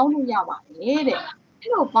ပေါင်းလို့ရပါတယ်တဲ့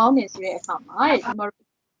အဲ့လိုပေါင်းနေဆိုတဲ့အခါမှာကျွန်တော်တို့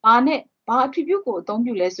ဘာ attribute ကိုအသုံး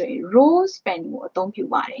ပြုလဲဆိုရင် row span ကိုအသုံးပြု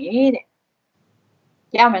ပါတယ်တဲ့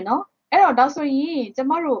ရမယ်နော်အဲ့တော့ဒါဆိုရင်ကျွန်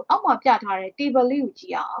တော်တို့အောက်မှာပြထားတဲ့ table လေးကိုကြ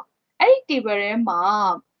ည့်အောင်အဲ့ဒီ table ထဲမှာ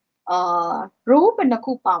row ဘယ်နှ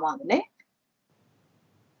ခုပါပါလဲ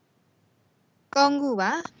3ခု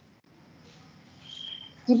ပါ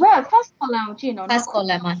ဒီဘက် first column ကိုကြည့်နော် first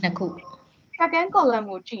column မှာ2ခု second column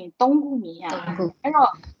ကိုကြည့်ရင်3ခုမြင်ရတယ်အဲ့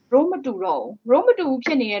တော့ row မတူတော့ row မတူဖြ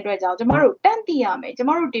စ်နေတဲ့အတွက်ကြောင့်ကျမတို့တန်းသိရမယ်ကျ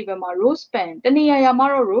မတို့ table မှာ row span တနေရာရာမှာ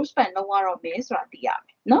တော့ row span လုံးဝတော့မယ်ဆိုတာသိရမ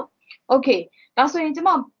ယ်နော် okay ဒါဆိုရင်ကျမ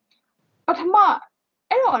ပထမ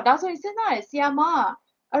အဲ့တော့ဒါဆိုရင်စဉ်းစားရဆီယာမ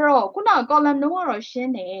အဲ့တော့ခုန column လုံးကတော့ရှ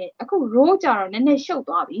င်းတယ်အခု row ကြတော့နည်းနည်းရှုပ်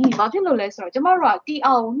သွားပြီဘာဖြစ်လို့လဲဆိုတော့ကျမတို့က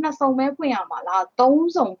TR ကို2စုံပဲဖွင့်ရမှာလား3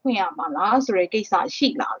စုံဖွင့်ရမှာလားဆိုတဲ့ကိစ္စရှိ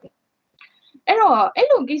လာပြီအဲ့တော့အဲ့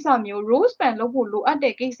လိုကိစ္စမျိုး row span လုပ်ဖို့လိုအပ်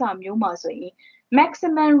တဲ့ကိစ္စမျိုးမှာဆိုရင်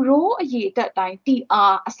maximum row အရေအတွက်တိုင်း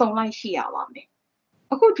TR အစုံလိုက်ရှိရပါမယ်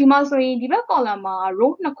အခုဒီမှာဆိုရင်ဒီဘက် column မှာ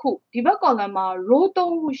row 2ခုဒီဘက် column မှာ row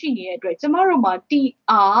 3ခုရှိနေတဲ့အတွက်ကျမတို့မှာ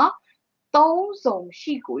TR 3စုံ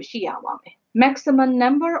ရှိကိုရှိရပါမယ် maximum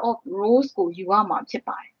number of rows ကိုယူရမှာဖြစ်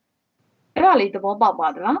ပါတယ်အဲ့ဒါလေးသဘောပေါက်ပါ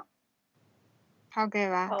သလားဟုတ်ကဲ့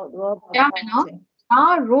ပါ ဟုတ်တော့ ရမယ်နော်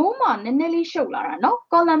row မှာနည်းနည်းလေးရှုပ်လာတာနော်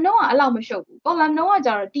column တော့အဲ့လောက်မရှုပ်ဘူး column တော့ကကြ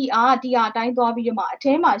တော့ TR အတိုင်းသွားပြီးတော့မှအ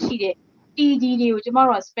ထဲမှာရှိတဲ့ TD တွေကိုကျမ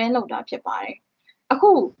တို့က span လုပ်တာဖြစ်ပါတယ်အ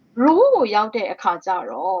ခု row ကိုရောက်တဲ့အခါကျ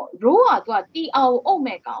တော့ row ကသူက TR ကိုအုပ်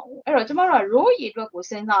မဲ့ကောင်အဲ့တော့ကျမတို့က row ရေအတွက်ကို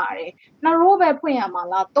စဉ်းစားရတယ်နှစ် row ပဲဖွင့်ရမှာ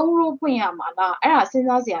လား3 row ဖွင့်ရမှာလားအဲ့ဒါစဉ်း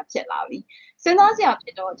စားစရာဖြစ်လာပြီစဉ်းစားစရာဖြ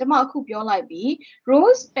စ်တော့ကျမအခုပြောလိုက်ပြီ row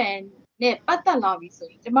span နဲ့ပတ်သက်လာပြီဆို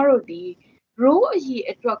ရင်ကျမတို့ဒီrow အရေ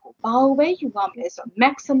အတွက်ကိုဘာလို့ပဲယူရမလဲဆိုတော့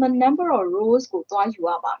maximum number of rows ကိုသွားယူ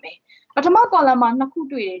ရပါမယ်ပထမ column မှာ2ခု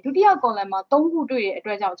တွေ့တယ်ဒုတိယ column မှာ3ခုတွေ့တဲ့အ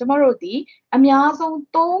တွက်ကြောင့်ကျမတို့ဒီအများဆုံး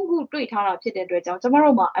3ခုတွေ့ထားတာဖြစ်တဲ့အတွက်ကြောင့်ကျမ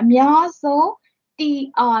တို့မှာအများဆုံး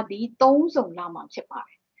TR ဒီ3စုံလာမှာဖြစ်ပါတ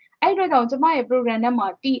ယ်အဲ့အတွက်ကြောင့်ကျမရဲ့ program ထဲမှာ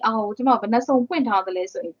TR ကိုကျမဘယ်နှစုံဖွင့်ထားသလဲ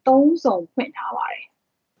ဆိုရင်3စုံဖွင့်ထားပါတယ်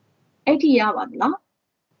အဲ့ဒီရပါသလား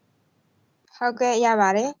ဟုတ်ကဲ့ရပါ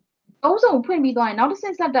တယ်3စုံဖွင့်ပြီးသွားရင်နောက်တစ်ဆ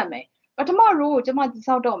င့်ဆက်တက်မယ်ပထမ row ကိုကျမတိ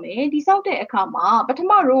ဆောက်တော့မယ်တိဆောက်တဲ့အခါမှာပထ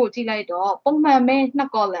မ row ကိုကြည့်လိုက်တော့ပုံမှန်ပဲ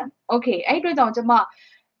2 column okay အဲ့အတွက်ကြောင့်ကျမ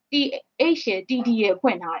TH ရဲ့ TD ရဲ့ဖွ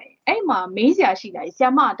င့်ထားတယ်အဲ့မှာမေးစရာရှိတယ်ဆရာ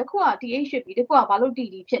မတခုက TH ဖြစ်ပြီးတခုကဘာလို့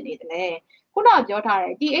TD ဖြစ်နေတယ်လဲခုနကပြောထားတ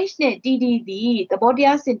ယ် TH နဲ့ TD ဒီသဘောတ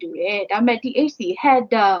ရားဆင်တူတယ်ဒါပေမဲ့ TH ဒီ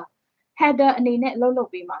header အနေနဲ့အလုပ်လုပ်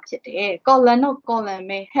ပေးမှာဖြစ်တယ် column တော့ column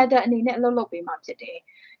ပဲ header အနေနဲ့အလုပ်လုပ်ပေးမှာဖြစ်တယ်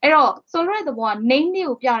အဲ့တော့ဆိုလိုတဲ့သဘောက name လေး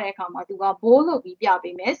ကိုပြတဲ့အခါမှာသူက bold လုပ်ပြီးပြ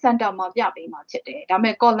ပေးမယ် center မှာပြပေးမှာဖြစ်တယ်ဒါပေ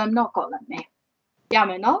မဲ့ column တော့ column ပဲရ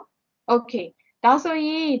မယ်နော် okay ဒါဆိုရ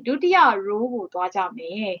င်ဒုတိယ row ကိုသွားကြမ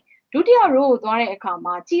ယ်ဒုတိယ row ကိုသွားတဲ့အခါ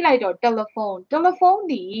မှာကြည့်လိုက်တော့ telephone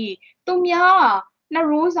ဒီသူများ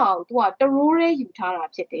2 row စာကိုသူက1 row လေးယူထားတာ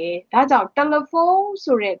ဖြစ်တယ်ဒါကြောင့် telephone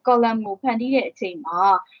ဆိုတဲ့ column ကိုဖန်တီးတဲ့အချိန်မှာ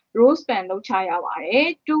row span လုပ်ချရပါတယ်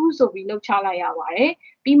2ဆိုပြီးလုပ်ချလိုက်ရပါတယ်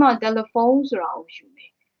ပြီးမှ telephone ဆိုတာကိုယူမ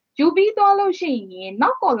ယ်ယူပြီးသွားလို့ရှိရင်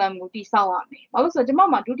နောက် column ကိုတိဆောက်ရမယ်ဘာလို့ဆိုတော့ကျမ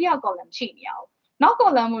မှာဒုတိယ column ရှိနေအောင်နောက်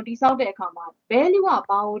column ကိုတိဆောက်တဲ့အခါမှာ value ကဘာ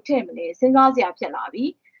ကိုထည့်မလဲစဉ်းစားစရာဖြစ်လာပြီ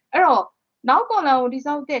အဲ့တော့နောက် column ကိုတိ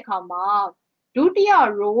ဆောက်တဲ့အခါမှာဒုတိယ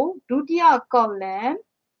row ဒုတိယ column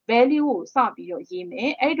value ကိုစပြီးတော့ရေးမ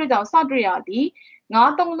ယ်အဲ့ဒီအတွက်ကြောင့်စတွေ့ရသည်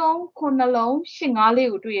9 3လုံး9လုံး8 5လေး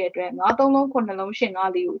ကိုတွေ့ရတဲ့အတွက်9 3လုံး9လုံး8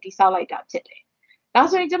 5လေးကိုတိဆောက်လိုက်တာဖြစ်တယ်ဒါ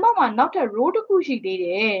ဆိုရင်ကျမမှာနောက်ထပ် row တစ်ခုရှိသေးတ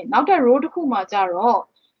ယ်နောက်ထပ် row တစ်ခုမှာကြတော့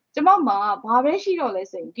ကျမမှာဘာပဲရှိတော့လဲ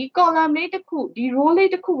ဆိုရင်ဒီ column လေးတစ်ခုဒီ row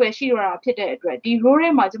လေးတစ်ခုပဲရှိတော့တာဖြစ်တဲ့အတွက်ဒီ row ထဲ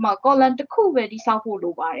မှာကျမ column တစ်ခုပဲတိဆောက်ဖို့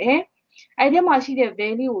လိုပါတယ်အဲ့ဒီမှာရှိတဲ့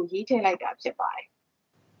value ကိုရေးထည့်လိုက်တာဖြစ်ပါတယ်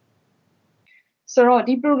ဆိုတော့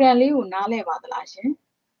ဒီ program လေးကိုနားလည်ပါသလားရှင်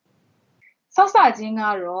ဆောက်စခြင်းက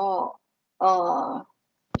တော့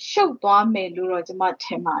ရှုပ်သွားမယ်လို့တော့ကျမထ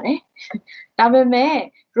င်ပါတယ်ဒါပေမဲ့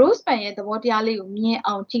row span ရဲ့သဘောတရားလေးကိုမြင်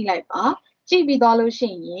အောင်ကြည့်လိုက်ပါကြည့်ပြီးသွားလို့ရှိ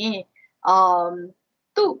ရင်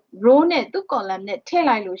သူ့ row နဲ့သူ့ column နဲ့ထည့်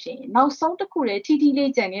လိုက်လို့ရှိရင်နောက်ဆုံးတစ်ခုလေးထီး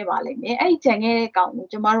လေးကြံခဲ့ပါလိမ့်မယ်အဲ့ဒီကြံခဲ့တဲ့ကောင်ကို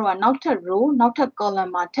ကျမတို့ကနောက်ထပ် row နောက်ထပ်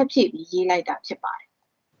column မှာထပ်ဖြည့်ပြီးရေးလိုက်တာဖြစ်ပါတယ်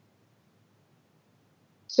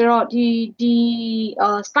ဆိုတော့ဒီ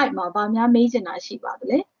slide မှာဗာများမေးချင်တာရှိပါသ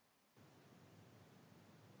လဲ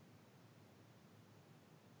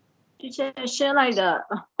ဒီချက်ရှင်းလိုက်တာ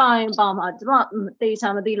ပိုင်ပါမှာကျမတေချာ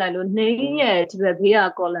မသိလိုက်လို့ name ရဲ့ဒီဘက်ဘေးက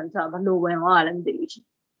column ဆိုတာဘယ်လိုဝင်သွားလဲမသိဘူးရှင်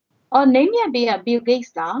name ရဲ့ဘေးက Bill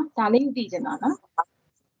Gates လားဒါလေးသိချင်တာနော်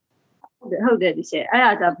ဟုတ်တယ်ဒီချက်အဲ့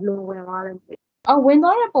ဒါကြဘယ်လိုဝင်သွားလဲမသိဝင်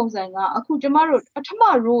သွားတဲ့ပုံစံကအခုကျမတို့ပထမ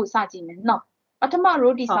row ကိုစကြည့်မယ်နော်ပထမ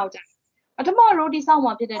row တိဆောက်ကြပထမ row တိဆောက်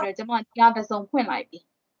မှာဖြစ်တဲ့အတွက်ကျမတရားတစ်စုံဖွင့်လိုက်ပြီ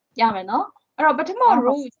ရမယ်နော်အဲ့တော့ပထမ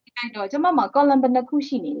row ကိုကြည့်လိုက်တော့ကျမမှာ column ဘယ်နှခု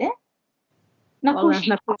ရှိနေလဲနှစ်ခုရှိ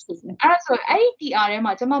အဲ့ဒါဆိုအဲ့ဒီ TR ထဲ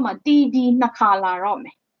မှာကျမမှာ TD နှစ်ခါလာတော့မ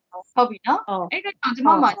ယ်ဟုတ်ပြီနော်အဲ့ဒါကြောင့်ကျမ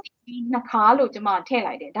မှာ TD နှစ်ခါလို့ကျမထည့်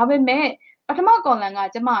လိုက်တယ်ဒါပေမဲ့ပထမ column က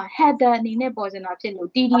ကျမ header အနေနဲ့ပေါ်စင်တာဖြစ်လို့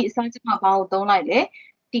TD အစားကျမဘာကိုသုံးလိုက်လဲ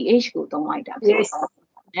TH ကိုသုံးလိုက်တာဖြစ်ပါ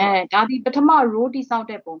တယ်ဒါဒီပထမ row တိဆောက်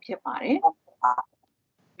တဲ့ပုံဖြစ်ပါတယ်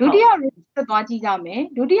ဒုတိယ row ဆက်သွားကြည့်ကြမယ်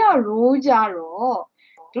ဒုတိယ row ကြတော့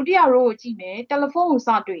ဒုတိယ row ကိုကြည့်မယ်တယ်လီဖုန်းကိုစ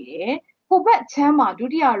တွေ့တယ်ဟိုဘက်ချမ်းမှာဒု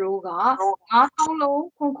တိယ row က9လုံး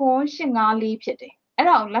ခွန်ခွန်854ဖြစ်တယ်အဲ့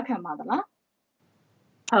ဒါကိုလက်ခံပါသလား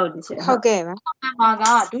ဟုတ်တယ်ရှင် ဟုတ်ကဲ့ပါ column မှာက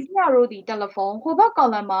ဒုတိယ row ဒီတယ်လီဖုန်းဟိုဘက်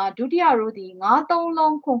column မှာဒုတိယ row ဒီ93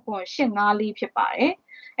လုံးခွန်ခွန်854ဖြစ်ပါတယ်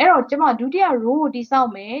အဲ့တော့ကျမဒုတိယ row ကိုတိစော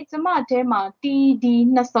က်မယ်ကျမအဲမှာ TD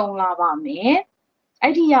နှစ်စုံလာပါမယ်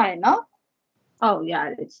အဲ့ဒီရတယ်နော် ဟုတ်ရ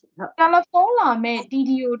တယ်ရှင်ဟုတ် တယ်လီဖုန်းလာမဲ့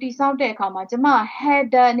TD ကိုတိစောက်တဲ့အခါမှာကျမ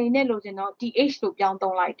header အနေနဲ့လို့ရှင်တော့ TH လို့ပြောင်း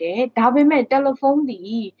သုံးလိုက်တယ်ဒါပေမဲ့တယ်လီဖုန်းဒီ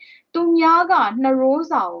သူများက2 row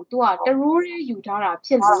စာကိုသူက1 row လေးယူထားတာ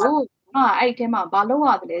ဖြစ်လို့အဲ့ထဲမှာဘာလုပ်ရ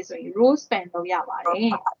တယ်လဲဆိုရင် row span လုပ်ရပါတ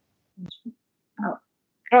ယ်ဟုတ်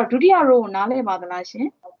အဲ့တော့ဒုတိယ row ကိုနားလည်ပါသလားရှင်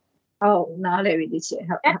ဟုတ်နားလည်ပြီရှင်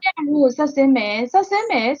ဟုတ် အဲ့ row ကိုဆက်ဆင်းမယ်ဆို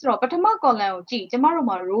တော့ပထမ column ကိုကြည့်ကျမတို့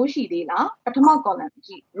မှာ row ရှိသေးလားပထမ column ကို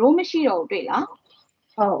ကြည့် row မရှိတော့ဘူးတွေ့လား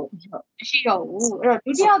ဟုတ် မရှိတော့ဘူးအဲ့တော့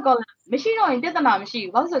ဒုတိယ column မရှိတော့ရင်ပြဿနာမရှိ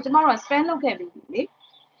ဘူးဘာလို့ဆိုတော့ကျမတို့က span လုပ်ခဲ့ပြီလေ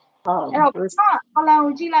ဟုတ် အဲ့တော့ပထမ column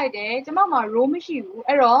ကိုကြည့်လိုက်တယ်ကျမမှာ row မရှိဘူး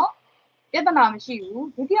အဲ့တော့ပြဿနာမရှိဘူး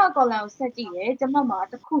ဒုတိယ column ကိုဆက်ကြည့်တယ်ကျမမှာ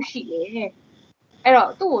တစ်ခုရှိတယ်အဲ့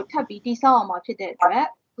တော့သူ့ကိုထပ်ပြီးတိစောက်အောင်မှာဖြစ်တဲ့အတွက်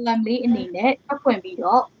column လေးအနေနဲ့ထပ်ဖွင့်ပြီး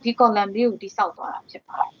တော့ဒီ column လေးကိုတိစောက်သွားတာဖြစ်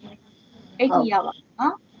ပါတယ်အဲ့ဒီရပါ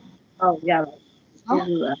နော် ဟုတ်ရပါကျေး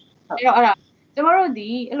ဇူးပါ အဲ့တော့အဲ့ဒါကျမတို့ဒီ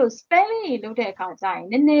အဲ့လို spelling တွေလုပ်တဲ့အခါကျရင်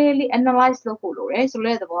နည်းနည်းလေး analyze လုပ်ဖို့လိုတယ်ဆို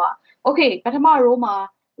တဲ့သဘောက okay ပထမ row မှာ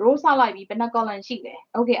row စလိုက်ပြီးဘယ်နှ column ရှိလဲ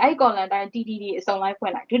okay အဲ့ column တိုင်း TTD အစုံလိုက်ဖွ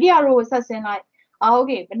င့်လိုက်ဒုတိယ row ကိုဆက်ဆင်းလိုက်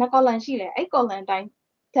okay ဘယ်နှ column ရှိလဲအဲ့ column တိုင်း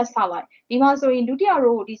test ဆောက်လိုက်ဒီမှာဆိုရင်ဒုတိယ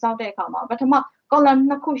row ကိုတိစောက်တဲ့အခါမှာပထမ column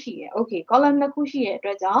 2ခုရှိတယ် okay column 2ခုရှိရဲ့အ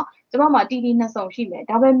တွက်ကြောင့်ကျမမှာ TD 2စုံရှိမယ်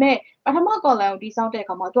ဒါပေမဲ့ပထမ column ကိုတိစောက်တဲ့အ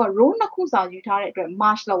ခါမှာသူက row 2ခုစာယူထားတဲ့အတွက်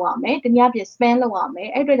merge လုပ်ရမယ်တနည်းအားဖြင့် span လုပ်ရမယ်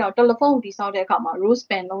အဲ့အတွက်ကြောင့်တယ်လီဖုန်းကိုတိစောက်တဲ့အခါမှာ row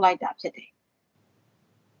span လုပ်လိုက်တာဖြစ်တယ်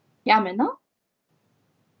ရမယ်နော်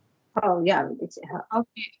ဟုတ်ရပြီရှင်ဟုတ်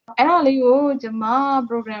okay အဲ့ဒါလေးကိုကျမ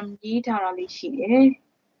program ရေးထားတာလေးရှိတယ်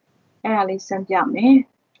အဲ့ဒါလေးစမ်းပြမယ်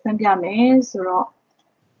ဆိုတော့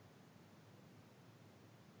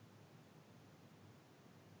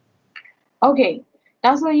okay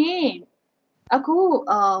ဒါဆိုရင်အခု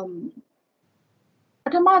ပ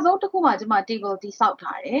ထမဆုံးတစ်ခုမှကျမ table တိစောက်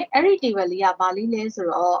ထားတယ်အဲ့ဒီ table လေးကဘာလေးလဲဆို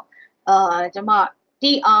တော့ကျမ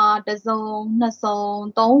TR တစ်စုံနှစ်စုံ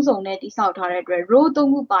သုံးစုံနဲ့တိစောက်ထားတဲ့အတွက် row 3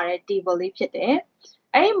ခုပါတဲ့ table လေးဖြစ်တယ်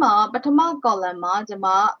အဲ့ဒီမှာပထမ column မှာကျမ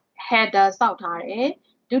header စောက်ထားတယ်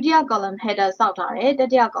ဒုတိယ column header စောက်ထားတယ်တ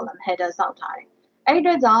တိယ column header စောက်ထားတယ်အဲ့ဒီအ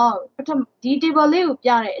တွက်ကြောင့်ဒီ table လေးကိုပြ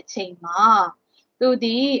တဲ့အချိန်မှာသူ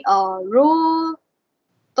ဒီ row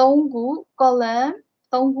 3ခု column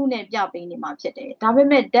 3ခုနဲ့ပြပေးနေမှာဖြစ်တယ်ဒါပေ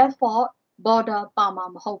မဲ့ default border ပါမှာ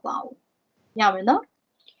မဟုတ်ပါဘူးရမယ်နော်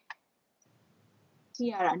ကြည့်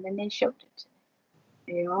ရတာနည်းနည်းရှုပ်တယ်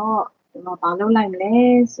အဲ့တော့ဒီမှာဘာလုပ်လိုက်မလဲ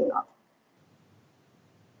ဆိုတော့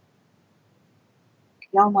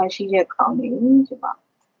ရောက်မှရှိတဲ့ခေါင်းလေးဒီမှာ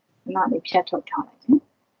နားလေးဖြတ်ထုတ်ထားလိုက်နော်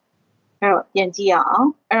အဲ့တော့ပြန်ကြည့်ရအောင်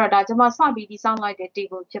အဲ့တော့ဒါကျွန်မစပြီးဒီစောင်းလိုက်တဲ့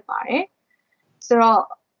table ဖြစ်ပါတယ်ဆိုတော့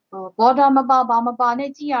border မပါဘာမပါ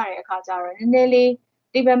နဲ့ကြည့်ရတဲ့အခါကျတော့နည်းနည်းလေး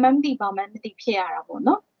table မသိပါမှမသိဖြစ်ရတာပေါ့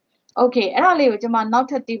နော် okay အဲ့ဒါလေးကိုကျွန်မနောက်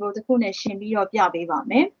ထပ် table တစ်ခုနဲ့ရှင်းပြီးတော့ပြပေးပါ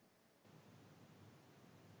မယ်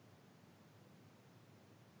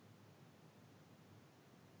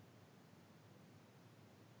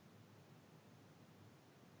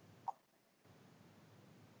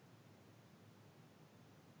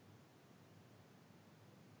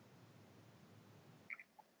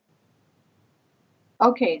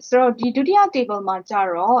Okay ဆိုတော့ဒီဒုတိယ table မှာကြ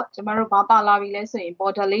တော့ကျမတို့ဘာပါလာပြီလဲဆိုရင်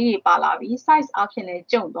border လေးတွေပါလာပြီ size အပြင်လည်း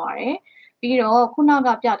ကျုံသွားတယ်ပြီးတော့ခုနက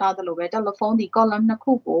ပြထားသလိုပဲတယ်လီဖုန်းဒီ column နှစ်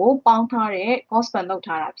ခုကိုပေါင်းထားတဲ့ gospel လုပ်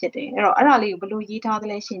ထားတာဖြစ်တယ်အဲ့တော့အဲ့ဒါလေးကိုဘယ်လိုရေးထားသ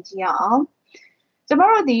လဲရှင်းကြည့်ရအောင်ကျမ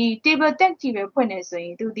တို့ဒီ table tag ကြည့်ပဲဖွင့်နေဆိုရ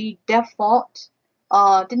င်သူဒီ default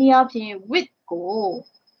တနည်းအားဖြင့် width ကို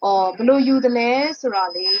ဘယ်လိုယူသလဲဆိုတာ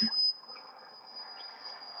လေး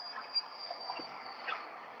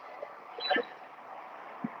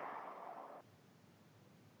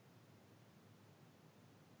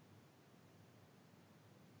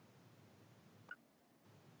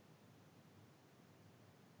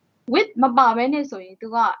width မပါဘဲနဲ့ဆိုရင်သူ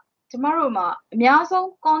ကကျမတို့မှာအများဆုံး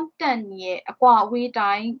content ရဲ့အကွာအဝေး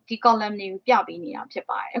တိုင်းဒီ column တွေကိုပြပေးနေတာဖြစ်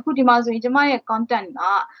ပါတယ်အခုဒီမှာဆိုရင်ကျမရဲ့ content က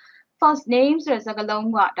first name ဆိုတဲ့စကားလုံး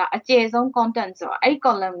ကဒါအကျယ်ဆုံး content ဆိုတော့အဲ့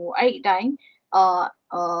column ကိုအဲ့အတိုင်း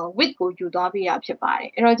width ကိုယူသွားပေးတာဖြစ်ပါတယ်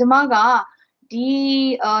အဲ့တော့ကျမကဒီ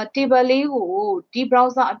table လေးကိုဒီ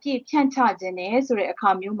browser အပြည့်ဖြန့်ချခြင်းနဲ့ဆိုတဲ့အခါ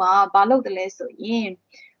မျိုးမှာဘာလုပ်တယ်လဲဆိုရင်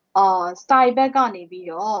style back ကနေပြီး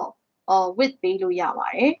တော့ width ပေးလို့ရပါ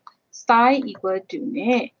တယ်style equal to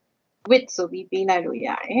နဲ့ width ဆိုပြီးပေးလိုက်လို့ရ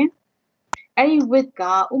တယ် အဲ့ဒီ width က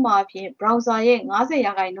ဥမာအဖြစ် browser ရဲ့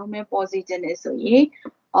50%ပဲပေါ်စီခြင်းနဲ့ဆိုရင်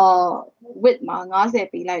width မှာ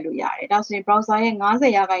50ပေးလိုက်လို့ရတယ်ဒါဆိုရင် browser ရဲ့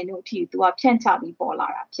50%အထိသူကဖြန့်ချပြီးပေါ်လာ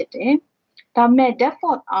တာဖြစ်တယ်ဒါပေမဲ့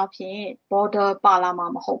default အဖြစ် border ပါလာမှာ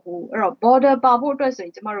မဟုတ်ဘူးအဲ့တော့ border ပါဖို့အတွက်ဆိုရ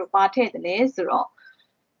င်ကျမတို့ပါထည့်တယ်လဲဆိုတော့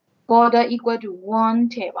border equal to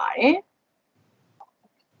 1 ထည့်ပါတယ်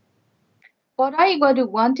border equal to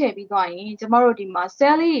 1 ထည့်ပြီးသွားရင်ကျမတို့ဒီမှာ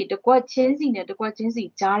cell လေးတွေတစ်ကွက်ချင်းစီနဲ့တစ်ကွက်ချင်းစီ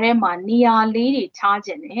ကြားထဲမှာနေရာလေးတွေခြားခြ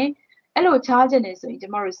င်းနဲ့အဲ့လိုခြားခြင်းနဲ့ဆိုရင်ကျ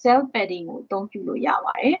မတို့ cell padding ကိုအသုံးပြုလို့ရ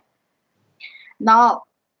ပါတယ် now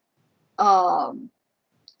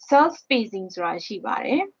cell spacing ဆိုတာရှိပါတ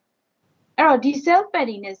ယ်အဲ့တော့ဒီ cell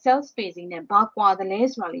padding နဲ့ cell spacing နဲ့ဘာကွာသလဲ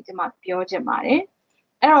ဆိုတာလေးကျမပြောချင်ပါတယ်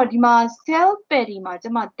အဲ့တော့ဒီမှာ cell padding မှာကျ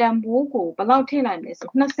မတန်ဖိုးကိုဘယ်လောက်ထည့်လိုက်မလဲဆို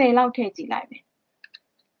20လောက်ထည့်ကြည့်လိုက်မယ်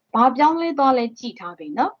ဘာပြောင်းလဲသွားလဲကြည့်ထားပြီ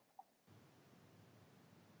နော်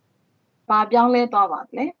ဘာပြောင်းလဲသွားပါ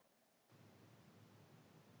လဲ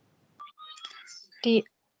ဒီ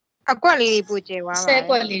အကွက်လေးတွေပိုကျဲသွားပါ ဆဲ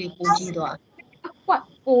ကွက်လေးတွေပိုကြီးသွား အကွက်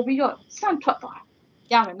ပိုပြီးတော့ဆန့်ထွက်သွား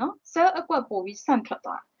ရမယ်နော် cell အကွက်ပိုပြီးဆန့်ထွက်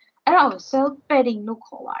သွားအဲ့ဒါကို cell padding လို့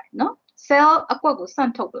ခေါ်ပါတယ်နော် cell အကွက်ကိုဆ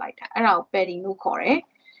န့်ထုတ်လိုက်တာအဲ့ဒါကို padding လို့ခေါ်တယ်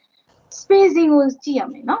spacing ကိုကြည့်ရ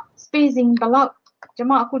မယ်နော် spacing ဘယ်လောက်ကျ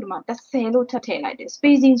မအခုဒီမှာ30လို့ထပ်ထည့်လိုက်တယ်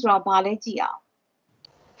spacing ဆိုတာဘာလဲကြည့်အောင်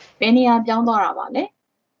ဘယ်နေရာပြောင်းသွားတာပါလဲ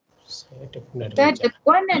တစ်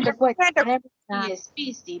ကွက်နဲ့တစ်ကွက်ကြားထဲမှာ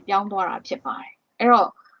space တွေပြောင်းသွားတာဖြစ်ပါတယ်အဲ့တော့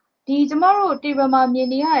ဒီကျမတို့ table မှာမြင်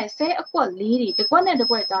နေရတဲ့ cell အကွက်လေးတွေတစ်ကွက်နဲ့တစ်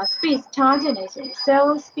ကွက်ကြား space ခြားခြင်းနဲ့ဆိုရင် cell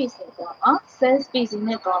space နဲ့သွားပါ cell spacing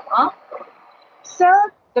နဲ့သွားပါ cell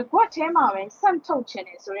တစ်ကွက်ထဲမှာပဲဆန့်ထုတ်ခြင်း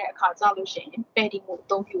နဲ့ဆိုတဲ့အခါကျလို့ရှိရင် padding ကိုအ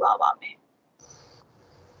သုံးပြုရပါမယ်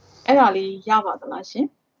အဲ့ဒါလေးရပါသလားရှင်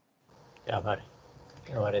ရပါတယ်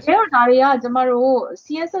ရပါတယ်အဲ့တော့ဒါတွေကကျမတို့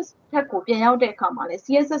CSS ဖက်ကိုပြန်ရောက်တဲ့အခါမှာလဲ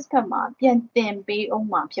CSS ဖက်မှာပြန်တင်ပေးအောင်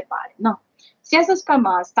မှာဖြစ်ပါတယ်နော် CSS ဖက်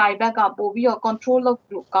မှာ style ဘက်ကပို့ပြီးတော့ control လုပ်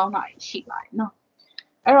လို့ကောင်းတာရှိပါတယ်နော်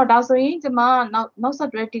အဲ့တော့ဒါဆိုရင်ကျမနောက်ဆ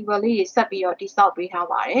က်တွဲ table လေးတွေဆက်ပြီးတော့တိစောက်ပေးထား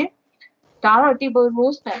ပါတယ်ဒါကတော့ table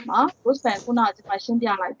row span မှာ row span ခုနကကျမရှင်းပြ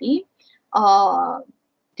လိုက်ပြီ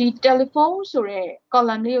ဒီ telephone ဆိုတဲ့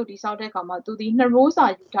column လေးကိုတိစောက်တဲ့အခါမှာသူဒီ2 row စာ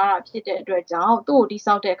ယူထားတာဖြစ်တဲ့အတွက်ကြောင့်သူ့ကိုတိ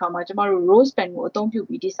စောက်တဲ့အခါမှာကျမတို့ row span ကိုအသုံးပြု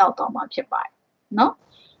ပြီးတိစောက်သွားမှာဖြစ်ပါတယ်နော်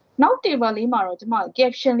နောက် table လေးမှာတော့ကျမ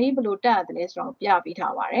caption လေးဘယ်လိုတက်ရတယ်လဲဆိုတော့ပြပေး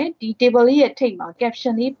ထားပါတယ်ဒီ table လေးရဲ့ထိပ်မှာ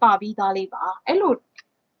caption လေးပါပြီးသားလေးပါအဲ့လို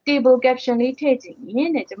table caption လေးထည့်ချင်ရ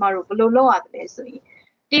င်တဲ့ကျမတို့ဘယ်လိုလုပ်ရတယ်လဲဆိုရင်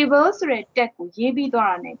table ဆိုတဲ့ tag ကိုရေးပြီးသွား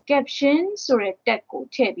တာနဲ့ caption ဆိုတဲ့ tag ကို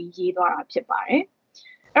ထည့်ပြီးရေးသွားတာဖြစ်ပါတယ်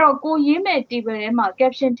အဲ့တော့ကိုရေးမဲ့ table ထဲမှာ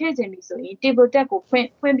caption ထည့်ချင်ပြီဆိုရင် table tag ကိုဖွင့်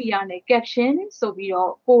ပြီးရတဲ့ caption ဆိုပြီး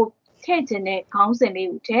တော့ကိုထည့်ချင်တဲ့ခေါင်းစဉ်လေး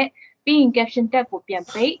ကိုထည့်ပြီးရင် caption tag ကိုပြန်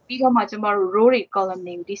ပိတ်ပြီးတော့မှကျမတို့ row တွေ column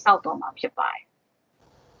တွေကိုတိစောက်တော့မှာဖြစ်ပါတယ်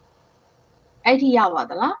အဲ့ဒီရပါ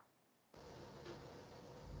သလား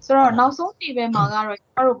ဆိုတော့နောက်ဆုံး table မှာကတော့ကျ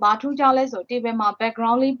မတို့ဘာထူးခြားလဲဆို table မှာ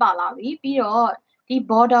background လေးပါလာပြီပြီးတော့ဒီ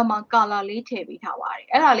border မှာ color လေးထည့်ပေးထားပါတယ်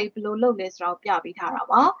အဲ့ဒါလေးဘယ်လိုလုပ်လဲဆိုတော့ပြပေးထားတာ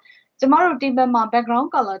ပါကျမတို့ table မှာ background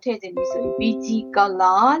color ထည့်ခြင်းပြီဆိုရင် bg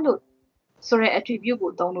color လို့ဆိုတဲ့ attribute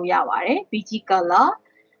ကိုသုံးလို့ရပါတယ် bg color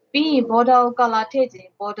ပြီးရင် border color ထည့်ခြင်း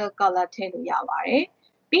border color ထည့်လို့ရပါတယ်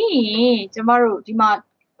ပြီးရင်ကျမတို့ဒီမှာ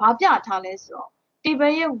ဘာပြထားလဲဆိုတော့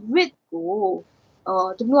table ရဲ့ width ကို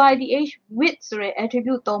width width ဆိုတဲ့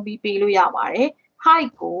attribute သုံးပြီးပေးလို့ရပါတယ်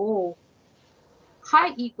height ကို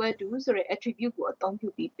height equal to ဆိုတဲ့ attribute ကိုအသုံးပြု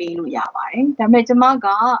ပြီးပေးလို့ရပါတယ်ဒါပေမဲ့ကျမက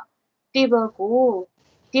table ကို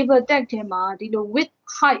table tag ထဲမှာဒီလို width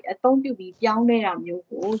height အသုံးပြုပြီးပြောင်းလဲတာမျိုး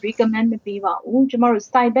ကို recommend မပေးပါဘူးကျမတို့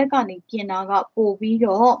style back ကနေပြင်တာကပို့ပြီး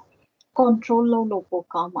တော့ control လုပ်လို့ပို့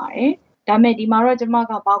ကောင်းပါတယ်ဒါပေမဲ့ဒီမှာတော့ကျမ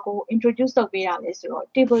ကဘာကို introduce လုပ်ပေးရလဲဆိုတော့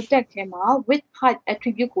table tag ထဲမှာ width height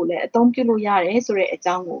attribute ကိုလည်းအသုံးပြုလို့ရတယ်ဆိုတဲ့အ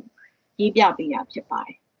ကြောင်းကိုရေးပြပေးတာဖြစ်ပါတ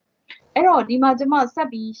ယ်အဲ့တော့ဒီမှာကျမဆက်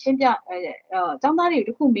ပြီးရှင်းပြကျောင်းသားတွေတ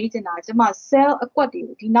ခုမေးချင်တာကျမ cell အကွက်တွေ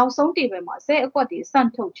ကိုဒီနောက်ဆုံး table မှာ cell အကွက်တွေစန့်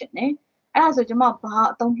ထုတ်ချင်တယ်အဲ့ဒါဆိုကျမဘာ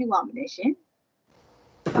အသုံးပြုရမလဲရှင်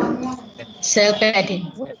cell padding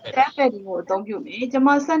cell padding ကိုအသုံးပြုမယ်ကျမ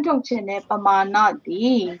စန့်ထုတ်ချင်တဲ့ပမာဏဒီ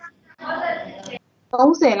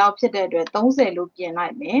30လောက်ဖြစ်တဲ့အတွက်30လို့ပြင်လို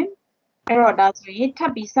က်မယ်အဲ့တော့ဒါဆိုရင်ထ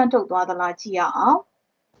ပ်ပြီးစန့်ထုတ်သွားသလားကြည့်ရအောင်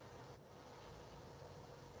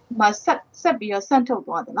မဆက်ပြီးတော့စန့်ထုတ်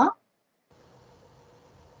သွားသလား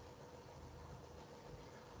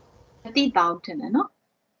တိတောင်းတင်တယ်နော်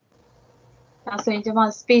ဒါဆိုရင်ကျမ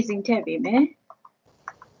spacing ထည့်ပေးမယ်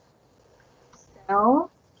cell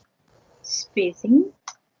spacing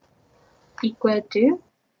equal to 10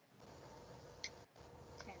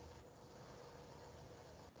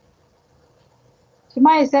ကျမ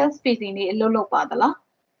ရဲ့ cell spacing လေးအလုပ်လုပ်ပါသလား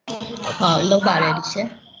ဟုတ်လုပ်ပါတယ်ဒီချက်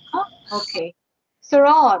ဟုတ် okay ဆို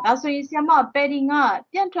တော့ဒါဆိုရင်ဆီယမ padding က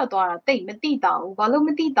ပြန့်ထွက်သွားတာတိတ်မတိတာဘူးဘာလို့မ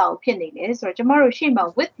တိတာဘူးဖြစ်နေလဲဆိုတော့ကျမတို့ရှေ့မှာ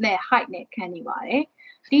width နဲ့ height နဲ့ခံနေပါတယ်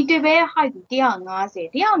ဒီ table ရဲ့ height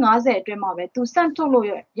 150အတွင်းမှာပဲသူစန့်ထုတ်လို့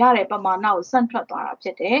ရတဲ့ပမာဏကိုစန့်ထွက်သွားတာဖြ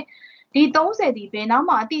စ်တယ်ဒီ30ဒီဘယ်နား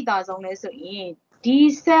မှာအတိတာဆုံးလဲဆိုရင်ဒီ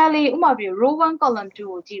cell လေးဥပမာပြ row 1 column 2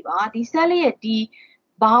ကိုကြည့်ပါဒီ cell လေးရဲ့ဒီ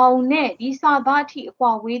ဘောင်နဲ့ဒီစာသားအထိအ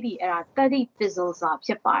ကွာဝေးသည်အဲ့ဒါ30 pixels စာဖြ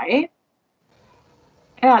စ်ပါတယ်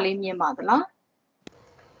အဲ့ဒါလေးမြင်ပါသလား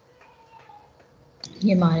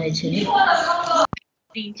မြင်ပါတယ်ရှင်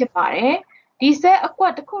ဒီဖြစ်ပါတယ်ဒီ cell အကွ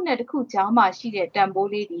က်တစ်ခုနဲ့တစ်ခုကြားမှာရှိတဲ့တန်ဖိုး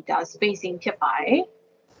လေးဒီဒါ spacing ဖြစ်ပါတယ်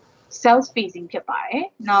cell spacing ဖြစ်ပါတယ်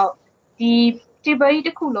နောက်ဒီ table တ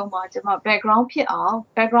စ်ခုလုံးမှာကျွန်မ background ဖြစ်အောင်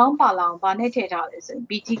background ပါလာအောင်ဗာနဲ့ထည့်ထားလဲဆိုရင်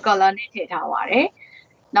BG color နဲ့ထည့်ထားပါတယ်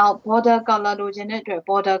နောက် border color လိုချင်တဲ့အတွက်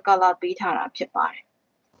border color ပေးထားတာဖြစ်ပါတယ်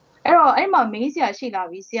အဲ့တော့အဲ့မှာမေးစရာရှိလာ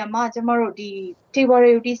ပြီဆီယမကျမတို့ဒီ table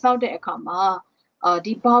တွေကိုတိစောက်တဲ့အခါမှာ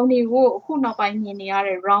ဒီဘောင်တွေကိုအခုနောက်ပိုင်းမြင်နေရ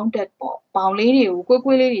တဲ့ rounded ပေါ့ဘောင်လေးတွေကို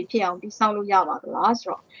ကွေးလေးတွေဖြစ်အောင်တိစောက်လို့ရပါသလားဆို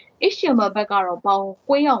တော့ HTML ဘက်ကတော့ဘောင်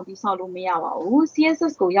ကွေးအောင်တိစောက်လို့မရပါဘူး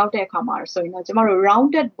CSS ကိုရောက်တဲ့အခါမှာဆိုရင်တော့ကျမတို့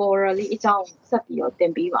rounded border လေးအကြောင်းဆက်ပြီးတော့သ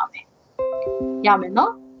င်ပေးပါမယ်ရမယ်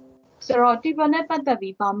နော်ဆိုတော့ table နဲ့ပတ်သက်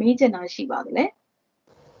ပြီးဗာမေးချင်တာရှိပါသလဲ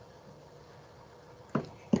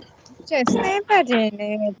ကျဲ same pattern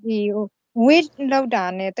နဲ့ဒီ width လောက်တာ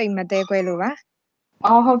နဲ့တိတ်မသေးခွဲလို့ပါ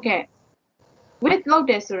ဟုတ်ကဲ့ width လောက်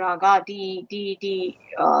တယ်ဆိုတာကဒီ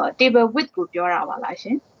table width ကိုပြောတာပါလားရှ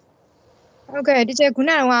င်ဟုတ်ကဲ့ဒီကျခု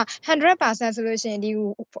နက 100% ဆိုလို့ရှိရင်ဒီ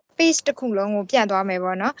page တစ်ခုလုံးကိုပြတ်သွားမယ်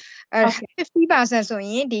ပေါ့နော်50% ဆို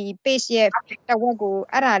ရင်ဒီ page ရဲ့တစ်ဝက်ကို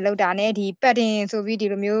အဲ့ဒါလောက်တာနဲ့ဒီ pattern ဆိုပြီးဒီ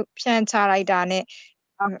လိုမျိုးဖြန့်ချလိုက်တာနဲ့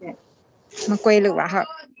ဟုတ်ကဲ့မကွဲလို့ပါဟုတ်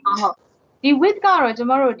ဒီ width ကတော့ကျ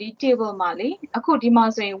မတို့ဒီ table မှာလေအခုဒီမှာ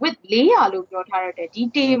ဆိုရင် width 400လို့ပြောထားရတယ်ဒီ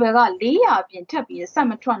table က400ပြင်ထပ်ပြီးဆက်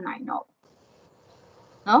မထွက်နိုင်တော့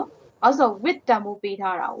နော်အဲ့ဆို width တန်ဖိုးပေး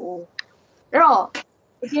ထားတာ哦အဲ့တော့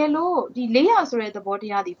တကယ်လို့ဒီ400ဆိုတဲ့သဘောတ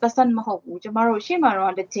ရားဒီ percent မဟုတ်ဘူးကျမတို့ရှေ့မှာ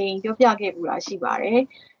တော့တစ်ချိန်ပြောပြခဲ့ဘူးလားရှိပါတယ်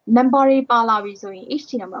number တွေပါလာပြီဆိုရင်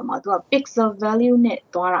HTML မှာသူက pixel value နဲ့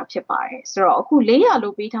သွားတာဖြစ်ပါတယ်ဆိုတော့အခု400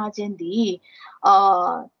လို့ပေးထားခြင်းဒီ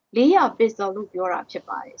400 pixel လို့ပြောတာဖြစ်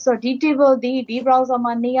ပါတယ်ဆိုတော့ဒီ table ဒီ browser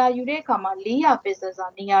မှာနေရာယူတဲ့အခါမှာ400 pixel စာ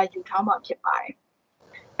နေရာယူထားမှာဖြစ်ပါတယ်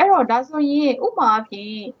အဲ့တော့ဒါဆိုရင်ဥပမာအဖြ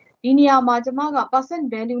စ်ဒီနေရာမှာကျမက percent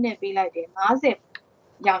value နဲ့ပေးလိုက်တယ်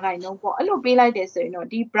50ရာခိုင်နှုန်းပေါ့အဲ့လိုပေးလိုက်တယ်ဆိုရင်တော့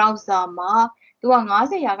ဒီ browser မှာသူက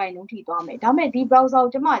50ရာခိုင်နှုန်းထိသွားမယ်ဒါပေမဲ့ဒီ browser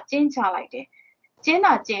ကိုကျမကျင်းချလိုက်တယ်ကျင်း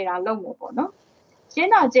တာကျဲတာလုပ်မယ်ပေါ့နော်ကျ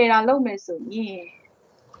င်းတာကျဲတာလုပ်မယ်ဆိုရင်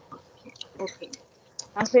okay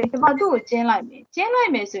ဒါဆိုရင်ကျမသူ့ကိုကျင်းလိုက်မယ်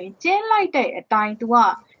ဆိုရင်ကျင်းလိုက်တဲ့အတိုင်း तू က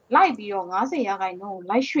လိုက်ပြီးတော့50ရာခိုင်နှုန်းကို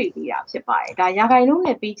လိုက်ရွှေ့ပေးတာဖြစ်ပါတယ်ဒါရာခိုင်နှုန်း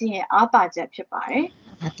နဲ့ပေးခြင်းရဲ့အားသာချက်ဖြစ်ပါတယ်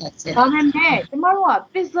ဒါပေမဲ့ကျမတို့က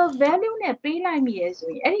pixel value နဲ့ပေးလိုက်မိရဲ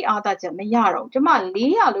ဆိုရင်အဲ့ဒီအားသာချက်မရတော့ကျမ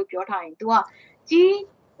400လို့ပြောထားရင် तू ကကြီး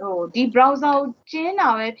ဒီ browser ကိုကျင်းတာ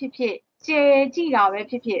ပဲဖြစ်ဖြစ်ကျဲကြည့်တာပဲ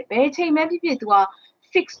ဖြစ်ဖြစ်ဘယ်ချိန်ပဲဖြစ်ဖြစ် तू က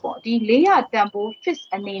fix ပေါ့ဒီ400တန်ဖိုး fix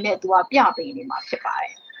အနေနဲ့ तू ကပြပေးနေမှာဖြစ်ပါတ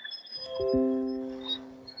ယ်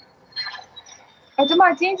ကျမ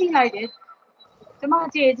ကျင်းကြည့်လိုက်တယ်ကျမ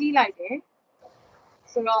ကျဲကြည့်လိုက်တယ်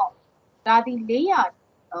ဆိုတော့ဒါဒီ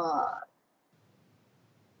400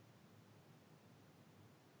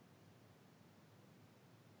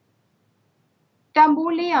တန်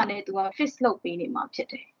ဖိုး400နဲ့ तू က fix လုပ်ပေးနေမှာဖြစ်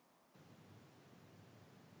တယ်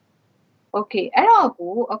Okay အဲ့တော့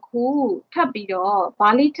အခုထပ်ပြီးတော့ဘာ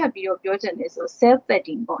လေးထပ်ပြီးတော့ပြောချင်လဲဆို self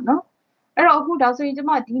padding ပေါ့နော်အဲ့တော့အခုဒါဆိုရင်ကျ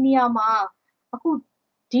မဒီနေရာမှာအခု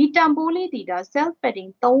ဒီတန်ဖိုးလေးဒီဒါ self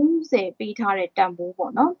padding 30ပေးထားတဲ့တန်ဖိုး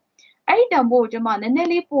ပေါ့နော်အဲ့ဒီတန်ဖိုးကိုကျမနည်းနည်း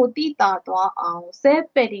လေးပိုတိတာသွားအောင် self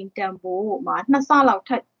padding တန်ဖိုးမှာ2ဆလောက်ထ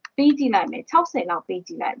ပ်ပေးကြည့်လိုက်မယ်60လောက်ပေး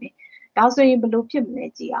ကြည့်လိုက်မယ်ဒါဆိုရင်ဘယ်လိုဖြစ်မလဲ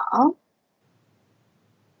ကြည့်အောင်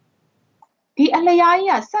ဒီအလျားကြီး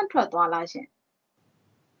ကဆန့်ထွက်သွားလားရှင်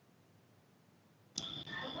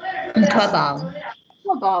မထွက်ပါဘူး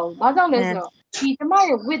ဟုတ်ပါဘူးဘာကြောင့်လဲဆိုတော့ဒီကျမ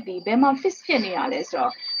ရဲ့ width ဒီဘယ်မှာ fix ဖြစ်နေရလဲဆို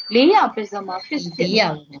တော့400 pixel မှာ fix ဖြစ်နေဒါ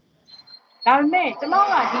ပေမဲ့ကျမ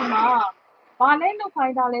ကဒီမှာဘာလဲလုပ်ခို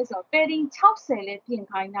င်းတာလဲဆိုတော့ padding 60လဲပြင်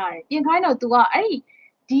ခိုင်းတာတယ်ပြင်ခိုင်းတော့ तू ကအဲ့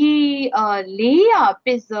ဒီ400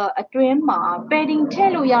 pixel အတွင်းမှာ padding ထ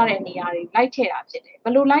ည့်လို့ရတဲ့နေရာတွေလိုက်ထည့်တာဖြစ်တယ်ဘ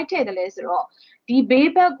ယ်လိုလိုက်ထည့်တယ်လဲဆိုတော့ဒီဘေး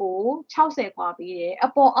ဘက်ကို60ခွာပေးတယ်အ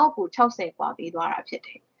ပေါ်အောက်ကို60ခွာပေးသွားတာဖြစ်တ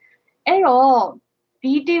ယ်အဲ့တော့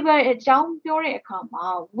ဒီ table အကြောင်းပြောတဲ့အခါမှာ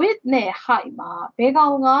width နဲ့ height မှာဘယ်ကော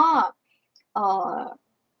င်က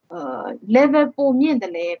level ပိုမြင့်တ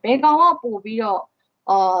ယ်လဲဘယ်ကောင်ကပိုပြီးတော့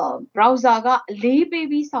browser ကအလေးပေး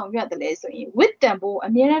ပြီးဆောင်ရွက်တယ်လဲဆိုရင် width တန်ဖိုးအ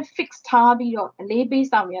မြဲတမ်း fix ထားပြီးတော့အလေးပေး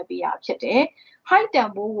ဆောင်ရွက်ပေးရဖြစ်တယ် height တန်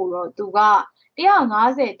ဖိုးကိုတော့သူက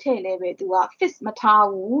 150ထည့်လဲပဲသူက fix မထား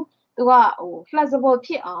ဘူးသူကflexible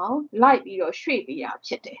ဖြစ်အောင် လိုက်ပြီးတော့ရွှေ့ပေးတာ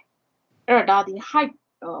ဖြစ်တယ်အဲ့တော့ဒါဒီ height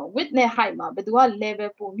width နဲ့ height မှာဘယ်သူက level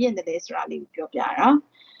ပိုမြင့်တယ်လဲဆိုတာလေးကိုပြောပြတာ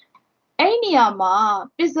အဲ့နေရာမှာ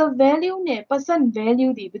pixel value နဲ့ percent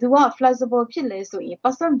value ဒီဘယ်သူက flexible ဖြစ်လဲဆိုရင်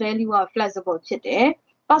percent value က flexible ဖြစ်တယ်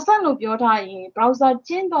percent လို့ပြောထားရင် browser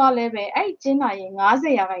ကျင်းသွားလဲပဲအဲ့ကျင်းလာရင်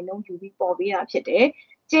50%ယူပြီးပေါ်ပေးတာဖြစ်တယ်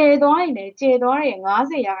ကျဲသွားရင်လည်းကျဲသွားတဲ့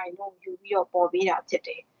50%ယူပြီးတော့ပေါ်ပေးတာဖြစ်တ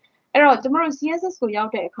ယ်အဲ့တော့ကျမတို့ CSS ကိုရော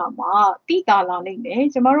က်တဲ့အခါမှာတိတာလာနိုင်တယ်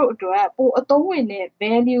ကျမတို့အတွက်ပိုအသုံးဝင်တဲ့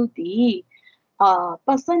value ဒီ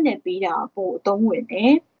percent နဲ့ပေးတာပိုအသုံးဝင်တ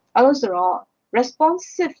ယ်အဲ့လို့ဆိုတော့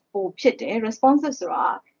responsive ပိုဖြစ်တယ် responsive ဆိုတာ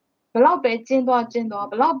ဘလောက်ပဲကျင်းသွား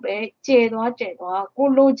ဘလောက်ပဲကျဲသွားကို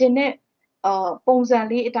လိုချင်တဲ့ပုံစံ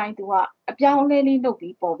လေးအတိုင်းသူကအပြောင်းအလဲလေးလုပ်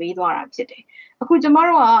ပြီးပေါ်ပေးသွားတာဖြစ်တယ်အခုကျမ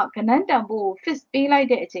တို့ကကဏ္ဍတန်ဖို့ fix ပေးလိုက်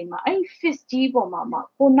တဲ့အချိန်မှာအဲ့ fix ကြီးပေါ်မှာ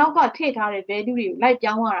ကိုနောက်ကထည့်ထားတဲ့ value တွေကိုလိုက်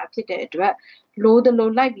ပြောင်းရတာဖြစ်တဲ့အတွက်လိုတလို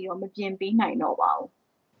လိုက်ပြီးတော့မပြင်ပေးနိုင်တော့ပါဘူး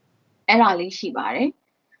အဲ့ဒါလေးရှိပါတယ်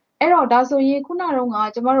အဲ့တော့ဒါဆိုရင်ခုနကတော့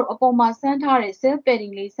ကျမတို့အပေါ်မှာစမ်းထားတဲ့ self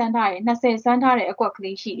padding လေးစမ်းထားတယ်20စမ်းထားတဲ့အကွက်က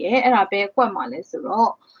လေးရှိတယ်အဲ့ဒါပဲအကွက်မှာလဲဆို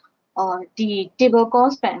တော့ဒီ table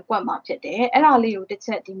constant အကွက်မှာဖြစ်တယ်အဲ့ဒါလေးကိုတစ်ချ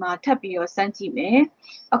က်ဒီမှာထပ်ပြီးတော့စမ်းကြည့်မယ်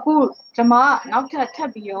အခုကျွန်မနောက်ထ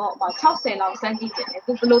ပ်ပြီးတော့60လောက်စမ်းကြည့်တယ်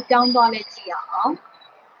သူဘယ်လိုပြောင်းသွားလဲကြည့်ရအောင်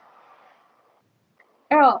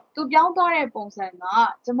အဲ့တော့သူပြောင်းသွားတဲ့ပုံစံက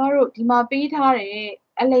ကျမတို့ဒီမှာပေးထားတဲ့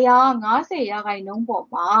အလျား50%ပေါ်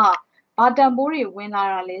မှာဘာတန်ဖိုးတွေဝင်လာ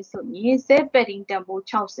တာလဲဆိုရင် self padding တန်ဖိုး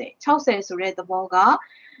60ဆိုတဲ့သဘောက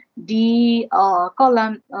ဒီ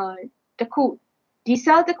column တစ်ခုဒီ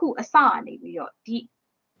cell တစ်ခုအစကနေပြီးတော့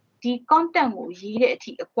ဒီ content ကိုရေးတဲ့အ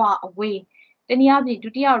ထိအကွာအဝေးတနည်းအားဖြင့်ဒု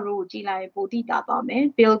တိယ row ကိုကြည့်လိုက်ရင်ပိုတိတာသွားမယ်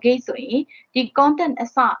Bill Gates ဆိုရင်ဒီ content အ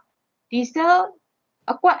စဒီ cell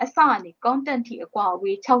အကွက်အစကနေ content ထိအကွာအ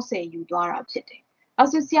ဝေး60ယူသွားတာဖြစ်တယ်အဲ့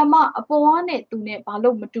ဆိုဆီယမအပေါ်ကနေသူနဲ့ဘာ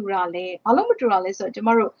လို့မတူတာလဲဆိုတော့ကျမ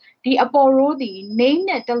တို့ဒီအပေါ် row ဒီ name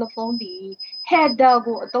နဲ့ telephone ဒီ header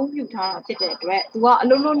ကိုအသုံးပြုထားတာဖြစ်တဲ့အတွက်သူကအ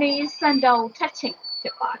လုံးလုံးနေ center ကိုထပ်ချိန်ဖြ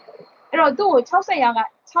စ်ပါတယ်အဲ့တော့သူ့ကို60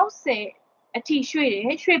အထိရွှေ့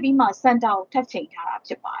ပြီးမှ center ကိုထပ်ချိန်ထားတာ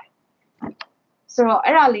ဖြစ်ပါတယ်ဆိုတော့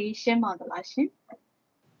အဲ့ဒါလေးရှင်းပါသလားရှင်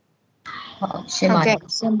ဟုတ်ရှင်းပါတယ်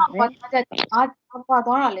ရှင်းပါတယ်ကွာ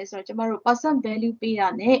သွားတာလဲဆိုတော့ကျမတို့ percent value ပေးတာ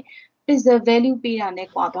နဲ့ pixel value ပေးတာနဲ့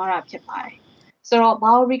ကွာသွားတာဖြစ်ပါတယ်ဆိုတော့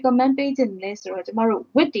ဘာကို recommend ပေးခြင်းလဲဆိုတော့ကျမတို့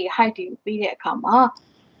width တွေ height တွေပေးတဲ့အခါမှာ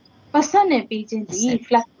percent နဲ့ပေးခြင်းဒီ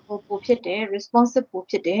flexible ပိုဖြစ်တယ် responsive ပို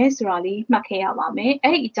ဖြစ်တယ်ဆိုတာလေးမှတ်ခဲ့ရပါမယ်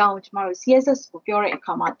အဲ့ဒီအကြောင်းကိုကျမတို့ CSS ကိုပြောတဲ့အ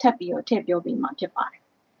ခါမှာထပ်ပြီးတော့ထည့်ပြောပေးမှာဖြစ်ပါတယ်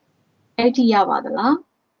အဲ့ဒီရပါသလား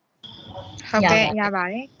ဟုတ်ကဲ့ရပါ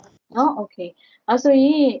တယ်နော် okay အဲ့ဆိုရ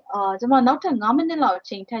င်ကျွန်မနောက်ထပ်5မိနစ်လောက်အ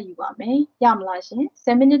ချိန်ထပ်ယူပါမယ်ရမလားရှင်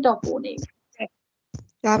10မိနစ်တော့ပိုနေ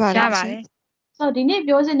ရပါတယ်ရှင်ဆိုတော့ဒီနေ့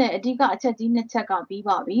ပြောချင်တဲ့အဓိကအချက်ကြီး2ချက်ကပြီး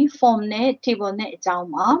ပါပြီ form နဲ့ table နဲ့အကြောင်း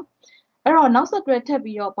ပါအဲ့တော့နောက်ဆက်တွဲထပ်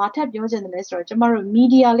ပြီးတော့ဘာထပ်ပြောချင်တယ်လဲဆိုတော့ကျမတို့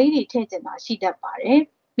media လေးတွေထည့်ချင်တာရှိတတ်ပါတယ်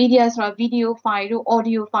media ဆိုတာ video file တို့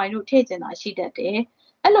audio file တို့ထည့်ချင်တာရှိတတ်တယ်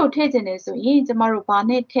အဲ့လိုထည့်ချင်တယ်ဆိုရင်ကျမတို့ဘာ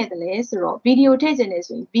နဲ့ထည့်တယ်လဲဆိုတော့ video ထည့်ချင်တယ်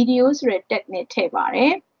ဆိုရင် video ဆိုတဲ့ tag နဲ့ထည့်ပါတ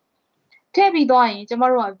ယ်ထည့်ပြီးသွားရင်ကျမ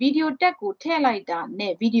တို့က video tag ကိုထည့်လိုက်တာ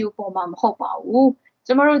နဲ့ video ပေါ်မှာမဟုတ်ပါဘူး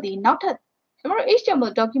ကျမတို့ဒီနောက်ထပ်ကျမတို့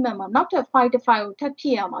HTML document မှာနောက်ထပ် file တစ် file ကိုထပ်ဖြ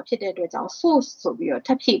ည့်ရမှာဖြစ်တဲ့အတွက်ကြောင့် source ဆိုပြီးတော့ထ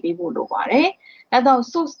ပ်ဖြည့်ပေးဖို့လိုပါတယ်။အဲတော့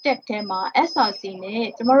source tag ထဲမှာ src နဲ့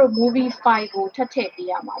ကျမတို့ movie file ကိုထပ်ထည့်ပေး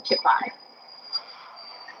ရမှာဖြစ်ပါတယ်။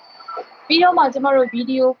ပြီးတော့မှကျမတို့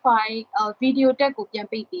video file video tag ကိုပြန်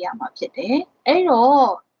ပိတ်ပေးရမှာဖြစ်တယ်။အဲ့တော့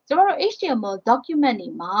ကျမတို့ HTML document တွေ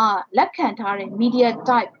မှာလက်ခံထားတဲ့ media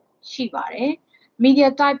type ရှိပါတယ်။ media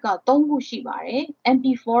type က3ခုရှိပါတယ်။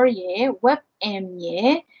 MP4 ရယ် WebM ရ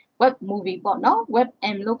ယ် web movie ပေါ့နော်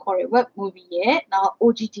WebM လို့ခေါ်တဲ့ web movie ရဲ့နောက်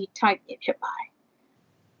OGT type တွေဖြစ်ပါတယ်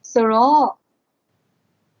ဆိုတော့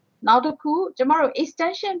နောက်တစ်ခုကျမတို့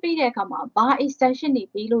extension ပေးတဲ့အခါမှာဘာ extension တွေ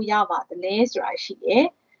ပေးလို့ရပါသလဲဆိုတာရှိတယ်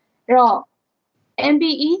အဲ့တော့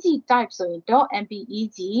MPEG type ဆိုရင်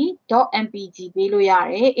 .mpeg .mpg ပေးလို့ရ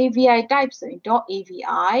တယ် AVI type ဆိုရင် .avi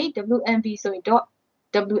WMV ဆိုရင်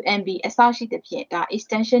 .wmv အစရှိသဖြင့်ဒါ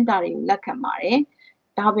extension တာတွေကိုလက်ခံပါတယ်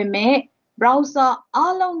ဒါပေမဲ့ browser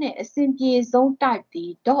အားလုံးနဲ့အဆင်ပြေဆုံး type ဒီ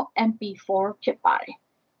 .mp4 ဖြစ်ပါတယ်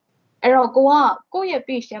အဲ့တော့ကိုယ့်ရဲ့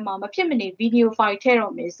page ထဲမှာမဖြစ်မနေ video file ထည့်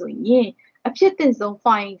တော့မယ်ဆိုရင်အဖြစ်သင့်ဆုံး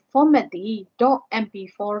file format ဒီ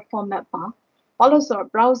 .mp4 format ပါဘာလို့ဆိုတော့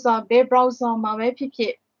browser ဘယ် browser မှာပဲဖြစ်ဖြ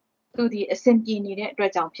စ်သူဒီအဆင်ပြေနေတဲ့အတွ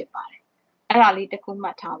က်ကြောင့်ဖြစ်ပါတယ်အဲ့ဒါလေးတစ်ခုမှ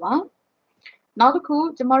တ်ထားပါနောက်တစ်ခု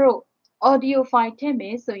ကျမတို့ audio file ထည့်မ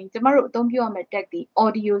ယ်ဆိုရင်ကျမတို့အသုံးပြုရမယ့် tag ဒီ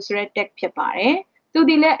audio ဆိုတဲ့ tag ဖြစ်ပါတယ် သူ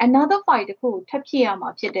ဒီလဲ another file တစ်ခုကိုထပ်ဖြည့်ရမှာ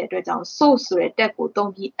ဖြစ်တဲ့အတွက်ကြောင့် source ဆိုတဲ့ tag ကို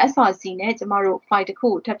သုံးပြီး src နဲ့ကျမတို့ file တစ်ခု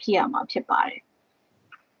ကိုထပ်ဖြည့်ရမှာဖြစ်ပါတယ်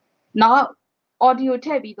။ Now audio ထ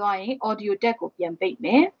ည့်ပြီးသွားရင် audio tag ကိုပြန်ပိတ်မ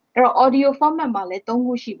ယ်။အဲ့တော့ audio format မှာလည်း3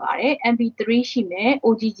ခုရှိပါတယ်။ MP3 ရှိမယ်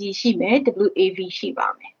OGG ရှိမယ် WAV ရှိပါ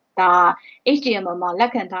မယ်။ဒါ HTML မှာလ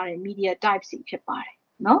က်ခံထားတဲ့ media type စီဖြစ်ပါတယ်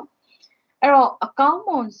နော်။အဲ့တော့အကောင်း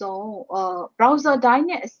မွန်ဆုံး browser တိုင်း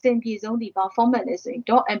နဲ့အဆင်ပြေဆုံးဒီပါ format လဲဆိုရင်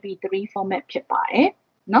 .mp3 format ဖြစ်ပါတယ်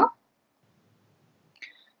နော်။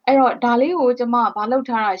အဲ့တော့ဒါလေးကိုကျွန်မဘာလုပ်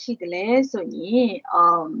ထားတာရှိတယ်လဲဆိုရင်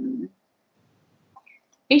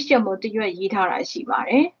HTML တရွက်ရေးထားတာရှိပါ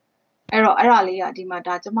တယ်။အဲ့တော့အဲ့ဒါလေးကဒီမှာ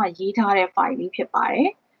ဒါကျွန်မရေးထားတဲ့ file လေးဖြစ်ပါတယ်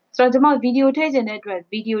။ဆိုတော့ကျွန်မ video ထည့်ခြင်းတဲ့အတွက်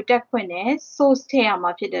video tag ဖွင့်တယ် source ထည့်ရ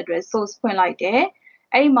မှာဖြစ်တဲ့အတွက် source ဖွင့်လိုက်တယ်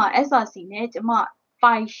။အဲ့ဒီမှာ src နဲ့ကျွန်မ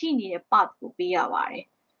file ရှိနေတဲ့ path ကိုပေးရပါတယ်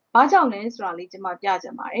။ဘာကြောင့်လဲဆိုတာလေးကျွန်မပြချ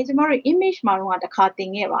င်ပါတယ်။ကျွန်မတို့ image မှာတော့တစ်ခါသ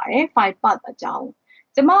င်ခဲ့ပါတယ် file path အကြောင်း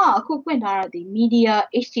။ကျွန်မအခုဖွင့်ထားတာဒီ media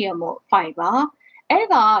HTML file ပါ။အဲ့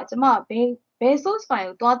ဒါကကျွန်မဘယ် source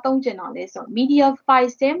file ကိုသွားသုံးချင်တာလဲဆိုတော့ media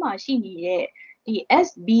file ထဲမှာရှိနေတဲ့ဒီ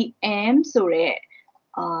SBM ဆိုတဲ့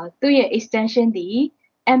သူ့ရဲ့ extension ဒီ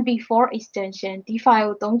MP4 extension ဒီ file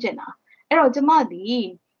ကိုသုံးချင်တာအဲ့တော့ကျွန်မဒီ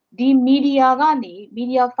media ကနေ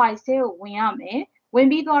media file ထဲကိုဝင်ရမယ်ဝင်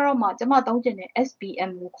ပြီးသွားတော့မှကျွန်မသုံးချင်တဲ့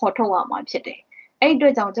SBM ကိုခေါ်ထုတ်ရမှာဖြစ်တယ်အဲ့အတွ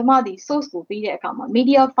က်ကြောင့်ကျွန်မဒီ source ကိုပြီးတဲ့အခါမှာ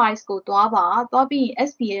media files ကိုသွားပြီးရင်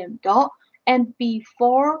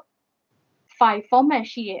SBM.mp4 file format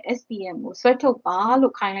ရှိတဲ့ SBM ကိုဆွဲထုတ်ပါ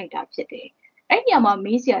လို့ခိုင်းလိုက်တာဖြစ်တယ်အဲ့ဒီမှာ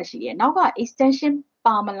မေးစရာရှိရဲ့နောက်က extension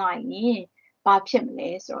ပါမလာရင်ဘာဖြစ်မလဲ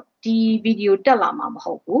ဆိုတော့ဒီ video တက်လာမှာမ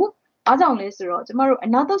ဟုတ်ဘူးအားကြောင့်လဲဆိုတော့ကျမတို့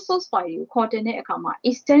another source file ကိုခေါ်တင်တဲ့အခါမှာ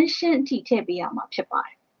extension အထိထည့်ပေးရမှာဖြစ်ပါတ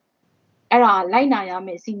ယ်အဲ့ဒါလိုက်နာရမ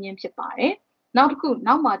ယ့်စီမင်းဖြစ်ပါတယ်နောက်တစ်ခု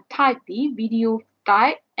နောက်မှာ type ဒီ video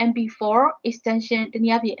type mp4 extension တန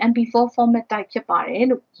ည်းအားဖြင့် mp4 format type ဖြစ်ပါတယ်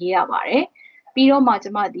လို့ရေးရပါတယ်ပြီးတော့မှကျ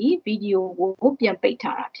မဒီ video ကိုပြန်ပိတ်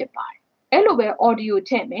ထားတာဖြစ်ပါတယ်အဲ့လိုပဲ audio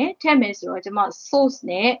ထည့်မယ်ဆိုတော့ကျွန်မ source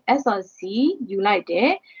နဲ့ src ယူလိုက်တ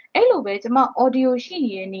ယ်အဲ့လိုပဲကျွန်မ audio ရှိ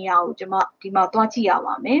နေတဲ့နေရာကိုကျွန်မဒီမှာသွားကြည့်ရ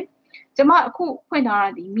ပါမယ်ကျွန်မအခုဖွင့်ထားတာ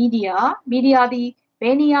ဒီ media ဒီဘ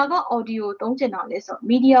ယ်နေရာက audio သုံးချင်တာလဲဆိုတော့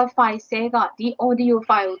media file ဆဲကဒီ audio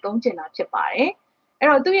file ကိုသုံးချင်တာဖြစ်ပါတယ်အဲ့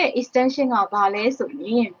တော့သူ့ရဲ့ extension ကဘာလဲဆိုရ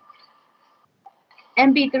င်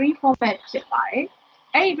mp3 format ဖြစ်ပါတယ်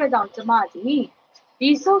အဲ့ဒီအတွက်ကြောင့်ကျွန်မဒီ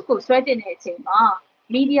source ကိုဆွဲတင်တဲ့အချိန်မှာ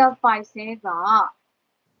media file ဆဲက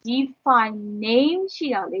ဒီ file name ရှိ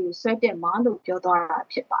တာလေးကိုဆွဲတင်ပါလို့ပြောသွားတာ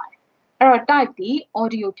ဖြစ်ပါတယ်အဲ့တော့ type ဒီ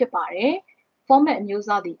audio ဖြစ်ပါတယ် format အမျိုးအ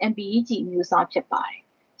စားဒီ mpeg အမျိုးအစားဖြစ်ပါတယ်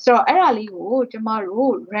ဆိုတော့အဲ့ဒါလေးကိုကျမ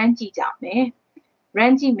တို့ run ကြည့်ကြမယ်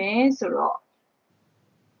run ကြည့်မယ်ဆိုတော့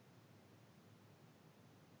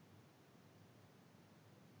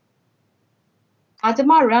ကျ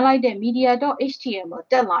မ run လိုက်တဲ့ media.html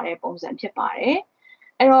တက်လာတဲ့ပုံစံဖြစ်ပါတယ်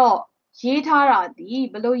အဲ့တော့ရေးထားတာဒီ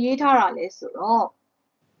ဘယ်လိုရေးထားတာလဲဆိုတော့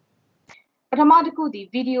ပထမတစ်ခုဒီ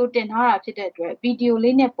video တင်ထားတာဖြစ်တဲ့အတွက် video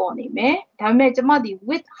လေးနဲ့ပေါ်နေမယ်ဒါပေမဲ့ကျမဒီ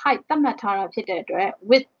width height သတ်မှတ်ထားတာဖြစ်တဲ့အတွက်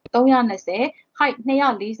width 320 height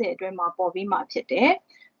 240အတွင်းမှာပေါ်ပြီးမှဖြစ်တယ်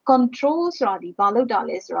control ဆိုတာဒီဘာလုပ်တာ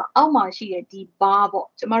လဲဆိုတော့အောက်မှာရှိတဲ့ဒီ bar ပေါ့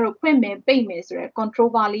ကျမတို့ဖွင့်မယ်ပိတ်မယ်ဆိုတဲ့ control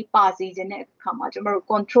bar လေးပါစေခြင်းတဲ့အခါမှာကျမတို့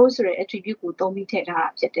control ဆိုတဲ့ attribute ကိုသုံးပြီးထည့်ထားတာ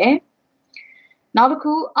ဖြစ်တယ်နောက်တစ်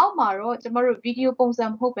ခုအောက်မှာတော့ကျမတို့ video ပုံစံ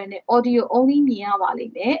မဟုတ်ဘဲနဲ့ audio only မြင်ရပါလိ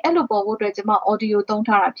မ့်မယ်အဲ့လိုပေါ်ဖို့အတွက်ကျမ audio သုံး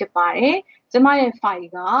ထားတာဖြစ်ပါတယ်ကျမရဲ့ file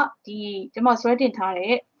ကဒီကျမဆွဲတင်ထား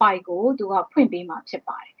တဲ့ file ကိုသူကဖွင့်ပေးမှာဖြစ်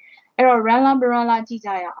ပါတယ်အဲ့တော့ run လားမ run လားကြည့်ကြ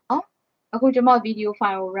ရအောင်အခုကျမ video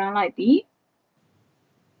file ကို run လိုက်ပြီ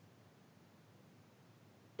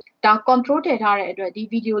ဒါ control ထည့်ထားတဲ့အတွက်ဒီ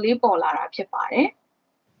video လေးပေါ်လာတာဖြစ်ပါတယ်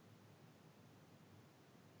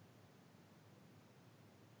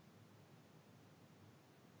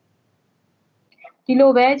ဒီ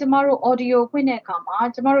လိုပဲကျမတို့ audio ဖွင့်တဲ့အခါမှာ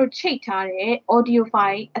ကျမတို့ချိတ်ထားတဲ့ audio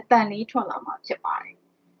file အသံလေးထွက်လာမှာဖြစ်ပါတယ်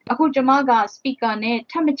အခုကျမက speaker နဲ့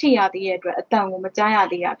ထပ်မချိတ်ရသေးတဲ့အတွက်အသံကိုမကြားရ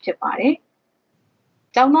သေးတာဖြစ်ပါတယ်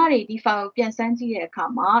ကျောင်းသားတွေဒီ file ကိုပြန်ဆန်းကြည့်တဲ့အခါ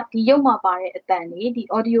မှာဒီရုပ်မှာပါတဲ့အသံတွေဒီ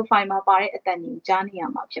audio file မှာပါတဲ့အသံတွေကိုကြားနေရ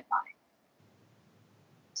မှာဖြစ်ပါတယ်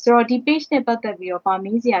ဆိုတော့ဒီ page နဲ့ပတ်သက်ပြီးတော့ဗာ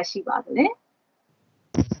မေးစရာရှိပါသလဲ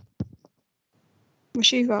မ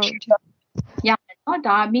ရှိပါဘူးရမယ်နော်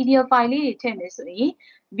ဒါ media file လေးတွေထည့်မယ်ဆိုရင်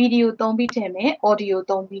video သုံးပြီးထည့်မယ် audio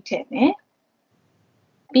သုံးပြီးထည့်မယ်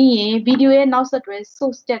ပြီးရင် video ရဲ့နောက်ဆက်တွဲ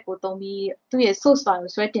source tag ကိုသုံးပြီးသူ့ရဲ့ source file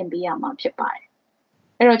ကိုဆွဲတင်ပေးရမှာဖြစ်ပါတယ်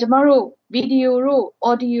အဲ့တော့ကျမတို့ video တို့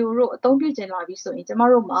audio တို့အသုံးပြုကျင်လာပြီဆိုရင်ကျမ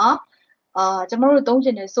တို့မှာကျမတို့သုံးကျ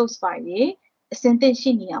င်တဲ့ source file တွေအစင်သင့်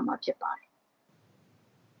ရှိနေရမှာဖြစ်ပါတယ်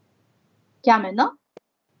ရမယ်နော်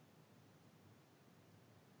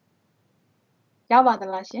ရပါသ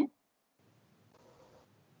လားရှင်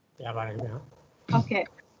ရပါတယ်ခင်ဗျာ Okay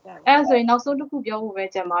အဲ့ဒါဆိုရင်နောက်ဆုံးတစ်ခုပြောဖို့ပဲ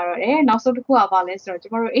ကြံပါတော့တယ်နောက်ဆုံးတစ်ခုကဘာလဲဆိုတော့ကျ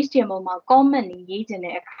မတို့ HTML မှာ comment တွေရေးခြင်း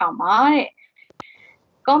တဲ့အခါမှာတဲ့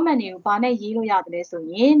comment တွေကိုဘာနဲ့ရေးလို့ရတယ်လဲဆို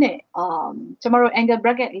ရင်တဲ့ကျမတို့ angle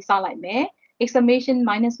bracket လေးစလိုက်မယ် exclamation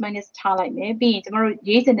minus ထားလိုက်မယ်ပြီးရင်ကျမတို့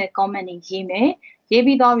ရေးခြင်းတဲ့ comment တွေရေးမယ်ရေး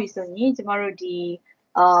ပြီးသွားပြီဆိုရင်ကျမတို့ဒီ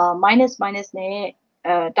minus နဲ့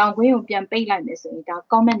တောင်ခွင်းကိုပြန်ပိတ်လိုက်မယ်ဆိုရင်ဒါ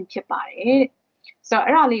comment ဖြစ်ပါတယ်ဆိုတော့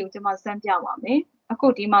အဲ့ဒါလေးကိုကျမစမ်းပြပါမယ်အခု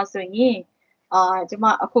ဒီမှာဆိုရင်ကျမ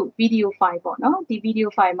အခု video file ပေါ့နော်ဒီ video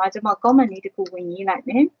file မှာကျမ comment လေးတစ်ခုဝင်ရေးလိုက်မ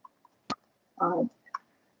ယ်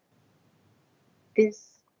this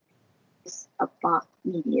is about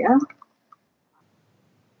media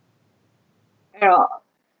အဲ့တော့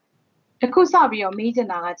တခုစပြီးတော့မေးချင်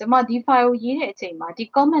တာကကျမဒီ file ကိုရေးတဲ့အချိန်မှာဒီ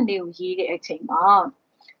comment လေးကိုရေးတဲ့အချိန်မှာ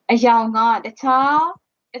အယောင်ကတ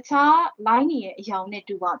ခြား line တွေရဲ့အယောင်နဲ့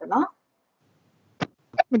တူပါသလား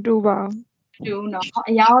မတူပါဘူးတူနော်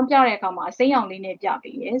အယောင်ပြတဲ့အခါမှာအစိမ်းရောင်လေးနဲ့ပြ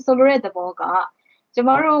ပေးရယ်ဆိုလိုတဲ့သဘောကကျမ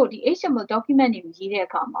တို့ဒီ HTML document တွေကိုရေးတဲ့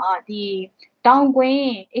အခါမှာဒီတောင်ကွင်း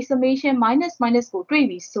exclamation minus ကိုတွေ့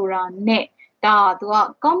ပြီဆိုတာနဲ့ဒါသူက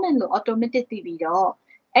comment လို့ automatic သိပြီးတော့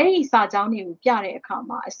အဲ့ဒီစာကြောင်းတွေကိုပြတဲ့အခါ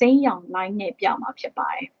မှာအစိမ်းရောင် line နဲ့ပြမှာဖြစ်ပါ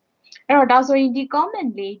တယ်အဲ့တော့ဒါဆိုရင်ဒီ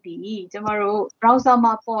comment လေးဒီကျမတို့ browser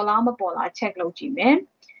မှာပေါ်လားမပေါ်လား check လုပ်ကြည့်မယ်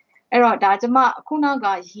အဲ့တော့ဒါကျမခုနက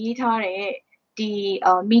ရေးထားတဲ့ဒီ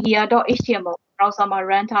media.html browser မှာ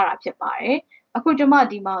run ထားတာဖြစ်ပါတယ်အခုကျမ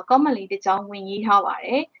ဒီမှာ comment လေးတစ်ကြောင်းဝင်ရေးထားပါတ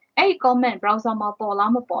ယ်အဲ့ဒီ comment browser မှာပေါ်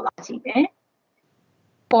လားမပေါ်လားကြည့်မယ်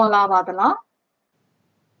ပေါ်လာပါသလား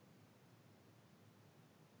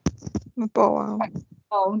မပေါ်ပါဘူး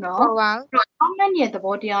ဟုတ်နော် ဟုတ်ပါဘူး comment ရဲ့သ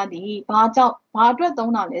ဘောတရားဒီဘာအတွက်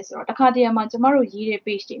သုံးတာလဲဆိုတော့တစ်ခါတည်းမှာကျမတို့ရေးတဲ့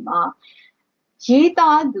page တွေမှာရေး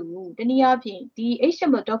သားသူတနည်းအားဖြင့်ဒီ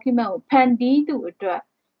HTML document ကိုဖန်တီးသူအတွက်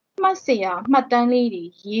မှတ်စရာမှတ်တမ်းလေးတွေ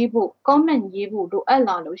ရေးဖို့ comment ရေးဖို့လိုအပ်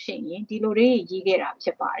လာလို့ရှိရင်ဒီလိုလေးရေးခဲ့တာဖြ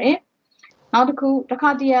စ်ပါတယ်နောက်တစ်ခုတစ်ခါ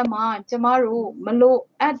တည်းမှာကျမတို့မလို့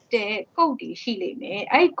အပ်တဲ့ code တွေရှိလိမ့်မယ်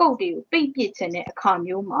အဲ့ဒီ code တွေကိုပိတ်ပစ်ခြင်းတဲ့အခါ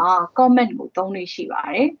မျိုးမှာ comment ကိုသုံးလို့ရှိပါ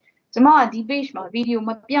တယ်ကျမကဒီ page မှာ video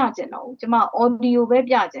မပြချင်တော့ဘူးကျမ audio ပဲ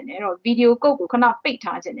ပြချင်တယ်အဲ့တော့ video code ကိုခဏပိတ်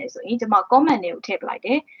ထားချင်တယ်ဆိုရင်ကျမ comment တွေကိုထည့်ပလိုက်တ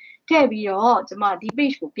ယ်ထည့်ပြီးတော့ကျမဒီ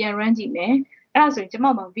page ကိုပြန် run ကြည့်မယ်အဲ့ဒါဆိုရင်ကျမ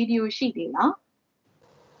မှာ video ရှိသေးလား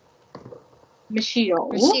မရှိတော့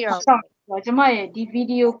ဘူးကျမရဲ့ဒီ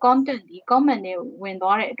video content ဒီ comment တွေကိုဝင်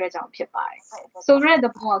သွားတဲ့အတွက်ကြောင့်ဖြစ်ပါတယ်ဆိုတော့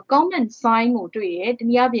the comment sign ကိုတွေ့ရတ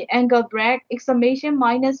နည်းအားဖြင့် angle bracket exclamation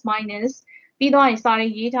minus ပြီးတော့စာ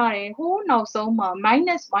ရေးရေးထားတယ်ဟိုးနောက်ဆုံးမှာ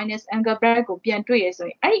minus angle bracket ကိုပြန်တွေ့ရဆို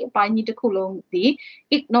ရင်အဲ့ဒီအပိုင်းကြီးတစ်ခုလုံးဒီ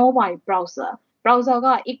ignore by browser က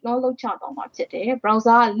ignore လုပ်ချသွားမှာဖြစ်တယ်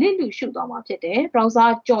browser ကလစ်လူရှုသွားမှာဖြစ်တယ် browser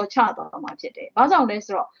ကကြော်ချသွားမှာဖြစ်တယ်ဘာကြောင့်လဲ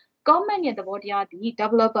ဆိုတော့ comment ရဲ့သဘောတရားဒီ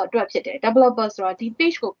developer အတွက်ဖြစ်တယ် developer ဆိုတာဒီ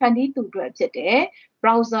page ကိုဖန်တီးသူအတွက်ဖြစ်တယ်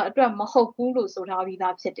browser အတွက်မဟုတ်ဘူးလို့ဆိုထားပြီး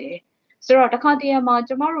သားဖြစ်တယ်ဆိုတော့တစ်ခါတည်းမှာ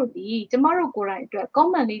ကျမတို့ကိုယ်တိုင်အတွက်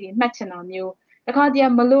comment လေးတွေမှတ်ချင်တာမျိုးတစ်ခါတ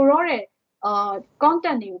ည်းမလိုတော့တဲ့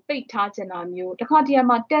content တွေကိုပိတ်ထားချင်တာမျိုးတစ်ခါတည်း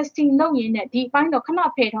မှာ testing လုပ်ရင်းနဲ့ဒီအပိုင်းတော့ခဏ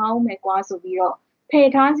ဖယ်ထားအောင်မယ်ကွာဆိုပြီးတော့ဖယ်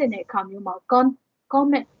ထားခြင်းတဲ့အခါမျိုးမှာ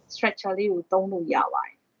comment structure လေးကိုသုံးလို့ရပါတ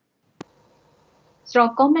ယ်ဆို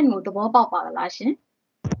တော့ comment ကိုသဘောပေါက်ပါလားရှင်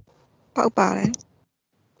ပေါက်ပါတယ်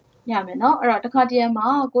ရမယ်နော်အဲ့တော့တစ်ခါတည်းမှာ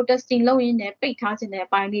ကို testing လုပ်ရင်းနဲ့ပိတ်ထားခြင်းတဲ့အ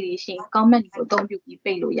ပိုင်းလေးတွေရှင် comment ကိုအသုံးပြုပြီး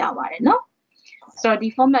ပိတ်လို့ရပါတယ်နော်ဆိုတော့ဒီ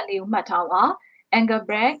format လေးကိုမှတ်ထားပါ angle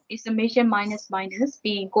bracket exclamation minus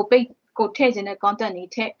ပြီးရင်ကိုထည့်ခြင်းတဲ့ content တွေ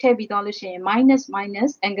ထည့်ပြီးသွားလို့ရှိရင်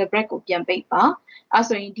minus angle bracket ကိုပြန်ပိတ်ပါအဲ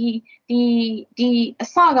ဆိုရင်ဒီအ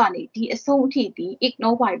စကနေဒီအဆုံးအထိဒီ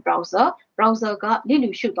ignore by browser ကလစ်လူ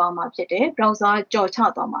ရှုသွားမှာဖြစ်တယ် browser ကြော်ချ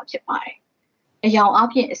သွားမှာဖြစ်ပါတယ်အယောင်အ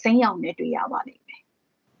ပြင်အစိမ်းရောင်နဲ့တွေ့ရပါလိမ့်မယ်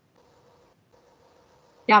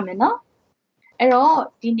ရမယ်နော်အဲ့တော့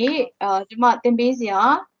ဒီနေ့ဒီမှာသင်ပေးစရာ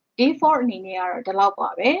day 4အနေနဲ့ကတော့ဒီလောက်ပါ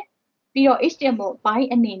ပဲပြီးတော့ HTML အပိုင်း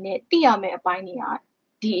အနေနဲ့သိရမယ့်အပိုင်းတွေက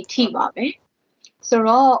ဒီအထိပါပဲဆို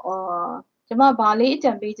တော့ကျွန်မဗာလေးအ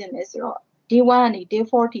ကြံပေးခြင်းလဲဆိုတော့ day 1ကနေ day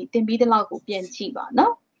 4ထိသင်ပြီးတဲ့လောက်ကိုပြန်ကြည့်ပါ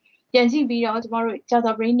နော်ပြန်ကြည့်ပြီးတော့ကျွန်တော်တို့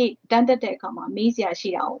Java Brain နေ့တန်းတက်တဲ့အခါမှာမေးစရာရှိ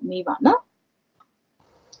တာကိုမေးပါနော်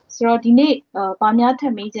ဆိုတော့ဒီနေ့ဗာများထ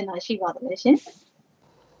ပ်မေးချင်တာရှိပါတယ်လေရှင်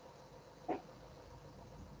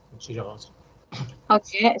ရှိတော့ဟုတ်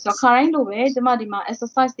ကဲ့ဆိုတော့ခါတိုင်းလိုပဲကျွန်မဒီမှာ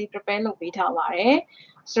exercise တွေ prepare လုပ်ပေးထားပါတယ်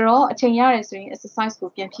ဆိုတော့အချိန်ရတယ်ဆိုရင် exercise ကို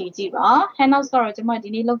ပြန်ဖြည့်ကြည့်ပါ handouts ကတော့ကျွန်မဒီ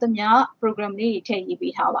နေ့လုပ်သမျှ program လေးတွေထည့်ရေး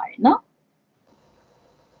ပေးထားပါတယ်เนาะ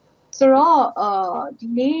ဆိုတော့ဒီ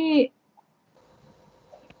နေ့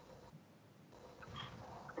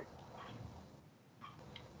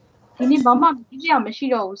ဘာမှကြည့်ရမရှိ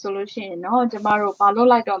တော့ဘူးဆိုလို့ရှိရင်เนาะကျွန်မတို့ဘာလုပ်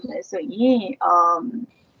လိုက်တော့မလဲဆိုရင်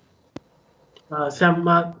ဆမ်မ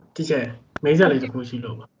တီချာမေးစရာလေးတစ်ခုရှိ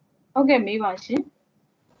လို့ပါ Okay, maybe I see.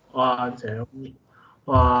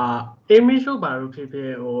 image လို့ပါလို့ဖြစ်ဖြ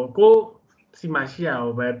စ်ကိုစီမရှိရအော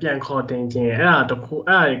င်ပဲပြန်ခေါ်တင်ခြင်းအဲ့ဒါတခု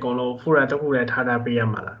အဲ့ဒါအကုန်လုံး folder တခုလည်းထားပေးရ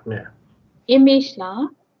မှာလားခင်ဗျ Image လား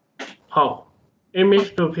ဟုတ် image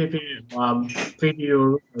လို့ဖြစ်ဖြစ်video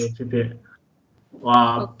လို့ဖြစ်ဖြစ်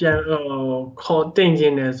ပြန်ခေါ်တင်ခြ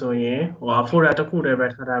င်းနဲ့ဆိုရင်folder တခုလည်းပဲ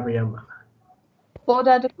ထားပေးရမှာလား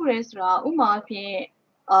folder တခုလည်းဆိုတာဥမာအဖြစ်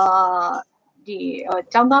ဒီ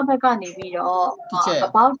ကျောင်းသားဘက်ကနေပြီးတော့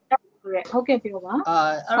about ဟုတ်ကဲ့ပြောပါ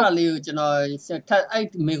အဲ့ဒါလေးကိုကျွန်တော်အဲ့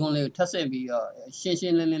မေခွန်းလေးကိုထပ်ဆက်ပြီးတော့ရှင်းရှ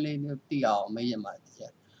င်းလင်းလင်းလေးသိအောင်မေးရမှာတီချာ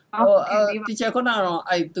တီချာခုနကတော့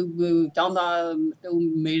အဲ့သူကျောင်းသား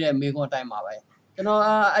မေးတဲ့မေခွန်းအတိုင်းပါပဲကျွန်တော်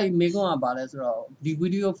အဲ့မေခွန်းကပါလဲဆိုတော့ဒီ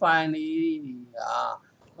video file လေး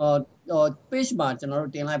ကpage မှာကျွန်တော်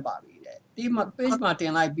တို့တင်လိုက်ပါပြီတဲ့ဒီ page မှာတ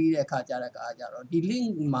င်လိုက်ပြီးတဲ့အခါကျတော့ဒီ link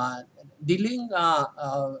က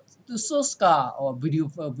သူ source ကvideo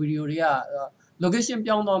တွေက location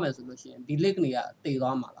ပြောင်းသွားမယ်ဆိုလို့ရှိရင်ဒီ link တွေကတည်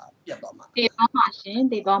သွားမှာလားပြတ်သွားမှာတည်သွားမှာရှင်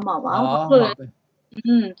တည်သွားမှာပါဟုတ်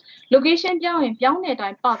location ပြောင်းရင်ပြောင်းတဲ့အတို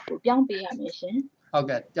င်း path ကိုပြောင်းပေးရမယ်ရှင်ဟုတ်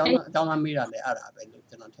ကဲ့ကျောင်းသားမေးတာလည်းအဲ့ဒါပဲလို့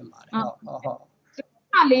ကျွန်တော်ထင်ပါတယ်ဟုတ်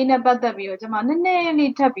အဲ့လေးနဲ့ပတ်သက်ပြီးတော့ကျွန်မနည်းနည်း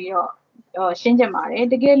လေးထပ်ပြီးတော့ရှင်းချင်ပါတယ်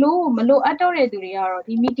တကယ်လို့မလိုအပ်တော့တဲ့သူတွေကတော့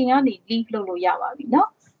ဒီ meeting ကနေ leave လုပ်လို့ရပါပြီเนาะ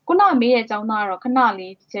ခုနမေးရဲ့အကြောင်းသားကတော့ခဏ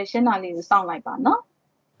လေးရှင်းတာလေးကိုစောင့်လိုက်ပါเนาะ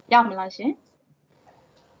ရမလားရှင်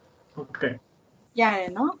ဟုတ်ကဲ့ရတ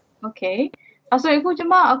ယ်နော် okay အဲ့ဆိုအခုကျ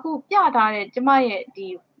မအခုပြထားတဲ့ကျမရဲ့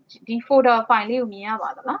ဒီ folder file လေးကိုမြင်ရပါ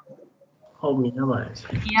သလားဟုတ်မြင်ရပါတယ်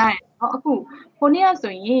မြင်ရတယ်ဟောအခုခုနေ့က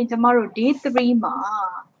ဆိုရင်ကျမတို့ day 3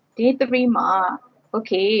မှာ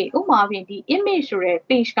okay ဥပမာပြင်ဒီ image ဆိုတဲ့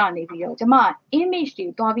page ကနေပြီးတော့ကျမ image တွေ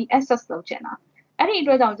တွားပြီး access လုပ်ချင်တာအဲ့ဒီအ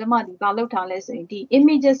တွက်ကြောင့်ကျမဒီဘာလုပ်ထားလဲဆိုရင်ဒီ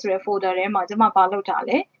images ဆိုတဲ့ folder ထဲမှာကျမဘာလုပ်ထား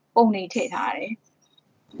လဲပုံတွေထည့်ထားတယ်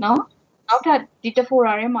နော်နောက်ထပ်ဒီ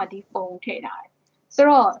folder ထဲမှာဒီပုံထည့်ထားတယ်ဆို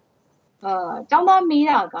တော့ကျောင်းသားမေး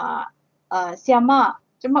တာကဆရာမ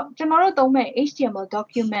ကျွန်တော်တို့သုံးမဲ့ HTML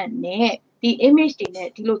document နဲ့ဒီ image တွေနဲ့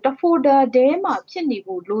ဒီလိုတစ် folder ထဲမှာဖြစ်နေ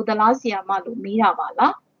ဖို့လိုသလားဆရာမလို့မေးတာပါ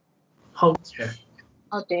လားဟုတ်တယ်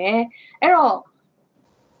ဟုတ်တယ်အဲ့တော့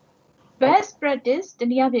best practice တ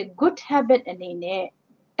နည်းအားဖြင့် good habit အနေနဲ့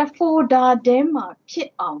တစ် folder ထဲမှာဖြစ်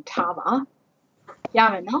အောင်ထားပါရ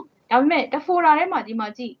မယ်နော်ဒါပေမဲ့တစ် folder ထဲမှာဒီမှာ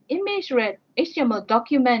ကြည့် image ရဲ့ HTML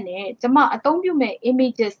document နဲ့ကျွန်မအသုံးပြုမဲ့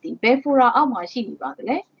images ဒီဘယ် folder အောက်မှာရှိနေပါသ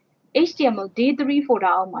လဲ HTML day3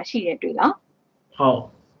 folder အောက်မှာရှိတယ်တွေ့လားဟုတ်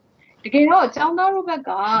တကယ်တော့ကျောင်းသားတို့ဘက်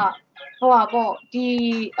ကဟိုပါပေါ့ဒီ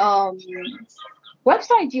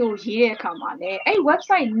website ကြီးကိုရေးတဲ့အခါမှာလည်းအဲ့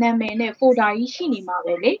website နာမည်နဲ့ folder ကြီးရှိနေမှာ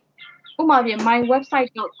ပဲလေဥပမာပြင်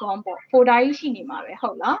mywebsite.com ပေါ့ folder ကြီးရှိနေမှာပဲဟု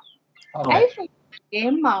တ်လားအဲ့ဒီ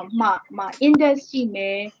မှာ index ရှိမ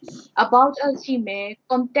ယ် about us ရှိမယ်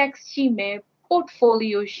context ရှိမယ်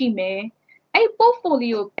portfolio ရှိမယ်အဲ့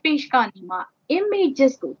portfolio page ကနေမှ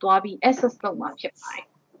images ကိုတွားပြီး access လုပ်မှာဖြစ်ပါတယ်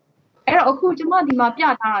အဲ့တော့အခုကျွန်မဒီမှာပြ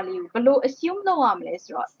ထားတာလေးကိုဘယ်လို assume လုပ်ရမလဲ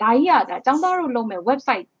ဆိုတော့ဒါကြီးကဒါကျောင်းသားတို့လုပ်မဲ့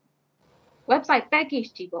website package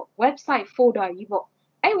ကြီးပေါ့ website folder ကြီးပေါ့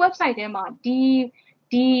အဲ့ website ထဲမှာဒီ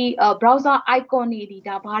browser icon တွေ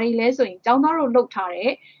ဒါဘာတွေလဲဆိုရင်ကျောင်းသားတို့လုပ်ထား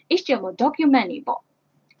တဲ့ HTML document တွေပေါ့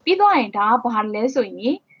ပြီးတော့ရင်ဒါဘာလဲဆိုရ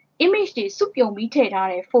င် image တွေစုပြုံပြီးထည့်ထား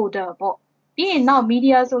တဲ့ folder ပေါ့ပြီးရင်နောက်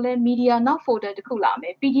media ဆိုလဲ media နောက် folder တစ်ခုလာမ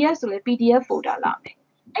ယ် PDF ဆိုလဲ PDF folder လာမယ်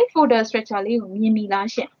အဲ့ folder structure လေးကိုမြင်ပြီလား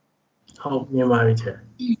ရှင့်ဟုတ်မြင်ပါပြီချက်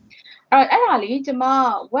အဲ့ဒါလေးကျွန်မ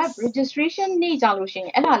web registration နေ့ကြလို့ရှိရ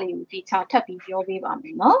င်အဲ့ဒါလေးကိုဒီချာထပ်ပြီးပြောပေးပါမ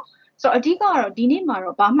ယ်နော်ဆိုတော့အဓိကတော့ဒီနေ့မှာ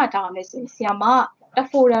တော့ဘာမှတ်ထားအောင်လဲဆိုရင်ဆရာမတစ်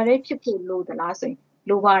folder လေးဖြစ်ဖို့လိုသလားဆိုရင်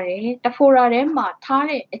လိုပါတယ်တစ် folder ထဲမှာထား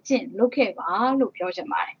တဲ့အကျင့်လုပ်ခဲ့ပါလို့ပြောချင်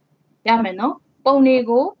ပါတယ်ရမယ်နော်ပုံတွေ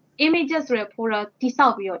ကို images ဆိုတဲ့ folder တိစော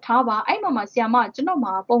က်ပြီးတော့ထားပါအဲ့မှာဆရာမကျွန်တော်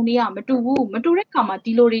မှာပုံတွေကမတူဘူးမတူတဲ့ခါမှာ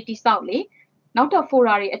ဒီလိုတွေတိစောက်လေနောက်ထပ်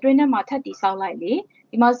folder တွေအတွင်းထဲမှာထပ်တိစောက်လိုက်လေ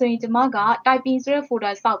ဒီမှာဆိုရင်ကျွန်မက typing ဆိုတဲ့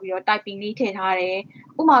folder စောက်ပြီးတော့ typing လေးထည့်ထားတယ်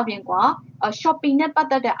ဥပမာပြင်ကွာ shopping နဲ့ပတ်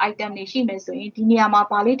သက်တဲ့ item တွေရှိမယ်ဆိုရင်ဒီနေရာမှာ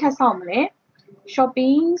ဗာလေးထပ်စောက်မလဲ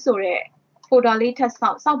shopping ဆိုတဲ့ folder လေးထပ်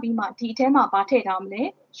စောက်ပြီးမှဒီအထဲမှာဗာထည့်ထားမလဲ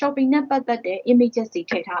shopping နဲ့ပတ်သက်တဲ့ images တွေ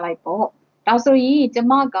ထည့်ထားလိုက်ပေါ့ဒါဆိုရင်ကျွန်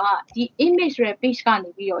မကဒီ image ရဲ့ page က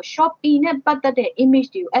နေပြီးတော့ shopping နဲ့ပတ်သက်တဲ့ image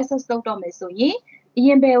တွေကို access လုပ်တော့မယ်ဆိုရင်အရ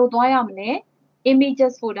င်ဘယ်ကိုသွားရမလဲ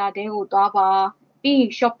images folder တဲကိုသွားပါပြီး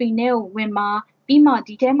shopping ထဲကိုဝင်ပါပြီးမှ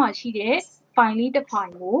ဒီထဲမှာရှိတဲ့ file လေးတစ်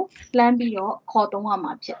file ကိုလှမ်းပြီးတော့ခေါ်သုံးရ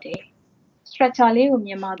မှာဖြစ်တယ် structure လေးကို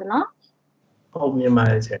မြင်ပါသလားဟုတ်မြင်ပါ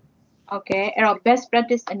တယ်ချက် Okay အဲ့တော့ best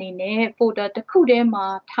practice အနေနဲ့ folder တစ်ခုထဲမှာ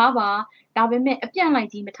ထားပါဒါပေမဲ့အပြန့်လိုက်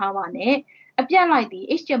ကြီးမထားပါနဲ့အပြန့်လိုက်ဒီ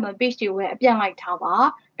HTML page တွေကိုပဲအပြန့်လိုက်ထားပါ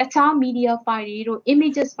တခြား media file တွေတို့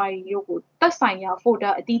images file တွေတို့ကိုသက်ဆိုင်ရာ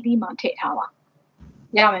folder အသီးသီးမှာထည့်ထားပါ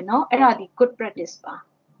ရမယ်နော်အဲ့ဒါဒီ good practice ပါ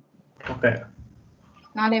ဟုတ်ကဲ့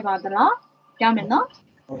နားလည်ပါသလားရမယ်နော်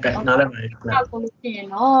ဟုတ်ကဲ့နားလည်ပါတယ်ခင်ဗျာ အဲ့ဆိုလို့ရှိရင်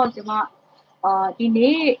တော့ကျွန်မဒီ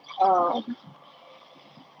နေ့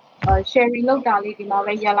sharing လုပ်တာလေးဒီမှာ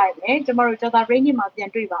ပဲရပ်လိုက်မယ်ကျွန်တော်တို့ Java brain မှာပြန်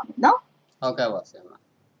တွေ့ပါမယ်နော် ဟုတ်ကဲ့ပါဆရာ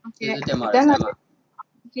မ ကျေး ကျေး ဇူး ဇူး တ တင် င် ပါ ပါ တယ် တယ် ဆရာ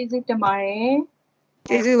မ ကျေးဇူးတင်ပါတယ်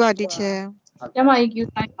ကျေးဇူးပါ teacher ကျမ EQ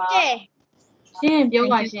တိုင်းပါရှင်းပြော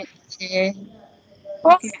ပါရှင်း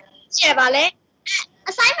ဟုတ်ကျဲပါလေ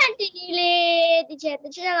assignment တီးလေး teacher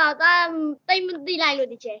တော့တိတ်မသိလိုက်လို့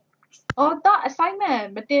teacher တော့ assignment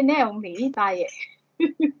မတင်နဲ့အောင်လေတာရဲ့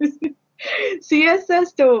CSS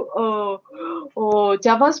တို့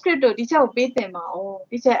JavaScript တို့ဒီချက်ကိုပေးတင်ပါအောင်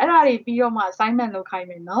ဒီချက်အဲ့ဒါတွေပြီးတော့မှ assignment လုပ်ခိုင်း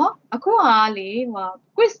မယ်နော်အခုကလေ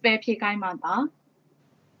quiz ပဲဖြေခိုင်းမှာဒါ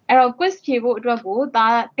အဲ့တော့ quiz ဖြေဖို့အတွက်ကိုဒါ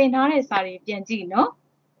တင်ထားတဲ့စာတွေပြန်ကြည့်နော်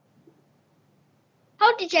ဟု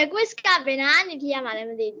တ် teacher quiz ကဘယ်နာနေဖြေရမှာလဲ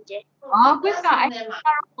မသိဘူး teacher quiz က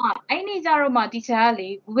အဲ့နေ့ကြတော့မှ teacher ကလေ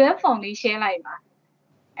Google Form လေး share လိုက်ပါ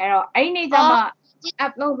အဲ့တော့အဲ့နေ့ကျမှ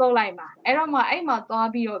upload လုပ်လိုက်ပါအဲ့တော့မှအဲ့မှာသွား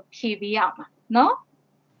ပြီးတော့ဖြည့်ပေးရမှာနော်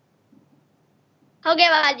ဟုတ်ကဲ့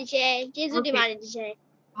ပါ teacher ကျေးဇူးတင်ပါတယ် teacher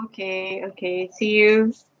okay see you